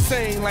game. I'm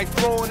insane, like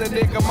throwing a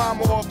nigga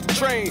mama off the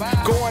train.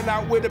 Going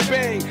out with a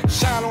bang,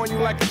 shine on you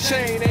like a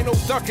chain. Ain't no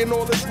ducking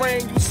all this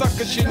rain. You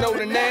suckers should know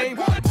the name.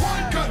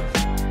 One gun.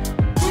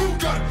 Two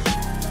gun.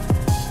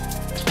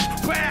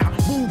 Wow,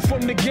 move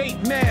from the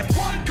gate now.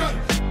 One gun.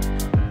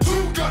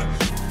 Two gun.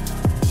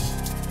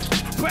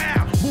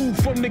 Wow, move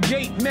from the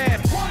gate now.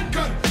 One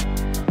gun.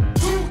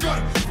 Two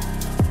gun.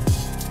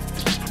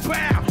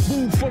 Wow,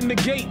 move from the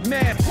gate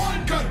now.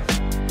 One gun.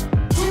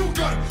 Two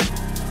gun.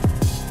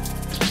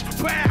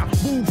 Wow,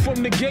 move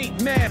from the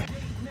gate now.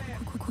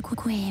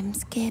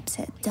 Queens Gibbs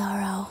at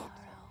Doro.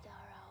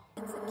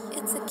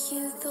 It's a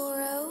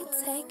Q-Thoro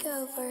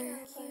takeover.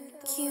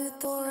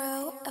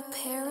 Q-Thoro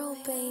apparel,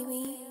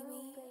 baby.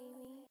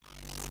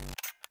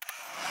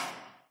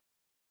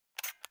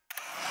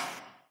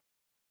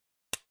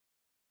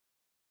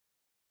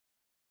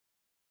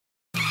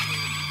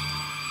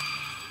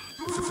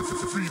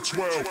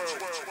 V12.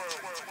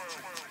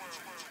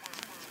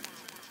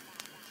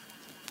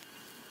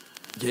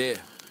 Yeah.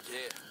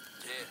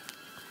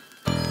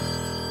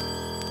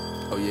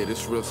 Oh yeah,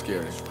 this real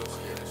scary.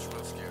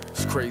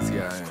 It's crazy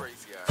I am.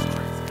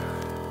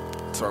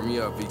 Turn me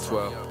up,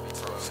 V12.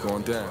 It's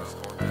going down.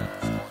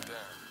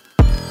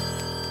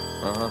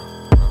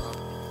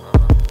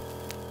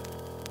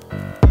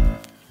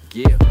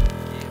 Yeah.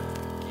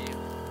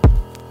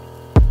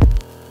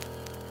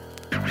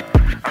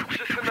 I'm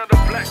just another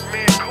black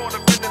man caught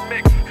up in the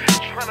mix,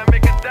 trying to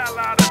make $1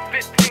 out of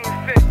 15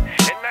 cents.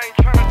 And I ain't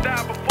trying to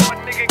die before a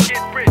nigga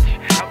get rich.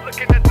 I'm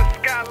looking at the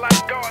sky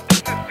like God, this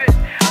is it.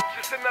 I'm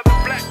just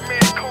another black man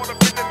caught up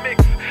in the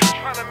mix,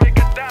 trying to make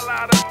 $1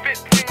 out of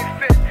 15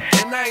 cents.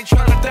 And I ain't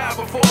trying to die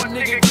before a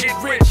nigga get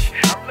rich.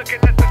 I'm looking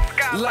at the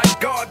sky like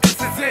God,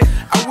 this is it.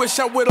 I wish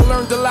I would've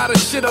learned a lot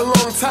of shit a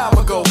long time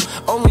ago.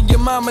 Only your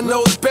mama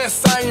knows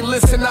best, I ain't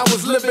listen. I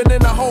was living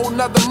in a whole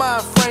nother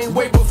mind frame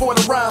way before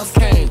the rhymes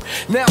came.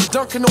 Now I'm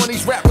dunking on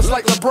these rappers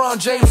like LeBron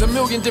James, a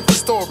million different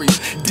stories.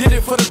 Did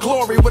it for the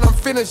glory, when I'm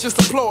finished just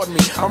applaud me.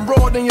 I'm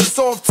raw than your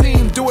soft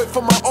team, do it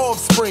for my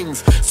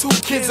offsprings. 2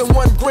 kids and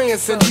 1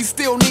 grandson, he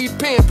still need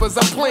pampers.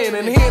 I'm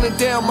planning, handing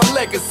down my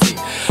legacy.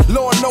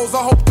 Lord knows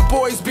I hope the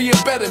boys be a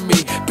better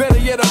me. Better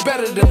yet, I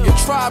better them. Your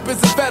tribe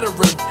is a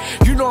veteran.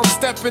 You know I'm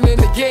stepping in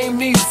the game,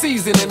 needs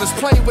season, and it's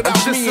playing without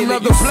I'm just me.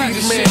 Another black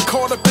man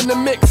caught up in the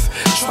mix,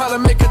 trying to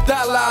make $1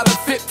 out of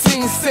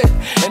 15 cents.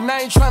 And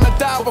I ain't trying to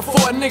die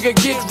before a nigga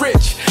get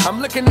rich.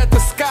 I'm looking at the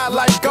sky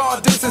like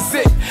God, this is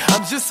it.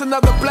 I'm just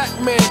another black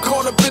man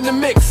caught up in the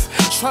mix,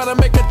 trying to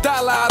make $1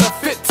 out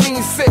of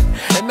 15 cents.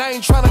 And I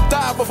ain't trying to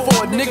die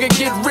before a nigga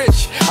get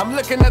rich. I'm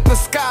looking at the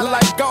sky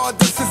like God,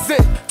 this is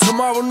it.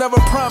 Tomorrow never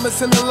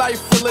promise in a life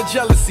full of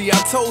jealousy. I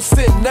told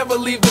Sid, never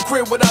leave the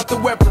crib without the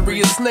weaponry.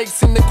 It's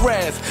snakes in the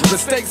grass.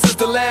 Mistakes is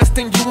the last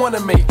thing you wanna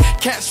make.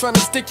 Cats trying to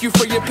stick you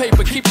for your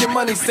paper. Keep your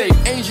money safe.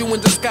 Angel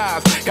in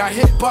disguise. Got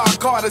hit by a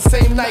car the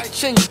same night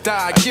Chinch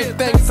died. Give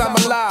thanks I'm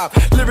alive.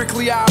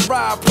 Lyrically I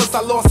arrived. Plus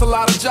I lost a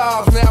lot of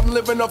jobs. Now I'm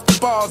living off the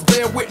bars.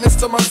 Bear witness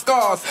to my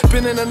scars.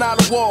 Been in and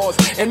out of wars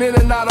and in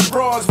and out of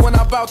bras. When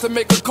I'm about to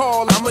make a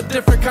call, I'm a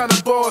different kind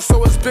of boss.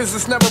 So it's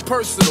business, never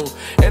personal.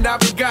 And I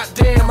be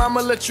goddamn,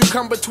 I'ma let you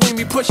come between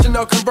me pushing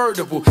a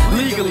convertible.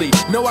 Legally,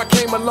 know I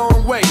came a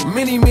long way.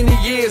 Many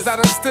years I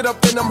done stood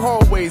up in them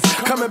hallways.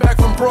 Coming back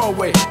from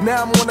Broadway.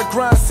 Now I'm on the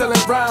grind selling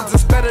rhymes.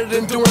 It's better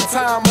than doing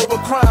time over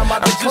crime. I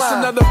decline. I'm just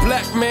another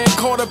black man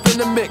caught up in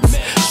the mix,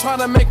 trying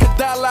to make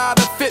 $1 out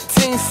of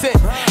 15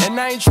 cents. And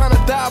I ain't trying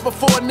to die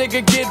before a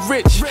nigga get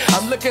rich.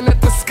 I'm looking at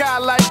the sky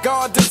like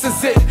God, this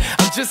is it.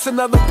 I'm just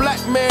another black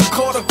man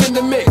caught up in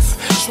the mix,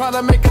 trying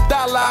to make $1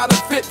 out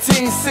of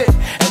 15 cents.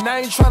 And I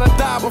ain't trying to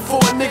die before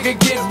a nigga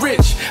get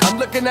rich. I'm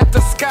looking at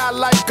the sky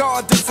like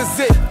God, this is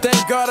it.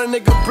 Thank God a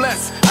nigga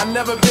blessed. I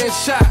never been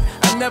shot,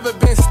 I never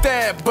been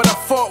stabbed, but I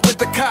fought with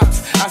the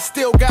cops. I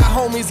still got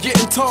homies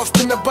getting tossed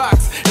in the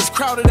box. It's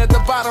crowded at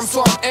the bottom,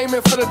 so I'm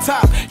aiming for the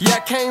top. Yeah, I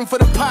came for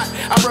the pot.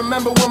 I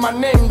remember when my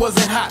name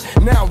wasn't hot.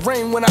 Now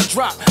rain when I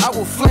drop. I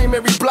will flame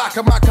every block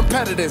of my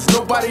competitors.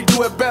 Nobody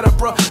do it better,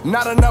 bro.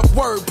 Not enough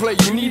wordplay.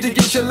 You need to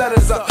get your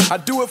letters up. I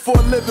do it for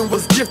a living.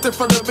 Was gifted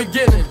from the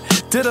beginning.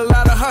 Did a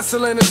lot of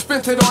hustling and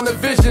spent it on the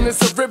vision.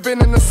 It's a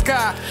ribbon in the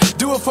sky.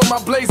 Do it for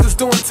my blazers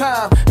doing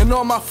time. And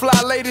all my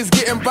fly ladies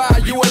getting by.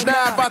 You and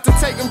I about to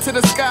take them to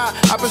the sky.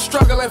 I've been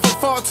struggling for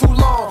far too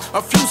long.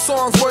 A few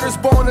songs, word is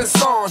born and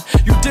song.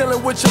 You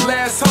dealing with your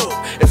last hope.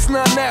 It's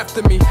none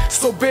after me.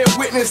 So bear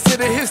witness to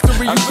the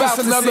history. I'm just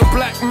another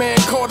black man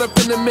caught up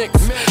in the mix,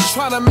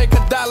 trying to make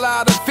 $1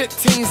 out of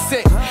 15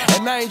 cents.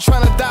 And I ain't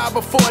trying to die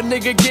before a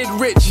nigga get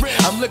rich.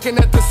 I'm looking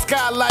at the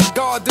sky like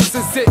God, this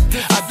is it.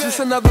 I'm just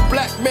another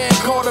black man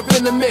caught up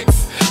in the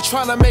mix,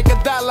 trying to make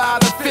 $1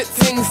 out of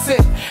 15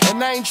 cents.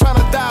 And I ain't trying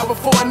to die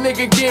before a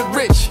nigga get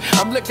rich.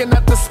 I'm looking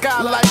at the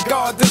sky like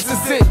God, this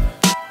is it.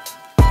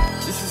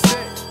 This is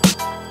it.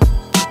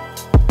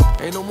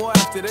 Ain't no more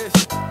after this.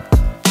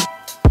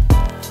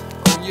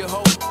 On your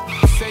hope,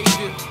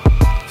 Savior.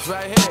 It's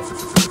right here.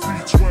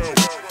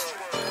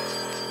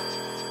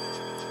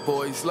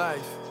 Boy's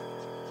life.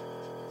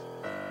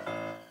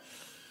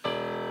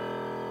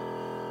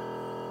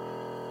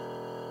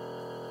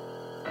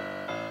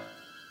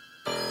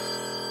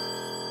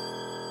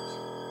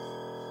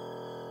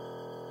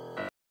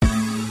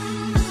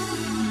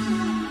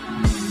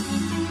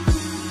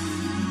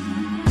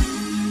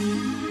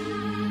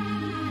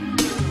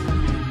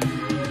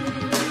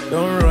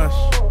 Don't rush,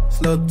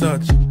 slow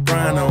touch,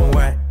 brown and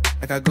white.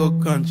 Like I go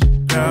country,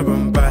 grab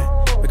and buy.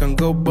 We can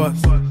go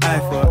bust, eye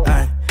for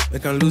eye. We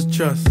can lose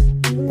trust.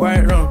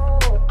 White rum,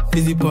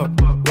 fizzy pop.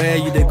 Where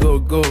you they go,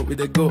 we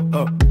they go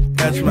up.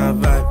 Catch my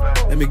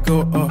vibe, let me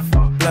go off.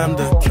 Blam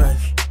the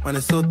trash, man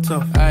it's so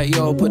tough. Alright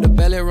yo, put the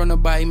belly on the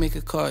body, make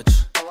a catch.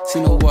 See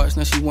no watch,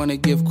 now she wanna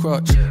give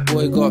crotch.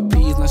 Boy got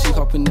peas, now she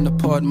hopping in the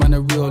pod. Man, a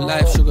real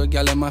life sugar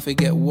gal, I might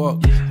forget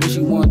walk. When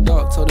she want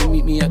dark, told her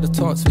meet me at the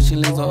top.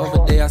 Switching lanes the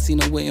other day, I seen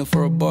her waiting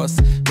for a bus.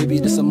 Maybe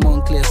this a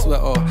Moncler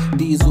sweater,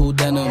 diesel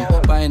denim.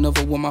 Buy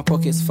another one, my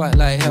pockets fight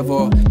like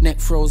heather. Neck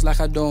froze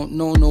like I don't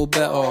know no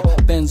better.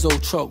 Benzo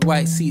truck,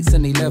 white seats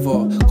and they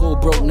leather. Go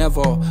broke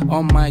never,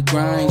 on my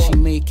grind. She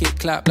make it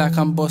clap like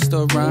I'm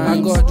Busta Rhymes.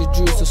 I got the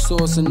juice, the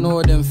sauce and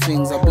all them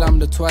things. I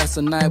blammed her twice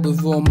a night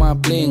with all my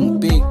bling.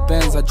 Big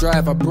Benz, I I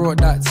drive, I brought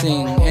that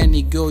thing.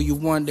 Any girl you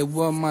want, they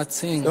want my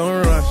thing.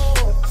 Don't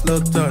rush, slow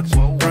touch,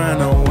 run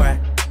away.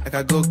 Like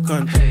I go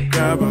country,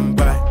 grab and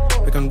buy.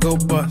 We can go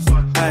bust,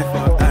 eye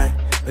for eye.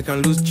 We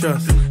can lose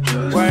trust.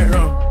 White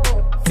rum,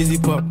 fizzy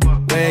pop.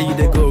 Where you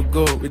they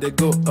go, we they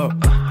go up.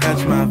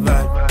 Catch my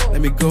vibe,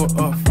 let me go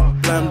off.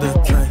 Climb the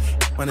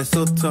drive, man it's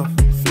so tough.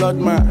 Flood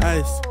my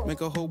eyes,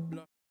 make a whole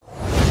block.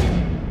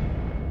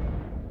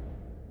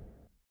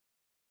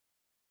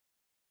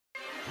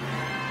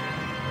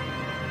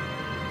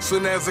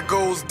 Soon as it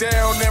goes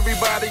down,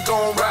 everybody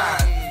gon'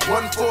 ride.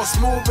 One force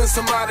movement,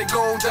 somebody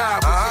gon' die.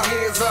 Put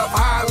your hands up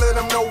high, let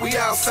them know we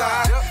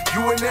outside.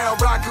 You are now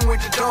rocking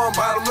with your Dawn,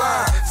 bottom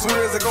line. Soon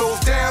as it goes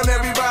down,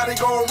 everybody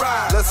gon'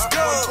 ride. Let's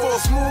go. One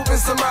force movement,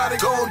 somebody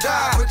gon'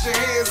 die. Put your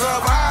hands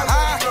up high,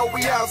 let them know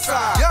we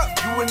outside.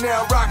 You are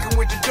now rocking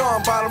with your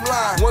Dawn, bottom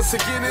line. Once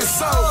again, it's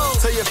so.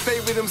 Tell your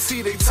favorite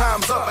MC they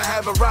time's up, I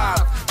have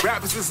arrived.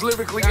 Rappers is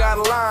lyrically out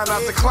of line,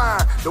 I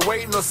decline. The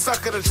waiting a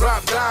sucker to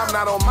drop dime,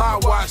 not on my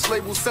watch.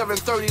 Label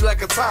 7:30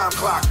 like a time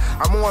clock.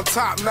 I'm on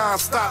top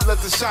non-stop, let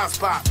the shots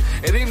pop.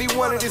 At any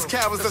one of these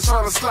cowards that's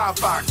trying to slide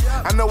box.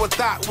 I know a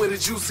thought with a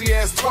juicy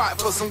ass twat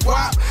for some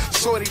guap.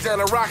 Shorty down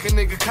a rockin'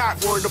 nigga cock,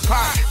 word to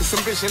pop. It's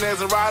ambition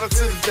as a rider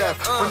to the death.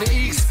 From the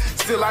east,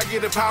 still I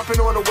get it poppin'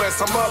 on the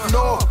west. I'm up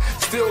north,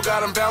 still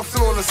got them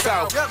bouncing on the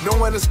south. No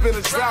one to spin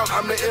a drought,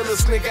 I'm the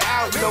illest nigga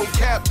out. No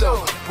cap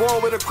though,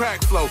 born with a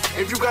crack flow.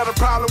 If you got a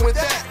problem with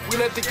that, we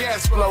let the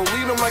gas flow.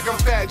 Lead them like I'm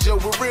Fat Joe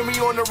with Remy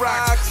on the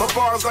rocks. My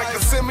bars like a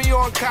semi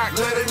on cock,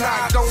 let it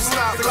knock, don't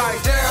stop.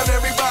 Like down,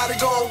 everybody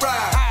gon'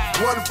 ride.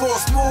 One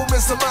force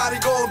movement, somebody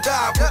gon'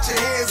 die. Put your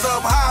hands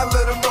up high,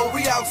 let them know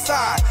we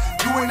outside.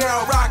 You are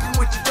now rocking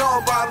with your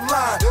Dawn, bottom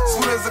line.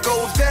 Soon as it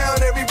goes down,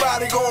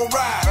 everybody gon'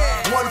 ride.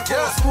 One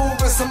force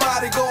movement,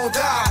 somebody gon'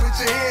 die. Put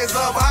your hands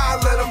up high,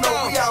 let them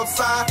know we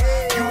outside.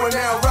 You are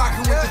now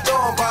rocking with your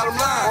Dawn, bottom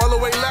line. All the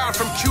way loud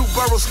from Q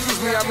Borough, excuse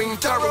me, I mean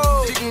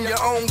thorough. You digging your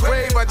own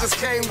grave, I just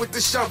came with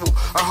the shovel.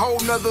 A whole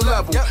nother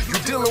level. You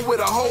dealing with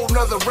a whole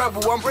nother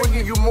rebel. I'm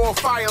bringing you more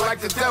fire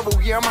like the devil.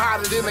 Yeah, I'm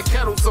hotter than a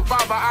kettle,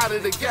 survivor out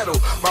of the ghetto.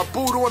 My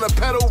boot on the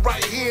pedal,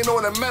 right hand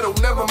on the metal.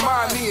 Never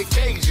mind the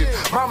occasion.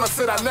 Mama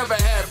said I never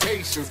had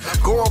patience.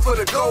 Going for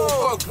the gold,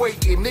 fuck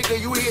waiting. Nigga,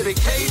 you hear the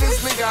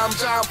cadence? Nigga, I'm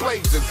John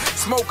Blazing.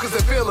 Smoke is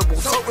available,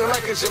 talking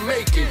like a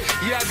Jamaican.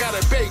 Yeah, I got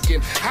it bacon,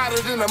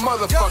 hotter than a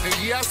motherfucker.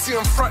 Yeah, I see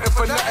them frontin'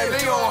 for nothing.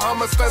 They on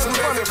hummus, that's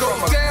when it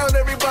goes down,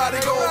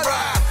 everybody gon'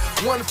 ride.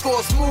 One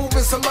force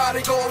movement,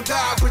 somebody gon'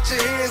 die. Put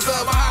your hands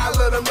up high,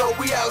 let them know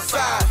we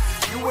outside.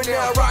 You are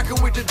now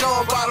rocking with your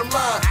Dawn, bottom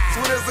line.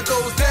 Soon as it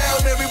goes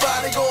down,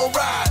 everybody gon'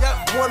 ride.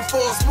 One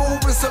force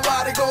movement,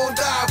 somebody gon'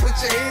 die. Put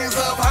your hands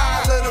up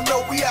high, let them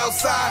know we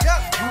outside.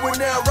 You are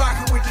now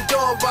rocking with your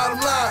Dawn, bottom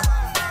line.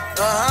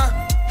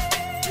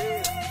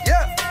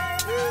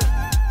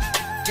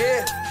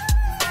 Yeah.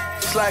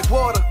 It's like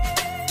water.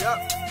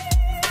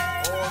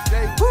 All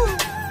day. Woo.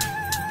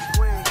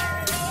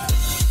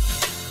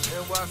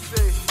 NYC.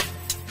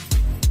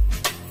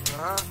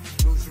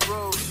 Lose your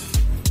road.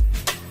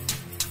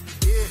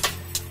 Yeah.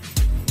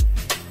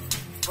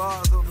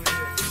 Bars over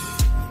here.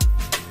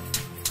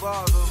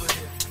 Bars over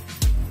here.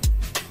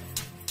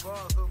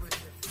 Bars over here.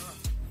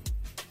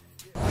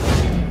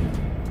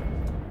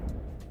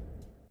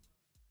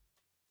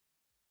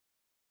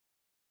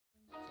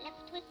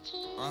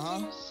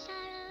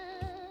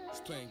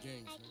 It's playing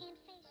games, man.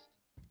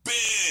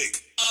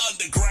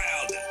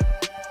 BigUndarground.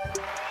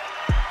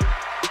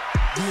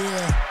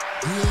 Yeah.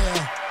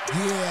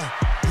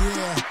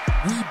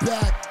 We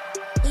back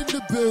in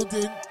the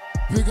building.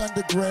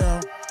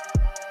 BigUndarground.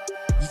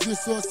 You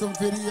just saw some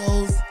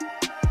videos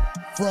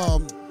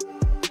from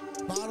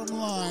Bottom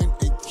Line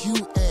and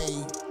QA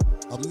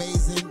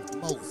Amazing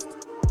Most.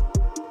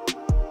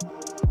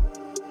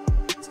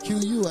 It's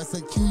QU. I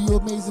said QU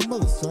Amazing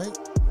Most, right?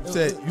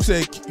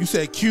 You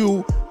said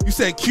Q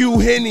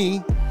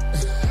Henny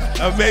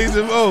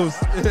Amazing Most.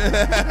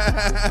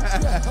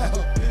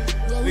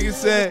 Nigga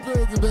said,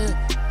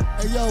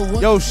 hey,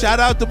 yo, shout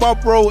out to my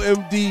bro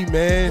MD,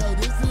 man. Yo,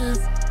 this is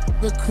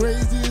the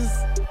craziest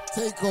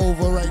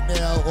takeover right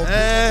now on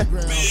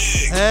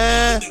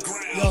BigUndarground.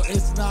 Yo,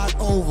 it's not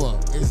over.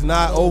 It's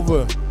not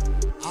over.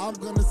 I'm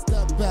gonna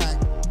step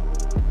back.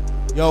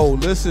 Yo,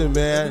 listen,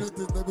 man.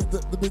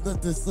 Let me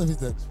just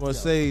want to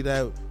say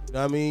that, you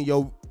know what I mean?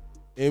 Yo,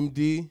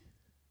 MD,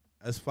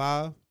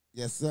 S5.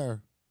 Yes,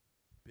 sir.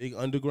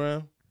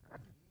 BigUndarground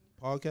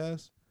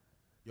podcast.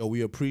 Yo,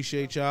 we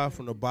appreciate y'all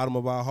from the bottom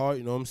of our heart,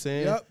 you know what I'm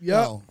saying?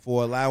 Yep.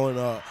 For allowing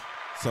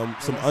some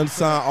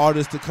unsigned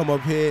artists to come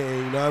up here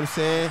and, you know what I'm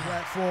saying?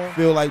 Platform.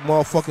 Feel like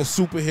motherfucking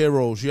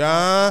superheroes,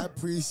 yeah? I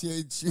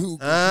appreciate you.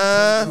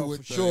 For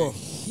sure.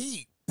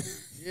 Heat.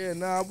 Yeah,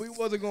 nah, we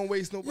wasn't gonna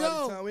waste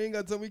nobody's time. We ain't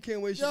got time. We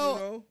can't waste you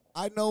know.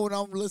 I know when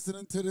I'm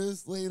listening to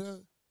this later.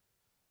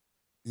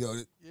 Yo,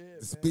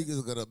 the speakers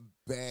are gonna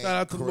bang. Shout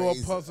out to Lord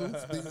Puzzle.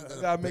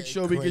 Gotta make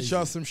sure we get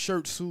y'all some some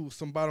shirts too,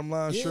 some bottom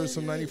line shirts,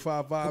 some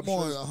 95 vibe Come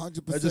on, shirts.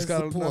 100% I just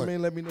gotta, support. I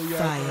mean, let me know y'all.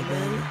 Fire,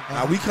 baby.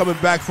 Now we coming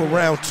back for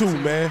round 2,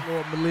 man.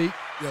 Lord Malik.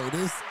 Yo,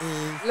 this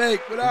is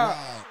Lake, what up?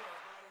 wild.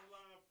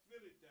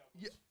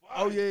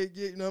 Oh yeah,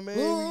 you know what I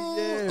mean?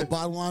 Yeah. The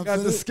bottom line got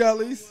the fitted?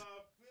 Scullies.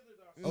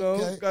 You know,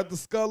 Okay. got the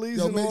Scullies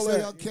Yo, and make all sure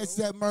that. y'all catch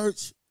that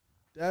merch.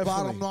 Definitely.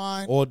 Bottom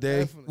line. All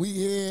day. Definitely. We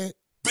here.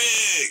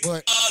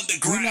 But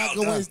we're not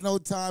going to waste no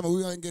time and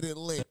we're going to get it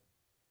lit.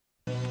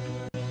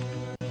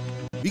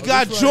 We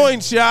got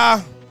joints,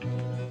 y'all.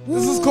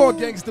 This is called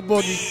Gangsta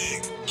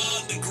Boogie.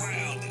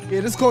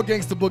 Yeah, this is called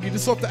Gangsta Boogie.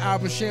 This is off the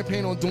album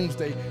Champagne on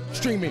Doomsday.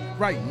 Streaming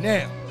right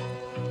now.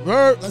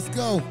 Word. Let's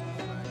go.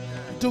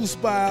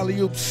 Produced by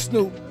Alley-Oop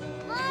Snoop.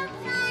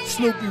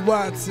 Snoopy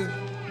Watson.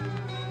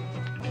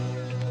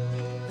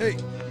 Hey.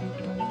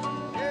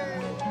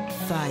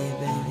 Fire,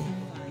 baby.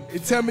 They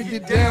tell me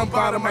get down,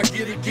 bottom, I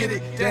get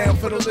it, down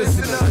for the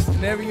listeners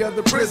and every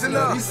other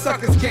prisoner. These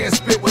suckers can't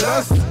spit with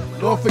us.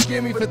 Lord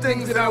forgive me for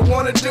things that I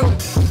wanna do,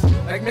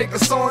 like make a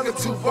song or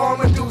two,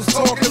 bombing dudes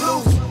talking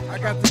loose. I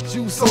got the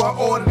juice, so I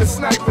ordered a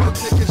sniper to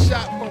take a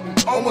shot for me,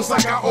 almost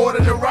like I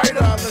ordered a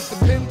writer. I let the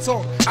pen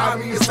talk,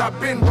 obvious I've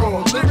been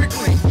wrong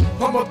lyrically.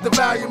 Pump up the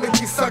volume if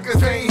these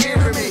suckers ain't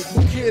hearing me.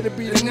 Who care to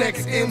be the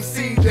next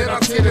MC that I'll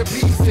tear to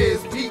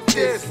pieces? Beat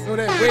this, know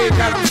that wave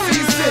got him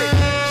seasick.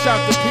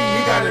 Shout to P,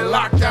 he got it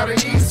locked out in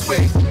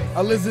Eastwick.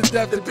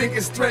 Elizabeth, the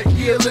biggest threat,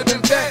 yeah,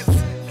 living vets.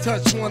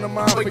 Touch one of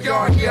mine, but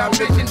y'all, yeah, I'm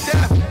making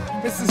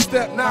death. Missing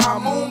step, now I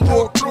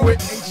moonwalk through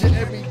it. Ain't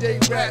your everyday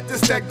rap,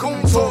 this that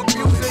goon talk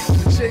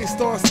music.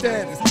 J-Star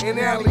status, and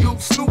Alley-Oop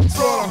Snoop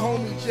Dogg,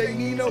 homie J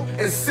Nino,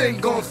 and Sing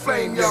gon'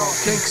 flame y'all.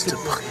 Gangsta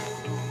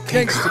Boogie.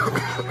 Gangsta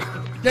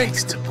Boogie.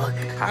 Gangsta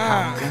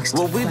Boogie.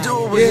 What we do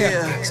over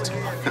here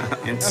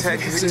in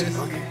Texas,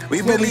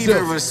 we believe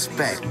in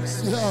respect.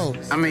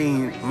 I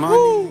mean,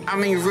 money. I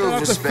mean, real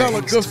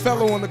respect. Good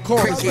fellow on the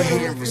court. Prick your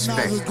head,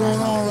 respect. What's going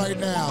on right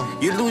now?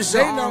 You lose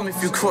your arm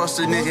if you cross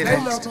the nigga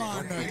next.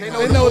 They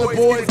know the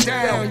boys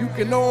down. You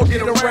can all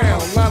get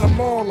around. Line them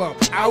all up.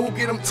 I will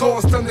get them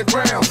tossed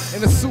underground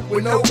in a suit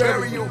with no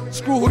burial.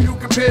 Screw who you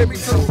compare me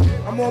to.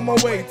 I'm on my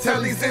way.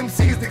 Tell these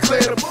MCs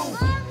declare the move.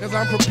 Cause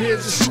I'm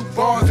prepared to shoot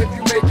bars if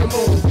you make a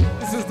move.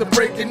 This is the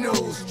breaking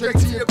news. Straight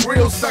to your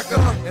grill,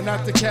 sucker. And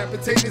not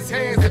decapitate his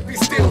hands if he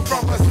steal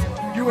from us.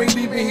 You ain't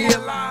leaving here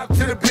alive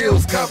till the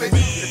bills covered.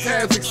 The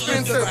tab's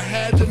expensive, I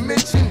had to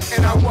mention.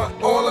 And I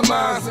want all of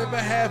mine, never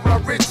have my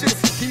riches.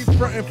 Keep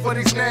frontin' for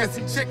these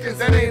nasty chickens,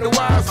 that ain't a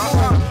wise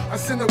move. I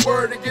send a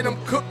word to get them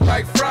cooked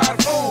like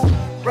fried food.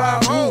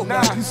 Ride home,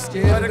 nah, you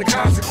scared of the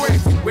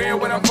consequence. Where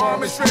when I'm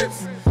bombing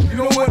strips, you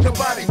don't want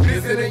nobody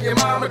visiting your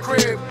mama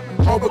crib.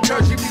 All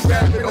because you be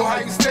rapping or how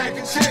you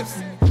stacking chips.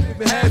 If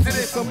it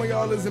hazardous, some of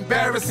y'all is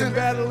embarrassing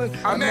battling.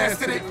 I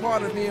mastered it,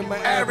 part of me and my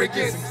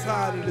arrogance. I'm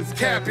tired of this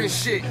capping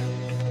shit.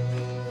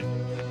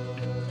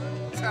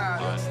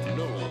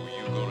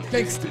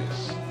 Gangsta.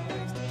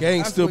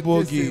 Gangsta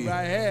Boogie.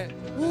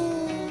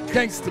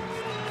 Gangsta.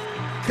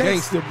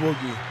 Gangsta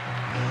Boogie.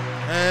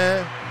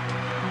 And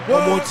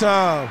one more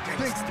time.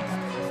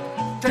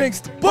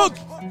 Gangsta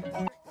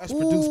Boogie. That's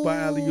produced by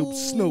Alley-Oop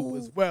Snoop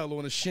as well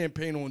on the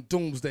Champagne on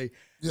Doomsday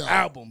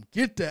album.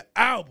 Get the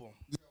album.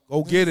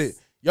 Go get it.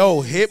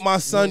 Yo, hit my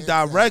son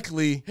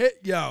directly. Hit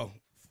yo.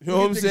 You know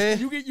what I'm saying?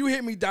 You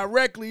hit me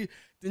directly,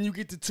 then you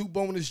get the 2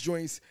 bonus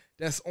joints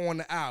that's on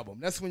the album.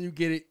 That's when you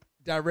get it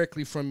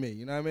directly from me.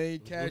 You know what I mean?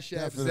 Cash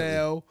App,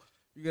 Zelle.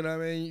 You know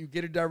what I mean? You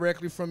get it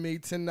directly from me,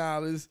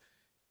 $10.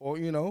 Or,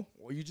 you know,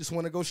 or you just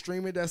want to go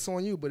stream it, that's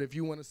on you. But if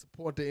you want to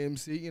support the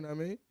MC, you know what I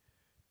mean?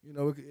 You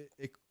know,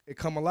 it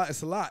come a lot.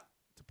 It's a lot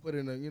to put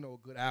in a, you know,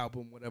 a good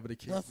album, whatever the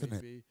case may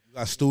be. You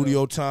got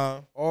studio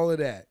time. All of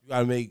that. You got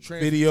to make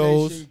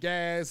videos.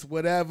 Gas,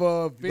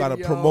 whatever, videos. You got to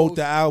promote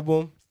the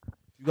album.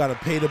 You got to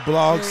pay the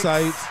blog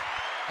sites.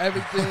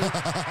 Everything.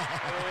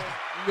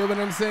 You know what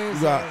I'm saying?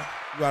 You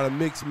got to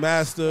mix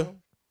master.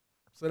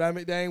 So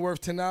that ain't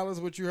worth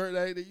 $10. What you heard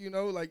that, you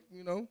know, like,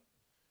 you know.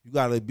 You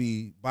gotta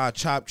buy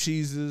chopped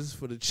cheeses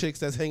for the chicks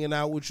that's hanging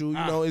out with you. You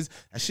know,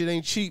 that shit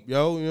ain't cheap,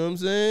 yo. You know what I'm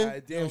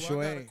saying? Damn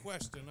sure ain't.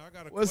 I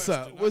got a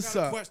question. What's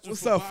up?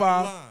 What's up,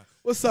 Five?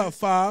 What's up,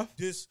 Five?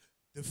 This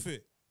the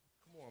fit.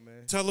 Come on,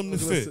 man. Tell them the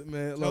fit.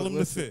 Man. Tell them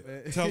the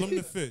fit. Tell them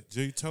the fit.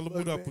 G, tell them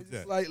what up with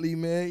that. Slightly,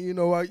 man. You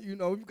know, you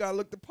gotta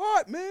look the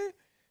part, man.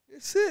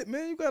 That's it,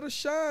 man. You gotta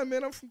shine,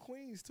 man. I'm from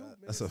Queens too, man.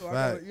 That's a fact.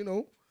 Gotta, you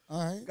know,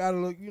 all right. Gotta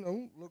look, you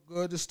know, look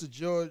good. This the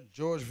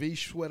George V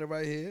sweater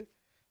right here.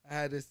 I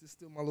had this. This is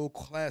still my little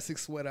classic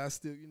sweater. I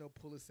still, you know,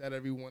 pull this out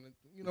every one.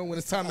 You know, when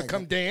it's time to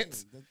come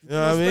dance. You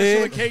know what I mean?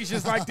 Special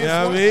occasions like this. You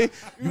know what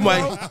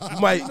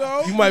I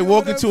mean? You might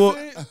walk into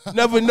a.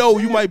 Never know.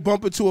 You might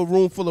bump into a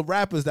room full of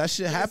rappers. That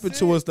shit happened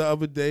to us the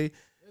other day.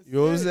 You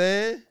know what I'm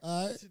saying?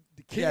 All right.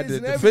 We had to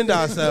defend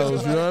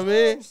ourselves. You know what I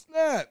mean?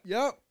 Snap.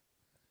 Yep.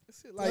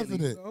 That's it. Like, you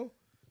know.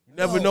 You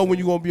never know when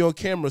you're gonna be on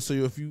camera. So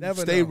if you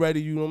stay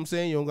ready, you know what I'm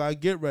saying? You don't gotta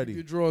get ready.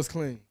 Your drawers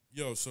clean.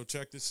 Yo, so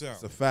check this out.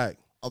 It's a fact.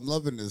 I'm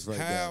loving this right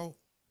now. How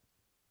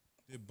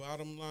did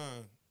Bottom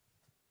Line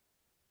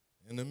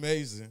and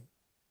Amazing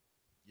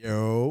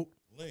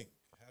link?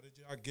 How did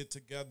y'all get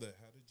together?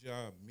 How did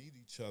y'all meet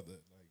each other?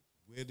 Like,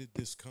 where did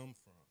this come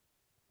from?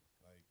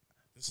 Like,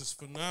 this is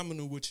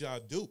phenomenal what y'all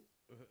do.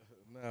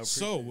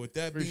 So, with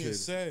that being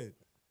said,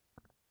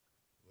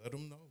 let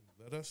them know.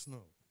 Let us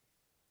know.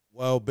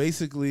 Well,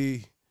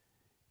 basically,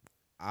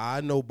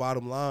 I know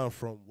Bottom Line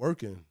from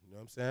working. You know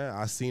what I'm saying?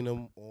 I seen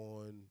him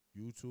on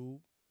YouTube,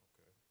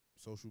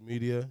 social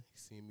media. He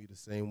seen me the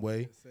same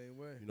way.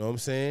 You know what I'm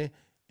saying?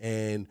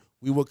 And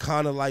we were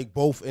kind of like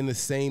both in the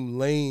same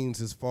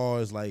lanes as far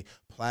as like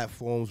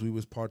platforms we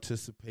was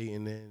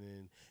participating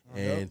in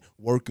and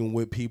working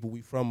with people.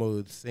 We from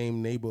a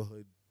same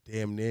neighborhood,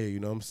 damn near. You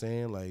know what I'm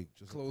saying? Like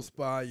just close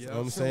by. Yeah, you know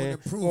what I'm saying?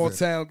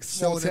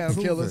 Small town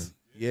killers.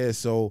 Yeah.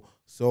 So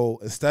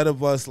instead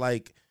of us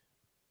like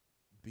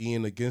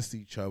being against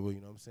each other, you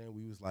know what I'm saying?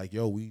 We was like,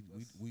 yo, we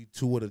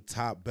two of the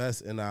top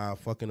best in our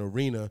fucking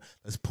arena.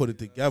 Let's put it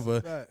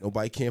together.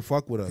 Nobody can't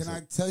fuck with us. Can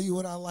I tell you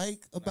what I like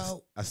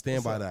about? I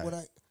stand by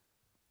that.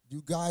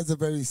 You guys are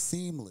very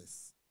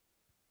seamless.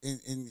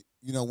 In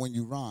you know, when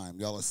you rhyme,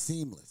 y'all are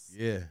seamless.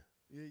 Yeah.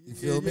 You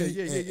feel me?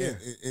 Yeah.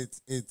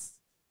 It's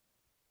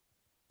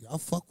I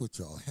fuck with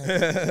y'all.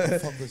 I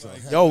fuck with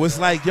y'all. Yo, it's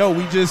like, yo,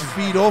 we just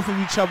feed off of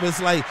each other.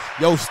 It's like,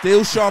 yo,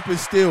 steel sharpen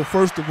steel.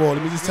 First of all,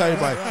 let me just tell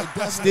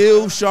everybody,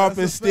 steel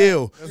sharpen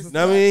steel. You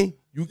know what I mean?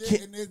 You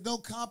can't. And there's no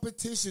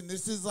competition.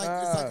 This is like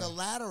it's like a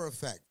ladder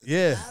effect.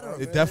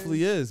 It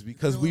definitely is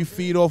because we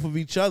feed off of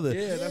each other.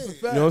 Yeah, that's a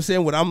fact. You know what I'm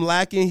saying? What I'm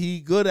lacking, he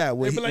good at.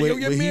 What he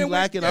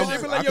lacking, I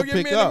can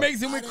pick up.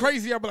 Amazing went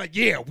crazy. I'll be like,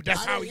 yeah,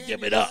 that's how we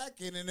give it up.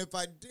 And if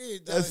I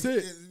did, that's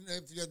it.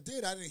 If you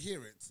did, I didn't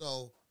hear it.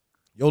 So.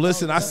 Yo,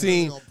 listen, I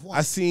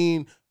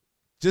seen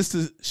just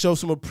to show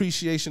some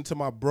appreciation to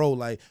my bro.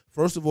 Like,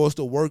 first of all, it's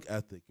the work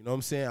ethic. You know what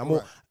I'm saying?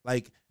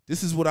 Like,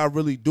 this is what I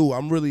really do.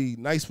 I'm really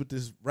nice with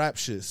this rap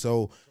shit.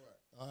 So,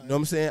 you know what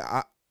I'm saying?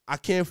 I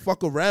can't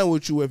fuck around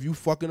with you if you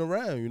fucking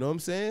around. You know what I'm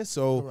saying?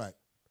 So,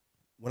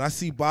 when I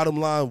see Bottom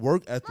Line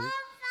work ethic,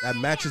 that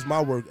matches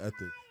my work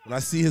ethic. When I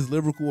see his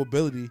lyrical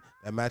ability,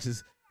 that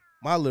matches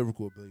my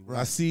lyrical ability. When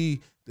I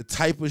see the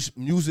type of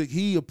music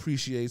he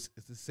appreciates,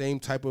 it's the same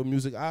type of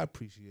music I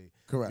appreciate.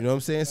 Correct. You know what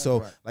I'm saying?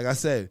 So, like I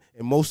said,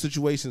 in most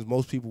situations,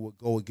 most people would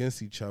go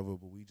against each other,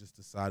 but we just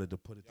decided to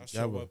put it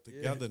together. Show up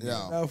together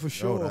now. No, for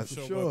sure,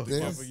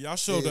 Y'all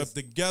showed up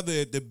together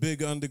at the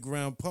Big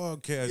Underground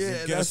podcast. Yeah,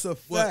 and guess that's a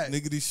what, fact.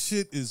 nigga? This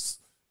shit is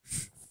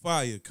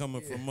fire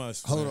coming from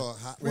us. Hold man. on.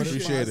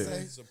 Appreciate it.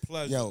 It's a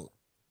pleasure. Yo,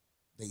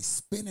 they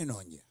spinning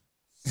on you.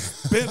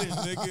 Spinning,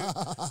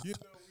 nigga. You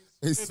know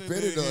they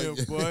spinning on here,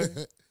 you, boy.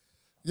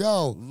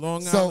 Yo,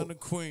 Long Island of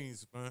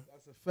Queens, man.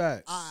 That's a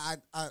fact.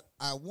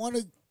 I want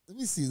to. Let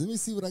me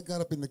see what I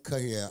got up in the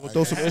cut here. We'll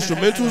throw some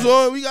instrumentals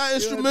on. We got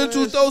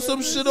instrumentals. Throw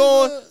some shit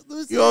on.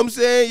 You know what I'm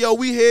saying? Yo,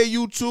 we hear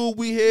YouTube.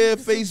 We hear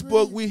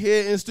Facebook. We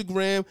hear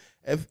Instagram.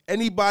 If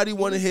anybody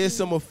want to hear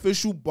some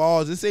official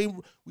bars,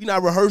 we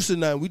not rehearsing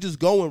nothing. We just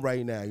going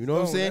right now. You know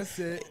what I'm saying? That's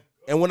it.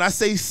 And when I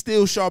say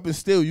still sharp and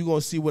still, you're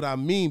going to see what I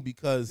mean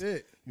because,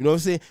 you know what I'm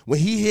saying? When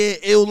he hear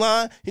ill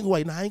line, he go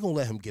like, nah, I ain't going to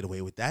let him get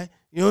away with that.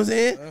 You know what I'm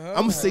saying? I'm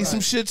going to say some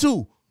shit too. You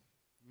know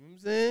what I'm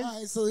saying? All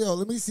right, so yo,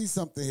 let me see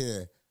something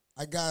here.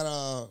 I got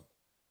a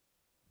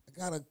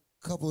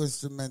couple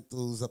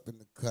instrumentals up in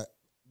the cut.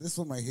 This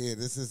one right here,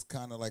 this is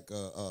kind of like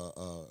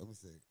let me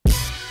see.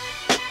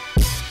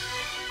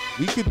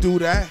 We could do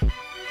that.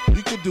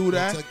 We could do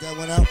that. Check that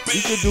one out.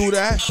 We could do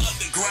that.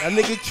 That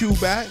nigga Q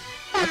back.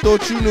 I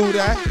thought you knew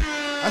that.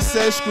 I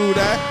said screw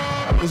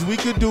that. Because we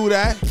could do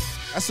that.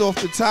 That's off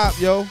the top,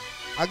 yo.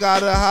 I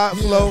got a hot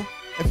flow.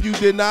 If you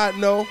did not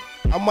know,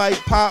 I might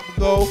pop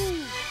go.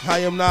 I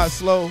am not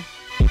slow.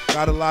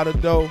 Got a lot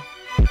of dough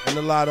and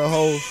a lot of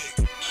hoes.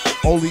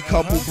 Only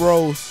couple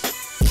bros.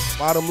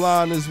 Bottom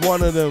Line is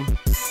one of them.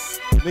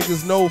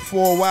 Niggas know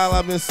for a while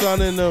I've been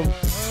sunning them.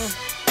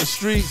 The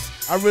streets,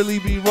 I really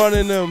be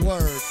running them.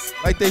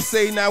 Like they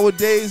say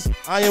nowadays,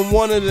 I am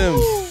one of them.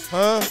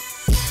 Huh?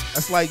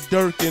 That's like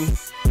Durkin.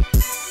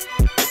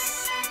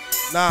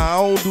 Nah, I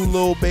don't do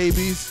little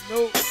babies.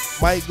 Nope.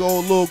 Might go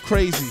a little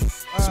crazy.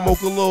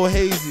 Smoke a little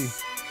hazy.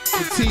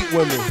 Petite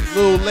women,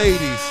 little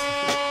ladies.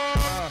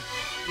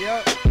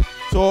 Yep.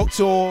 Talk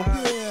to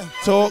them. Yeah.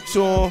 Talk to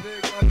them.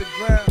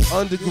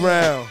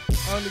 Underground.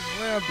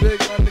 Underground.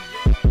 Big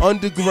underground.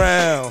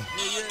 Underground.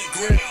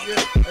 Yeah.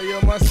 Hey,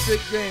 yo, my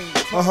sick game.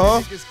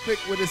 Niggas quick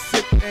with a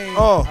sick aim.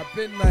 I've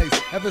been nice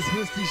ever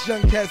since these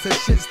young cats had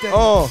shit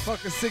stained.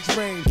 Fucking 6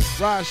 range.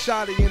 Ride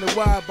shotty in a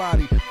wide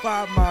body.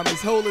 5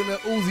 mommies holding a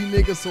Uzi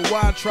nigga, so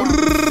why try?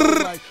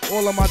 Like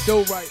all of my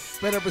dough right.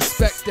 Better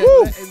respect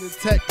that. Letting the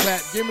tech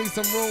clap. Give me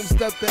some room,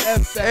 step the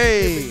F back.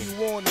 Hey. Giving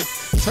you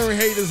warnings. Turn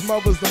haters,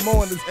 mothers, the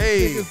mourners.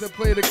 Hey. Niggas that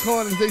play the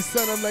corners, they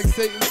send them like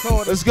Satan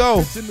taught us. Let's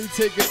go. Picture me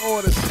taking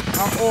orders.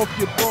 I'm off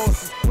your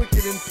bosses,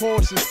 quicker than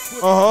Porsches.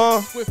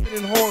 Swifter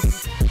than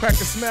horses. Crack a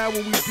smile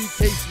when we beat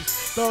cases.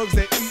 Thugs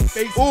that eat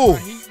faces. My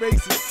heat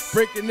races.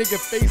 Break a nigga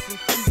face in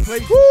 3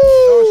 places.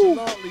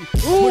 Nonchalantly.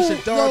 Push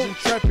a dodge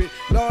intrepid.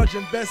 Large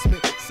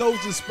investment.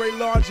 Soldiers spray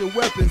larger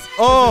weapons.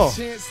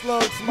 Chance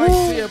slugs might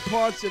tear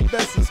apart your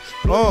vessels.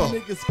 Blow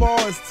niggas far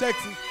as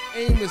Texas.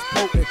 Aim is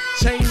potent,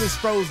 chain is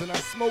frozen. I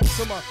smoke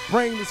till my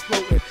brain is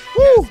floating.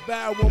 Cats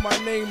bow when my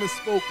name is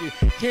spoken.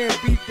 Can't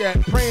beat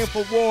that. Praying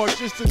for war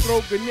just to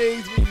throw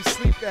grenades when you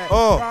sleep. that.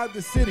 Ride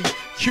the city.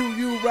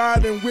 QU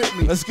riding with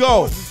me. Let's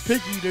go. Horses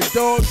picky. The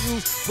dogs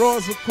use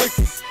frauds for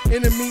quickie.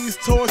 Enemies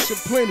torture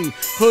plenty.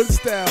 Hood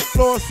style,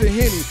 floss and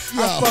henny.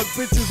 I fuck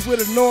bitches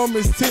with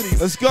enormous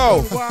titties. Let's go.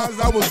 Otherwise,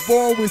 I was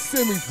born with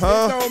simmies.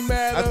 Huh? It don't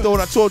matter. I thought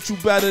I taught you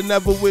better.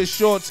 Never wear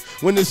shorts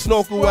when the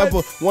snorkel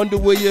ever. Wonder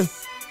where you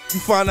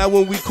find out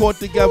when we caught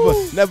together.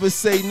 Woo. Never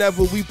say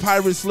never. We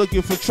pirates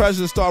looking for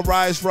treasure. Star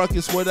riots,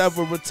 ruckus,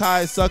 whatever.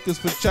 Retired suckers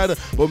for cheddar.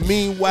 But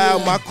meanwhile,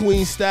 my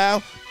queen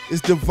style is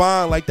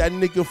divine, like that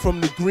nigga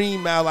from the Green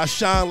Mile. I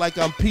shine like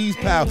I'm Peace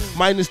Pal,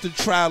 minus the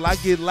trial. I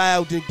get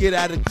loud and get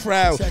out of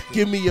crowd.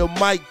 Give me a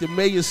mic, the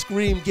mayor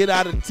scream, get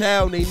out of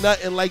town. Ain't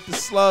nothing like the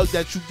slug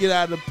that you get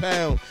out of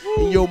pound.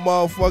 In your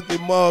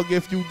motherfucking mug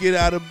if you get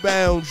out of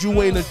bounds.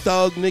 You ain't a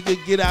thug, nigga,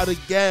 get out of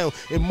gown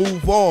and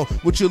move on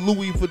with your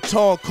Louis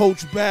Vuitton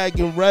Coach bag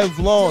and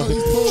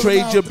Revlon.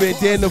 Trade your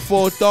bandana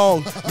for a thong.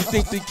 You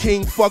think the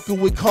king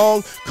fucking with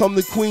Kong? Come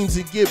to Queens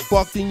and get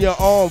bucked in your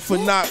arm for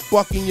not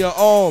bucking your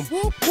arm.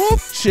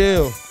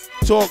 Chill.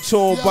 Talk to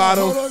him,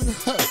 Bottom.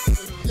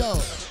 Yo,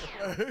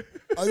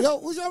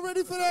 was y'all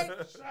ready for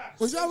that?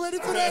 Was y'all ready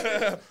for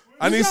that?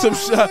 I need some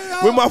shot.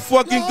 Where my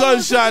fucking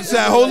gunshots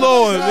at? Hold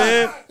on,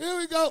 man. Here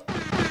we go.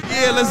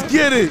 Yeah, let's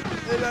get it.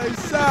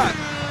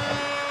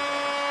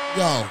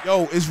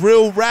 Yo, it's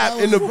real rap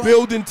in the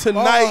building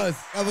tonight. Bars.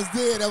 That was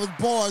there. That was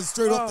bars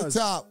straight off the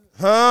top.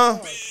 Huh?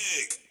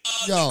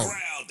 Yo,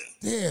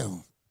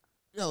 damn.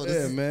 Yo,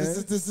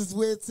 this is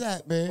where it's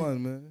at, man.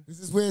 Fun, man. This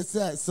is where it's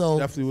at. So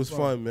definitely was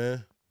fun,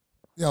 man.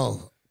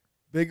 Yo,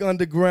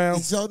 BigUndarground.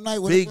 It's your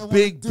night. Big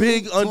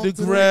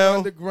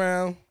Underground.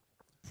 BigUndarground.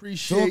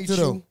 Appreciate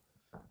you.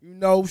 You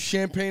know,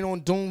 Champagne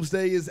on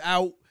Doomsday is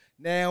out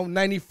now.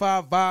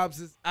 95 Vibes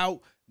is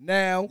out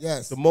now.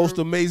 Yes. The most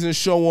amazing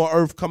show on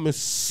earth coming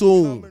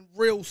soon. Coming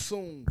real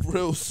soon.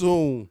 Real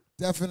soon.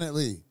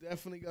 Definitely.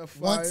 Definitely got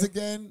fire. Once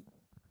again,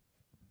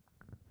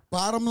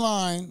 bottom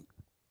line.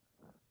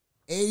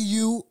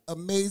 AU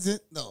amazing.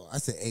 No, I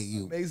said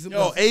AU. Amazing.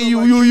 Yo,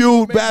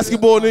 AU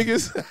basketball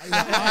niggas.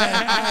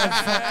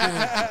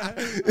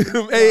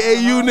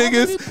 AAU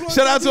niggas.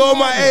 Shout out to all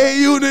my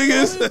AAU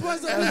niggas.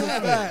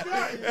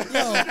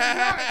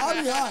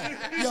 I'll be high.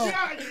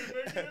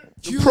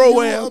 Yo,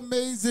 Pro-Am.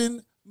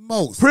 Amazing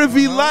most.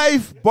 Privy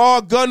Life,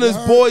 Bar Gunners,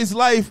 Boys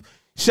Life.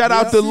 Shout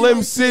out to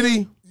Lim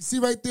City. You see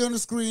right there on the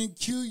screen,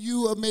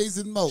 QU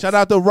amazing most. Shout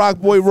out to Rock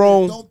Boy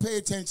Rome. Don't pay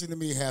attention to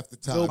me half the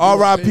time.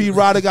 R.I.P.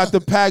 Ryder got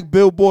the pack.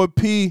 Billboard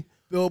P.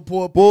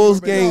 Billboard Bulls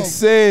Gang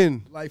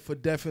Sin. Life for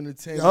Deaf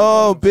Entertainment.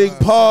 Oh, big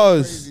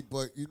pause. Crazy,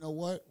 but you know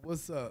what?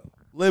 What's up?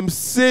 Lim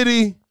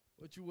City.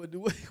 What you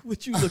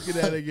looking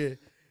at again?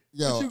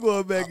 Yo, what you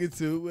going back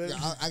into? Man?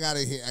 Yeah, I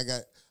gotta hear.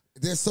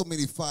 There's so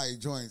many fire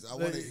joints. I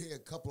want to hear a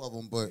couple of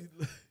them, but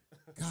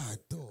God,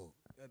 dog.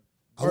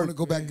 I want to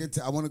go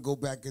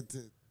back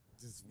into.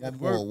 Just one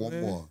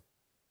more.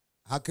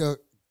 How could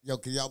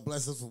can y'all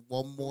bless us with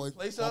one more?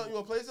 Play something. You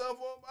want to play something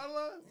for him, Bottom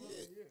Line? Yeah.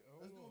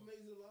 Let's do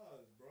Amazing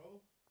Lives, bro.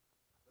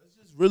 Let's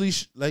just really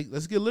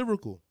let's get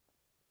lyrical.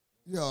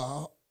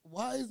 Yo,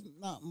 why is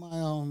not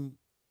my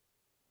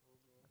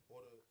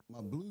my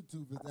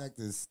Bluetooth is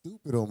acting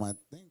stupid on my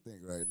thing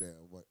right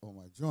now, on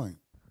my joint?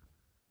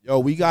 Yo,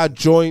 we got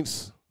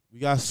joints. We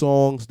got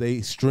songs.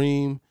 They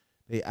stream.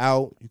 They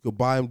out. You could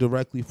buy them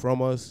directly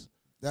from us.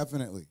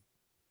 Definitely.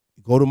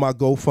 Go to my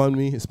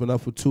GoFundMe. It's been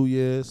up for 2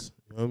 years.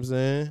 You know what I'm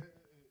saying? I've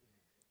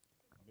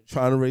been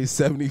trying to raise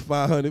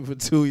 $7,500 for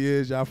 2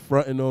 years. Y'all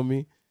fronting on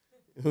me.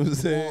 You know what I'm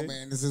saying? Oh,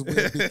 man, this is where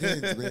it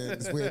begins, man.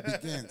 This is where it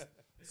begins.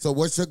 So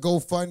what's your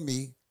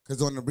GoFundMe?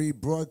 Because on the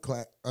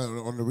rebroadcast,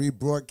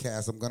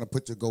 I'm going to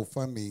put your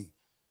GoFundMe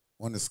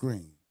on the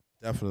screen.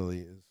 Definitely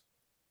is.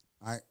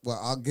 All right. Well,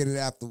 I'll get it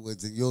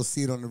afterwards, and you'll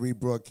see it on the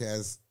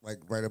rebroadcast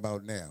right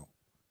about now.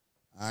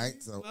 All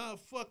right. So not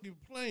fucking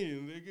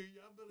playing, nigga.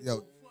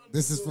 Yo,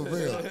 this is for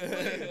real.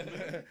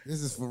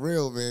 This is for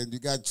real, man. You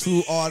got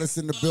true artists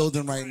in the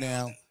building right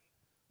now.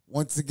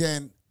 Once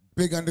again,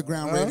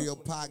 BigUndarground Radio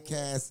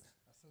Podcast.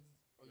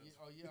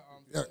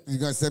 You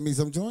gonna send me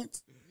some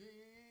joints?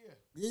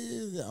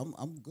 Yeah.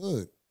 I'm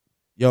good.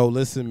 Yo,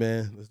 listen,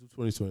 man. Let's do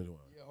 2021.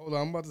 Yeah, hold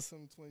on. I'm about to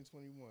send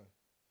 2021.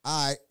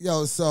 All right.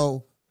 Yo,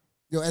 so,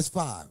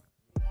 S5.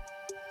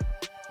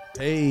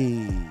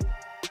 Hey.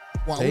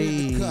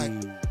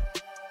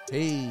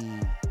 Hey.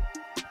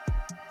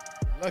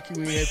 Lucky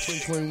we had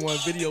 2021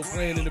 video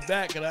playing in the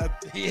back. And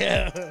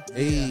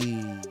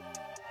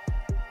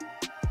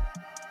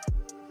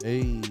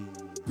Hey.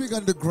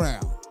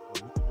 BigUndarground.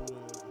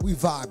 We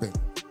vibing.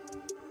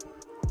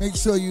 Make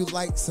sure you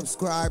like,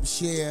 subscribe,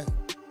 share,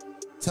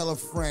 tell a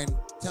friend,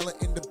 tell an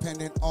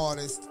independent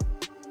artist.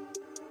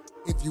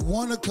 If you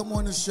want to come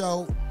on the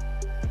show,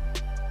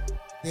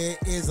 there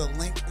is a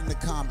link in the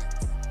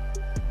comments.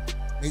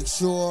 Make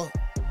sure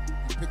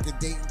you pick a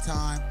date and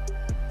time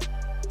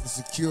to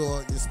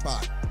secure your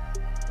spot.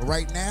 But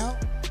right now,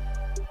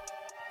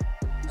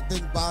 I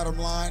think bottom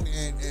line,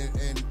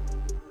 and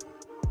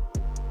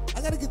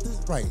I gotta get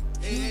this right.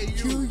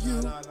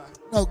 QU.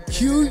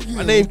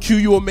 My name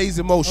QU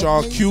Amazing Most,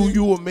 y'all.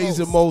 QU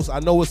Amazing Most. I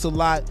know it's a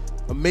lot.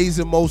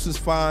 Amazing Most is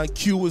fine.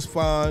 Q is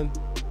fine.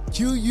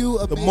 QU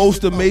The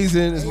Most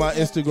Amazing is my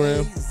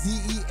Instagram.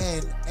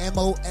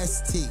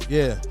 ZENMOST.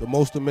 Yeah, the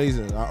Most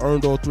Amazing. I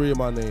earned all 3 of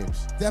my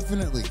names.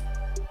 Definitely.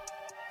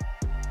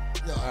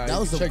 Yo, Right, that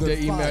was a check good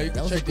the email. fire. You can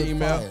That was check a the good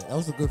email. fire. That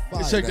was a good You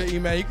fire. can check the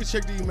email. You can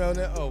check the email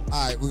now. Oh. All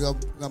right, we're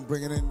gonna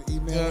bring it in the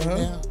email right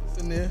now. It's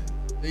in there.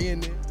 They in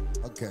there.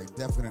 Okay,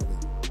 definitely.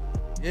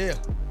 Yeah.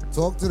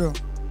 Talk to them.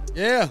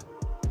 Yeah.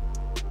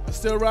 I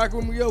still rock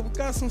with me. Yo, we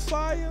got some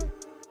fire.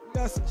 We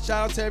got some,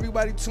 shout out to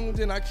everybody tuned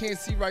in. I can't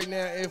see right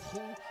now if who,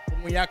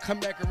 but when y'all come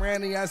back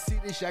around and y'all see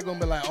this, y'all gonna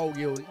be like, oh,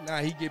 yo, nah,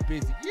 he get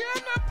busy. Yeah,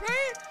 I'm not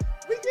playing.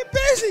 We get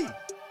busy.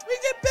 We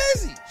get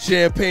busy.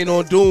 Champagne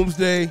on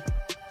Doomsday.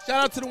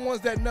 Shout out to the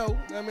ones that know.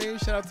 I mean,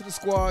 shout out to the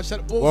squad. Shout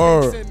out to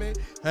Word. Bullshit, man.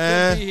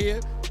 Huh? Be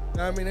here.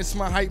 I mean, it's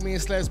my hype man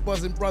 /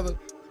 buzzing brother.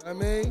 I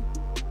mean,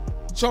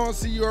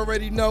 Chauncey, you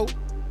already know.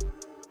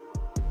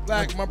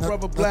 Black, my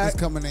brother Black.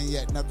 Nothing's coming in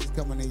yet. Nothing's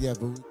coming in yet,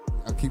 but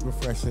I'll keep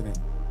refreshing it.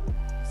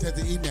 You said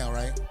the email,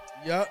 right?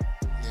 Yup.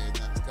 Yeah,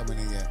 nothing's coming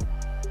in yet.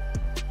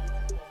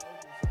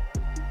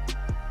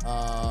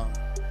 Nah,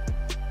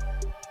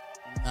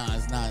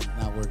 it's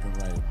not working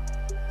right.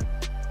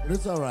 But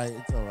it's all right.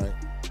 It's all right.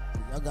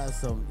 Y'all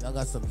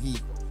got some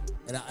heat,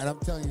 and I'm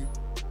telling you.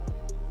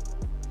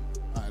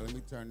 All right, let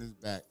me turn this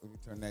back. Let me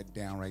turn that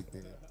down right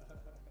there.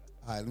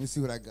 All right, let me see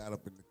what I got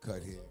up in the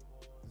cut here.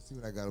 Let's see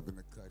what I got up in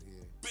the cut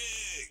here.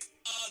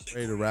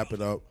 Ready to wrap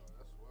it up.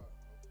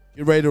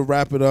 You ready to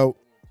wrap it up?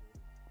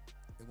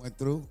 It went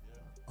through?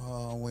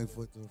 Oh, I'm waiting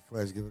for it to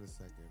refresh. Give it a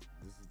second.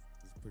 This is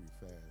pretty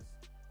fast.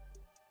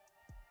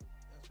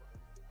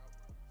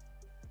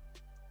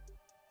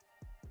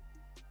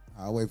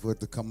 I'll wait for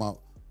it to come up.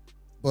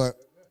 But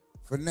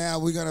for now,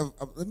 we're going to...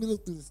 let me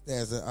look through the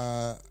stats.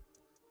 Let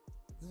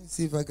me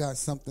see if I got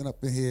something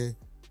up in here.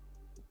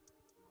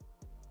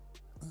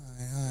 All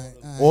right.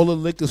 All the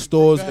liquor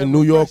stores in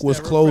New York was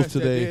closed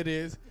today. There it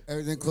is.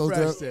 Everything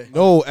closed up?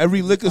 No,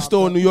 every liquor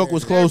store in New York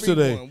was closed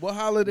today. What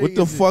holiday What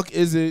the is it? fuck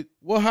is it?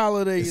 What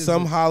holiday It's is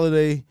some it?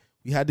 holiday.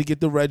 We had to get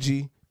the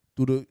Reggie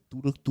through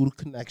the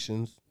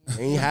connections.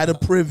 Ain't had a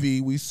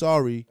privy. We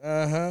sorry.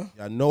 Uh-huh.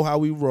 Y'all know how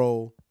we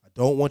roll. I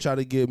don't want y'all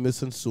to get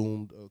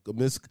misconstrued.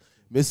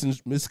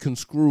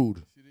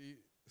 Misconstrued.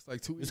 It's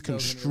like 2 emails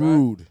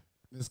Misconstrued. in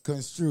there,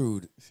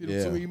 Misconstrued. See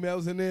the 2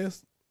 emails in there?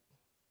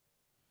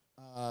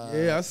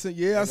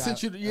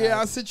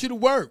 I sent you to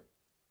work.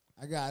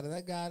 I got it.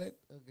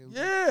 Okay,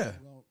 Yeah.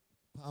 We're gonna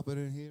pop it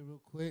in here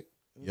real quick.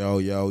 Yo.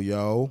 I don't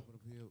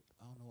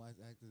know why it's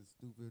acting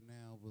stupid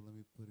now, but let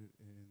me put it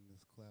in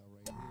this cloud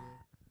right here.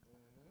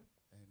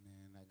 And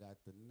then I got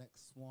the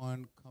next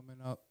one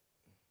coming up.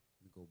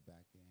 Let me go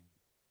back in.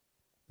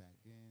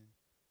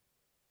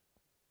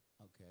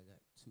 Okay, I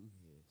got 2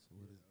 here. So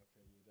what is it?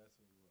 Okay, that's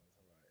what it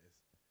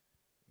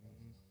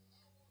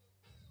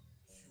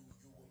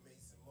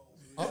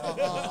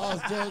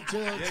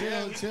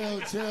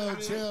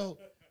was. Chill.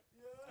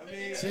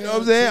 You know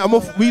what I'm saying?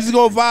 We just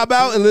gonna vibe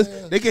out and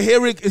listen. They can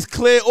hear it. It's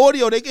clear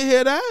audio. They can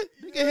hear that.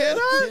 They can hear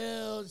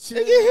that.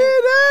 They can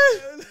hear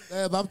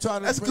that. I'm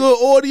trying to. That's good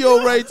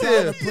audio right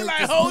there. You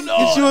like, hold on.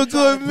 Get you a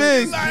good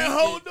mix. You like,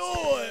 hold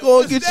on.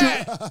 Go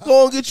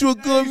and get you a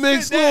good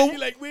mix, You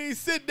like, we ain't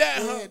sit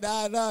down,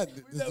 huh? Nah.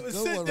 We never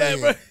sit down,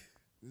 bro.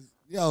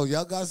 Yo,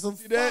 y'all got some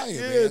See fire, that? man.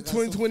 Yeah,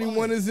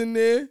 2021 is in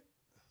there.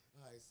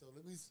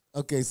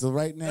 Okay, so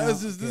right now,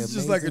 This is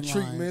just like a Amazing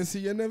treat, Line. man. See,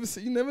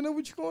 you never know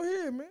what you're gonna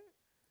hear, man.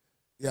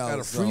 Yo, Got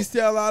a so-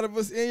 freestyle out of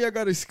us, and y'all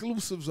got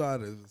exclusives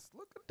out of us.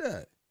 Look at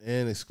that.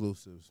 And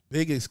exclusives.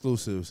 Big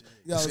exclusives.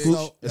 Yo,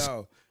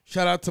 Yo,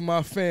 shout out to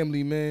my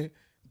family, man.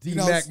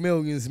 D-Mac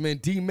Millions, man.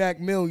 D-Mac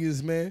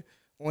Millions, man.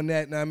 On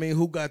that, I mean,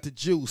 who got the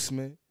juice,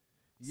 man?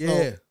 Yeah.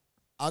 So,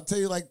 I'll tell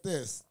you like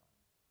this.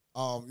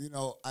 I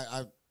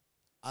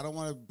don't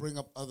want to bring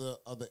up other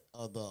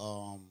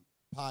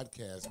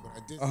podcasts, but I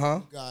did see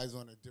you guys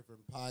on a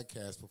different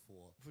podcast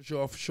before.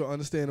 For sure,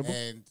 understandable.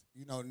 And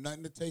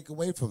nothing to take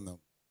away from them.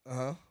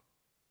 Uh-huh.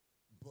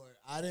 But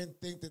I didn't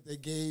think that they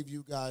gave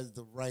you guys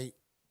the right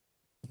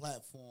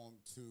platform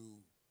to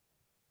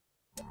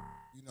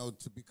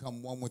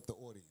become one with the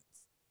audience.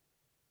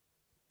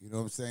 You know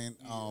what I'm saying?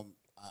 Yeah.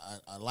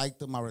 I like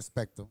them, I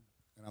respect them,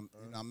 and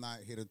I'm not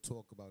here to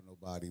talk about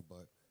nobody,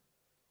 but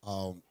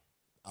I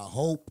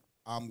hope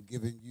I'm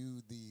giving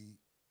you the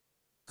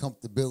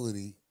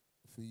comfortability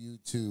for you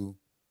to,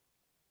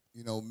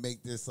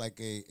 make this like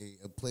a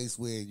place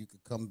where you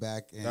could come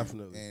back and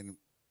Definitely. and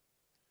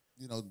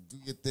do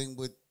your thing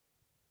with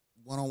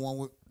one-on-one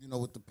with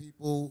with the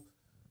people.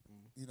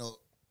 I'm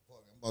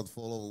about to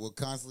fall over. We'll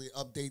constantly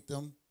update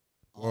them.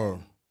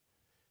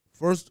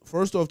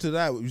 First off to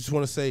that, we just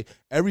want to say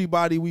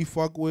everybody we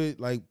fuck with,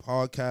 like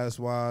podcast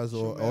wise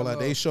or all that,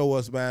 they show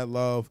us mad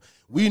love.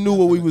 We knew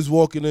what we was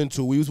walking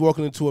into. We was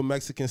walking into a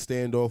Mexican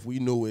standoff. We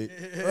knew it.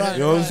 Right, you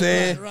know what I'm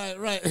saying?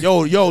 Right.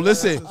 Yo,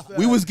 listen.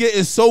 We was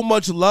getting so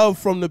much love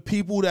from the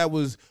people that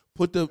was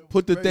put the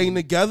thing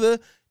together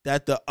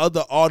that the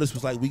other artists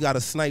was like, we gotta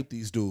snipe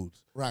these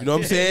dudes. Right. You know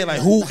what I'm saying? Like,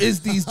 who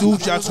is these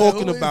dudes y'all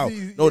talking about?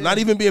 No, not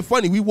even being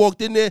funny. We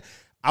walked in there.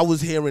 I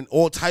was hearing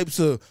all types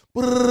of.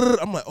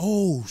 I'm like,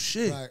 oh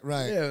shit.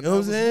 Right. Yeah, You know what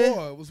I'm saying?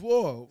 It was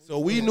war. So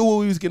we knew what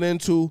we was getting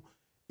into.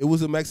 It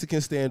was a Mexican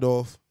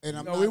standoff. And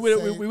I'm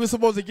we were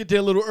supposed to get there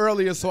a little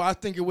earlier, so I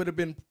think it would have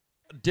been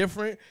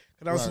different.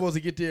 Because I was supposed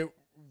to get there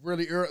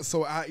really early.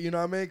 So you know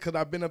what I mean? Because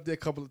I've been up there a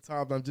couple of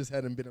times. I just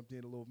hadn't been up there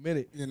in a little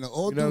minute. You know,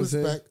 all due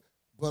respect.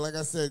 But like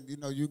I said, you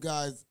know, you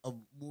guys are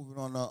moving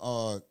on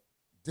a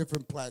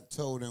different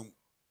plateau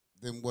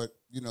than what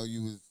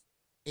you was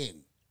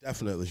in.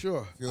 Definitely.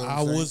 Sure.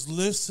 I was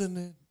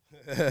listening.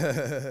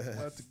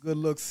 That's a good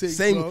look.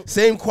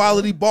 Same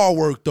quality bar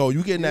work though.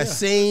 You getting that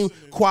same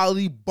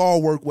quality bar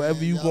work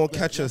wherever you gonna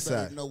catch us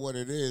at. You know what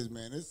it is,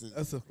 man.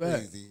 That's a fact.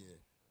 Crazy here.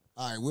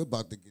 All right, we're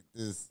about to get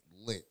this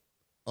lit.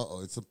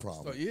 It's a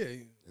problem. So, yeah,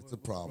 it's a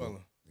problem.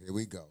 Here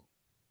we go.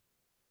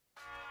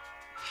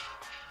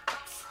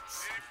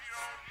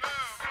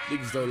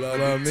 Niggas don't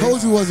love me.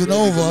 Told you wasn't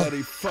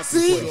over.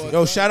 See?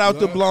 Yo, shout out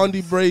to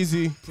Blondie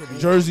Brazy,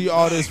 Jersey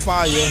artist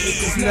Fire.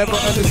 Niggas never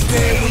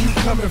understand where you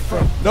coming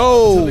from.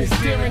 No. They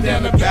staring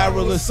down the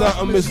barrel of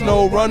something it's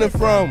no running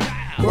from.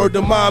 Word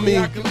to mommy.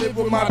 I can live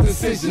with my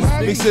decisions.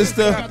 Big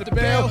sister,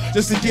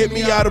 just to get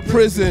me out of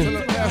prison.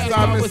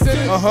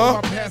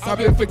 I've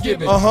been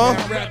forgiven.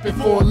 Rapping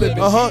for a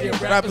living.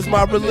 Rap is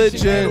my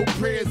religion.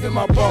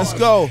 Let's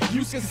go.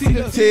 You can see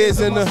the tears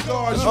in the.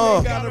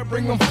 Gotta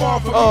bring them far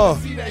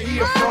from see that he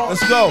a fraud.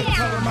 Let's go.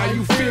 Tell him how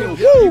you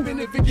feel, even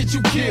if it gets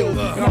you killed.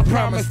 And I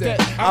promise that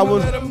I will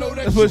let them know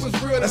that you was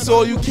real. That's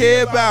all you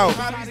care about.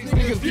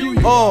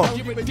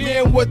 Give a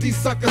damn what these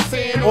suckers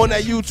saying. On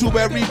that YouTube,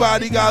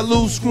 everybody got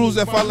loose screws.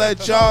 If I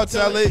let y'all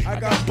tell it, I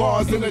got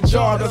bars in a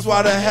jar. That's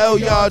why the hell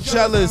y'all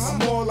jealous. I'm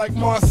more like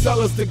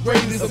Marcellus, the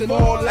greatest in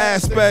all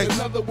aspects.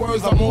 In other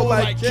words, I'm more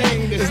like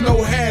Kane. There's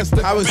no hands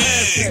to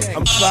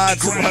I'm slide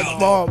to my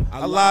mom.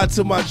 I lied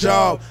to my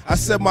job. I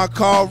said my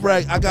car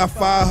wrecked. I got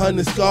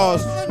 500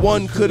 scars.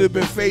 One could have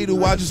been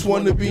fatal. I just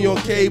wanted to be on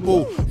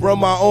cable. Run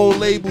my own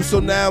label, so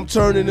now I'm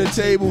turning the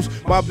tables.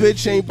 My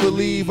bitch ain't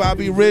believe I'll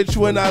be rich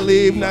when I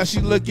leave. Now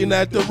she looking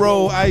at the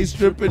roll, ice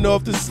dripping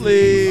off the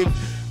sleeve.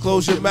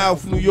 Close your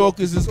mouth, New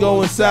Yorkers is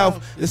going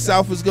south. The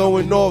South is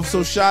going north,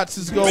 so shots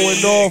is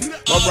going off.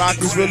 My rock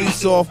is really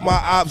soft. My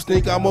ops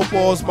think I'm a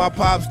boss. My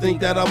pops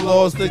think that I'm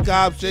lost. The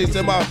cops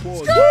chasing my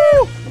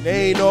woo!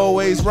 They ain't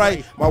always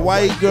right. My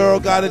white girl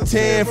got a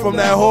tan from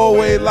that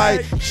hallway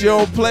light. She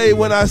don't play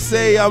when I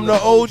say I'm the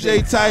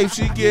OJ type.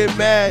 She get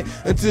mad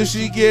until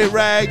she get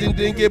ragged and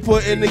then get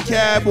put in the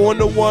cab on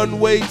the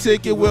one-way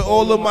ticket with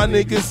all of my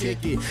niggas.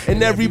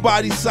 And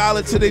everybody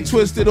solid till they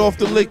twisted off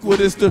the liquid.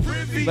 It's the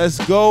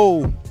let's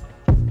go.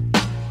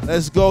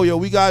 Let's go, yo.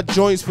 We got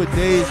joints for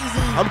days.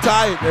 I'm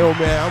tired, yo,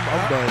 man.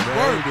 I'm done, man.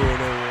 I ain't doing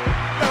no more.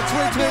 Got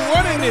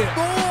 2021 in there.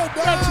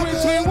 Got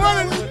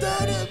 2021 in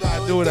there.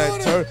 Not doing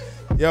that turn.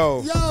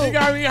 Yo. You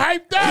got me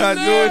hyped up, I'm not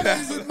doing that.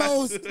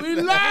 We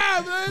live,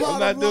 man. I'm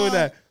not doing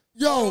that.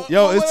 Yo,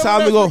 it's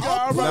time to go.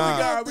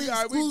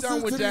 We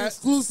done with that.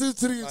 Exclusive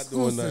to the Not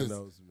doing exclusives. nothing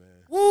else, man.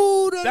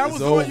 Woo, that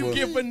was all you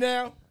get for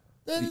now.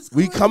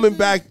 We coming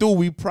back through.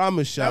 We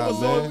promise y'all,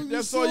 man.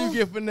 That's all you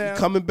get for now.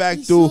 Coming back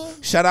through.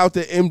 Shout out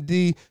to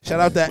MD. Shout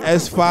out to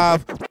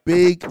S5.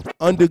 Big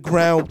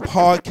Underground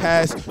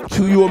Podcast.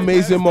 Q U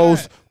Amazing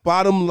Most.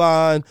 Bottom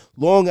Line.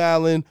 Long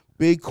Island.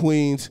 Big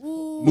Queens.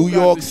 New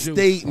York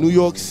State, New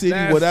York City,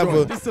 last whatever.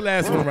 Joint. This is the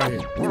last one right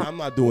here. I'm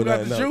not doing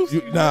that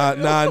now.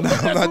 Nah,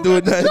 I'm not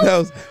doing nothing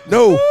else.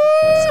 No,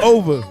 it's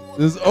over.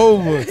 It's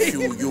over.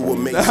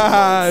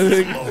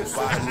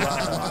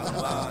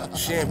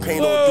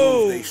 Champagne on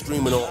Doomsday,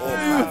 streaming on all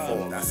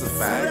platforms. That's a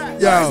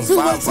fact. Yo, Too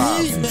much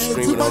heat, man.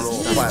 Too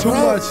much heat. Too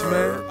much,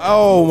 man.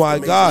 Oh my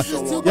God.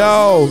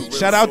 Yo,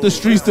 shout out to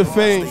Streets to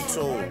Fame.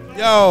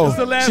 Yo,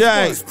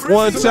 check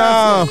one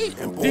time.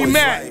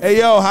 D-Mac. Hey,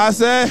 yo, how I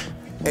said?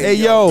 Hey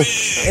yo,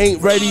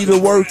 ain't ready to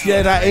work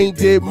yet, I ain't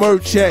did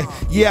merch yet.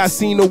 Yeah, I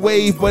seen a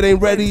wave, but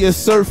ain't ready to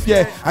surf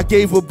yet. I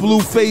gave her blue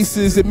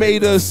faces, it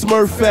made her a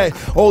smurf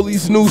at. All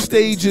these new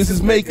stages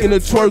is making her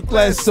twerk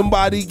less.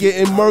 Somebody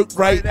getting murked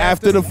right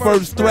after the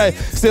first threat.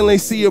 Still ain't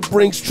see a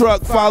Brinks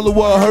truck, follow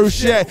a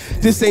Hearse yet.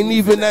 This ain't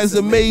even as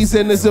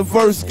amazing as a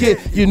verse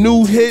get. Your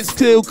new hit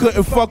still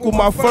couldn't fuck with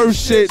my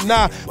first shit,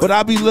 nah. But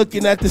I be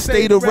looking at the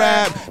state of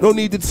rap, no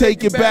need to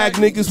take it back.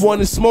 Niggas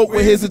wanna smoke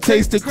with here's a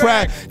taste of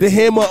crack. The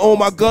hammer on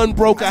my gun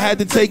broke, I had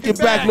to take it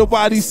back.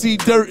 Nobody see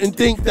dirt and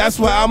think that's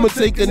why I'ma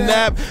take a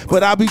nap.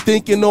 But I be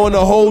thinking on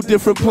a whole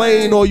different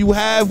plane. All you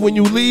have when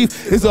you leave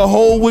is a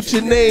hole with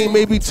your name.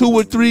 Maybe 2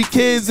 or 3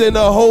 kids and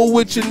a hole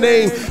with your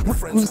name.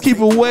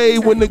 Keep away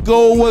when the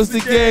goal was the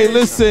game.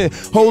 Listen,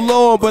 hold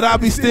on, but I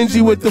be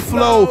stingy with the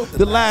flow.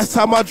 The last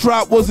time I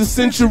dropped was a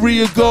century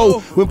ago.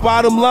 When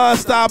Bottom Line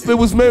stopped, it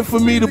was meant for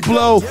me to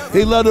blow.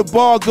 They love the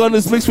bar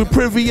gunners mixed with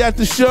Privy at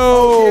the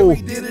show.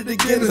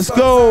 Let's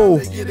go.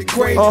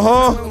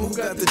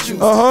 got the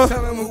juice. Uh-huh.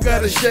 Tell them who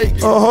got to shake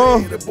it.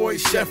 Uh-huh. The boy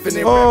chef and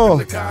they rapping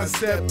the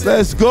concept.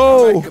 Let's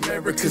go. Like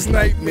America's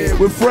nightmare.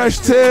 With fresh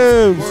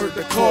Timbs. Word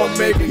to call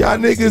maker. Y'all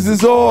niggas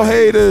is all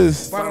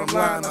haters. Bottom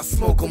line, I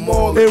smoke them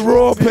all. In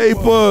raw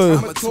paper.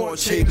 I'm a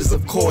torch haters,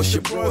 of course,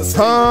 your boys.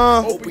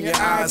 Huh? Open your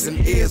eyes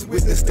and ears,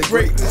 witness the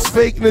greatness.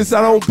 Fakeness,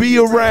 I don't be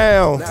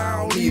around. Now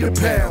I don't need a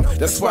pound.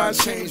 That's why I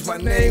changed my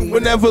name. We're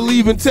never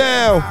leaving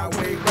town.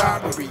 Highway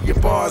robbery, your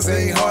bars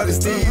ain't hard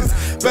as these.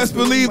 Best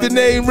believe the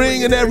name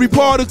ring in every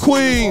part of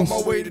Queens.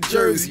 On my way to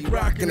Jersey,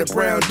 rocking the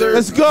brown dirt.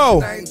 Let's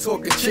go. I ain't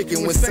talking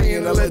chicken when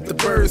saying I let the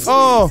birds.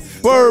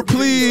 Bird,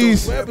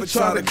 please. Whoever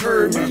try to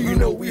curb me, you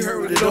know we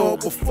heard it all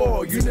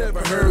before. You never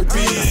heard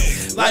me.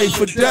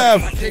 Life or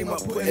death. Came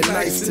up putting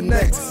nice to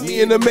next.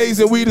 Me and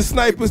Amazing, we the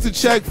snipers to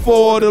check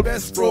for the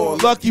best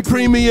fraud. Lucky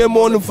premium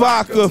on the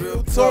vodka.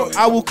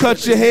 I will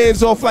cut your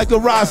hands off like a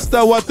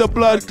Rasta. What the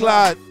blood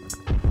clot?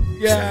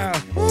 Yeah.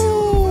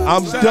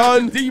 I'm Shout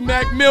done. out to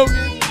D-Mac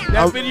Million.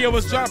 That video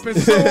was dropping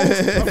soon,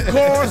 of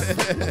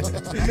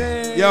course.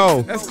 Man,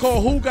 Yo. that's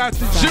called Who Got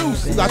the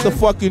Juice? Who got the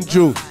fucking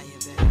juice?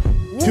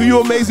 Q U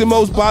Amazing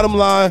Most, Bottom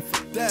Line,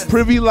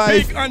 Privy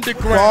Life,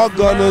 BigUndarground, Car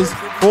Gunners,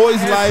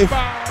 Boys Life,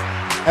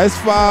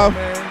 S5,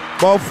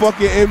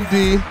 motherfucking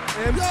MD.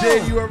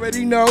 MD, you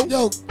already know.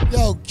 Yo,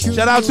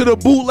 shout out to the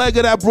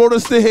bootlegger that brought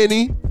us the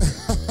Henny.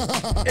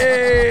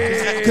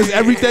 Cause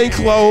everything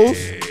closed.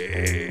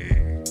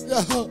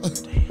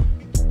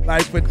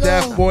 Life or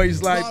Death,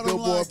 Boys Life,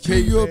 Billboard Q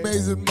P. You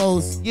Amazing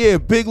Most. Yeah,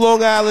 big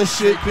Long Island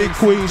shit, big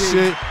Queen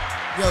shit.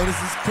 Yo, this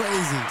is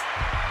crazy.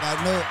 I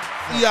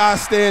know. Y'all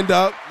stand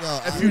up. Yo,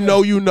 if you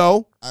know, you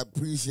know. I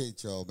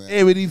appreciate y'all, man.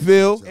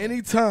 Amityville.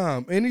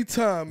 Anytime, man.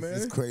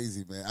 This is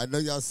crazy, man. I know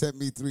y'all sent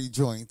me 3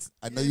 joints.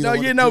 I know you.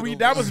 No,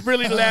 that was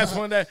really the last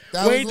one. We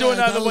ain't doing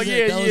another one.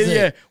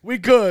 Yeah. We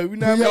good.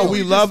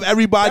 We love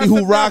everybody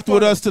who rocked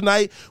with us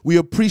tonight. We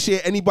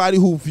appreciate anybody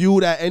who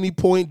viewed at any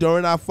point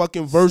during our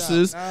fucking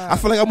verses. I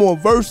feel like I'm on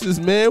verses,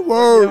 man.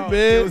 Word,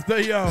 man.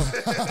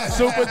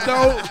 Super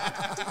dope.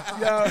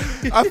 Yo.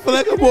 I feel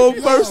like I'm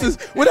on verses.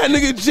 Where that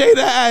nigga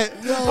Jada at?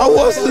 I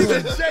was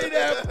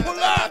Jada, pull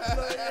up.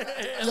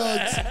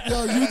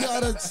 Yo, you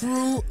got a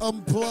true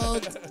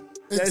unplugged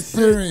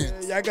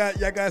experience. Y'all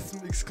got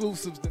some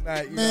exclusives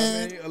tonight. You know what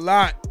I mean? A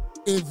lot.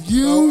 If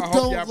you I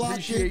don't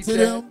lock into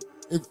them,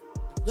 if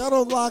y'all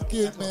don't lock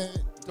in, man.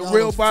 The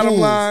real bottom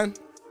line.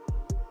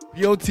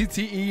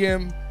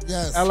 BOTTEM.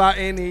 Yes.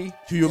 LINE.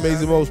 Q U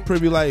Amazing Most,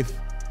 Privy Life.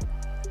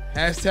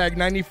 Hashtag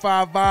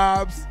 95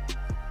 vibes.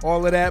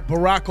 All of that.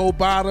 Barack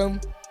Obama.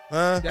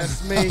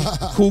 That's me.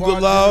 Cougar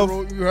Love.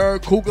 You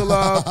heard Cougar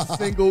Love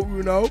single,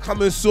 you know.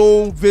 Coming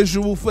soon,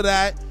 visual for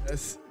that.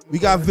 We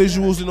got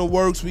visuals in the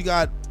works. We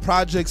got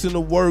projects in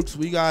the works.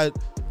 We got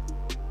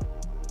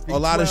a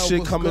lot of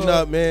shit coming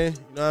up, man.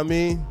 You know what I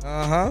mean?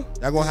 Uh-huh.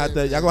 Y'all gonna have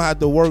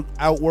to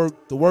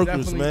outwork the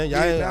workers, Definitely.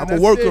 man. I'm a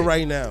worker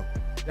right now.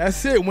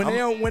 That's it. When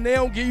they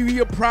don't give you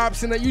your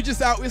props and you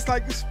just out, it's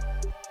like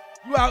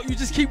you out, you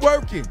just keep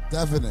working.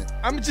 Definite.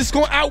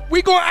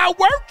 We gonna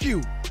outwork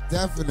you.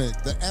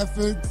 Definite. The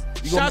effort.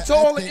 Shout to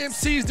all the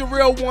MCs, the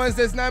real ones.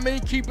 That's not many.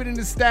 Keep it in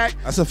the stack.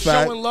 That's a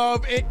fact. Showing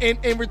love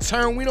in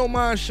return. We don't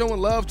mind showing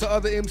love to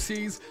other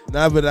MCs.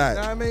 Never that. You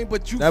know what I mean?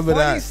 But you Never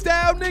funny that.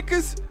 style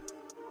niggas,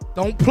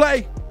 don't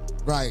play.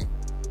 Right.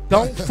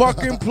 Don't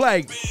fucking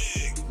play.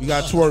 We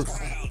got twerk.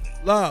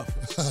 Love.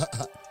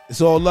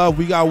 It's all love.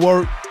 We got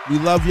work. We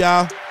love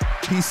y'all.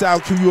 Peace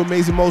out. Q U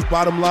Amazing Most,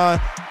 Bottom Line.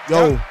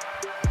 Yo,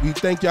 we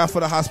thank y'all for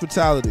the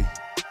hospitality.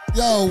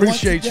 Yo,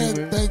 appreciate once again,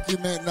 you, man. Thank you,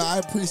 man. No, I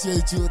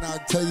appreciate you, and I'll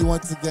tell you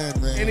once again,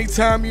 man.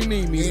 Anytime you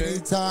need me,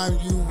 Anytime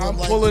you would I'm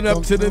like pulling to up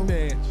come to the through.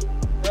 man.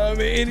 I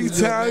mean,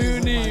 anytime you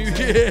need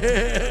me.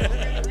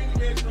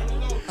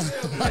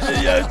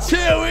 Yo,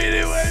 chill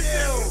anyway.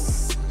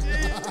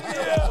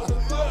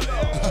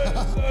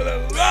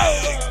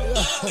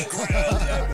 Yeah.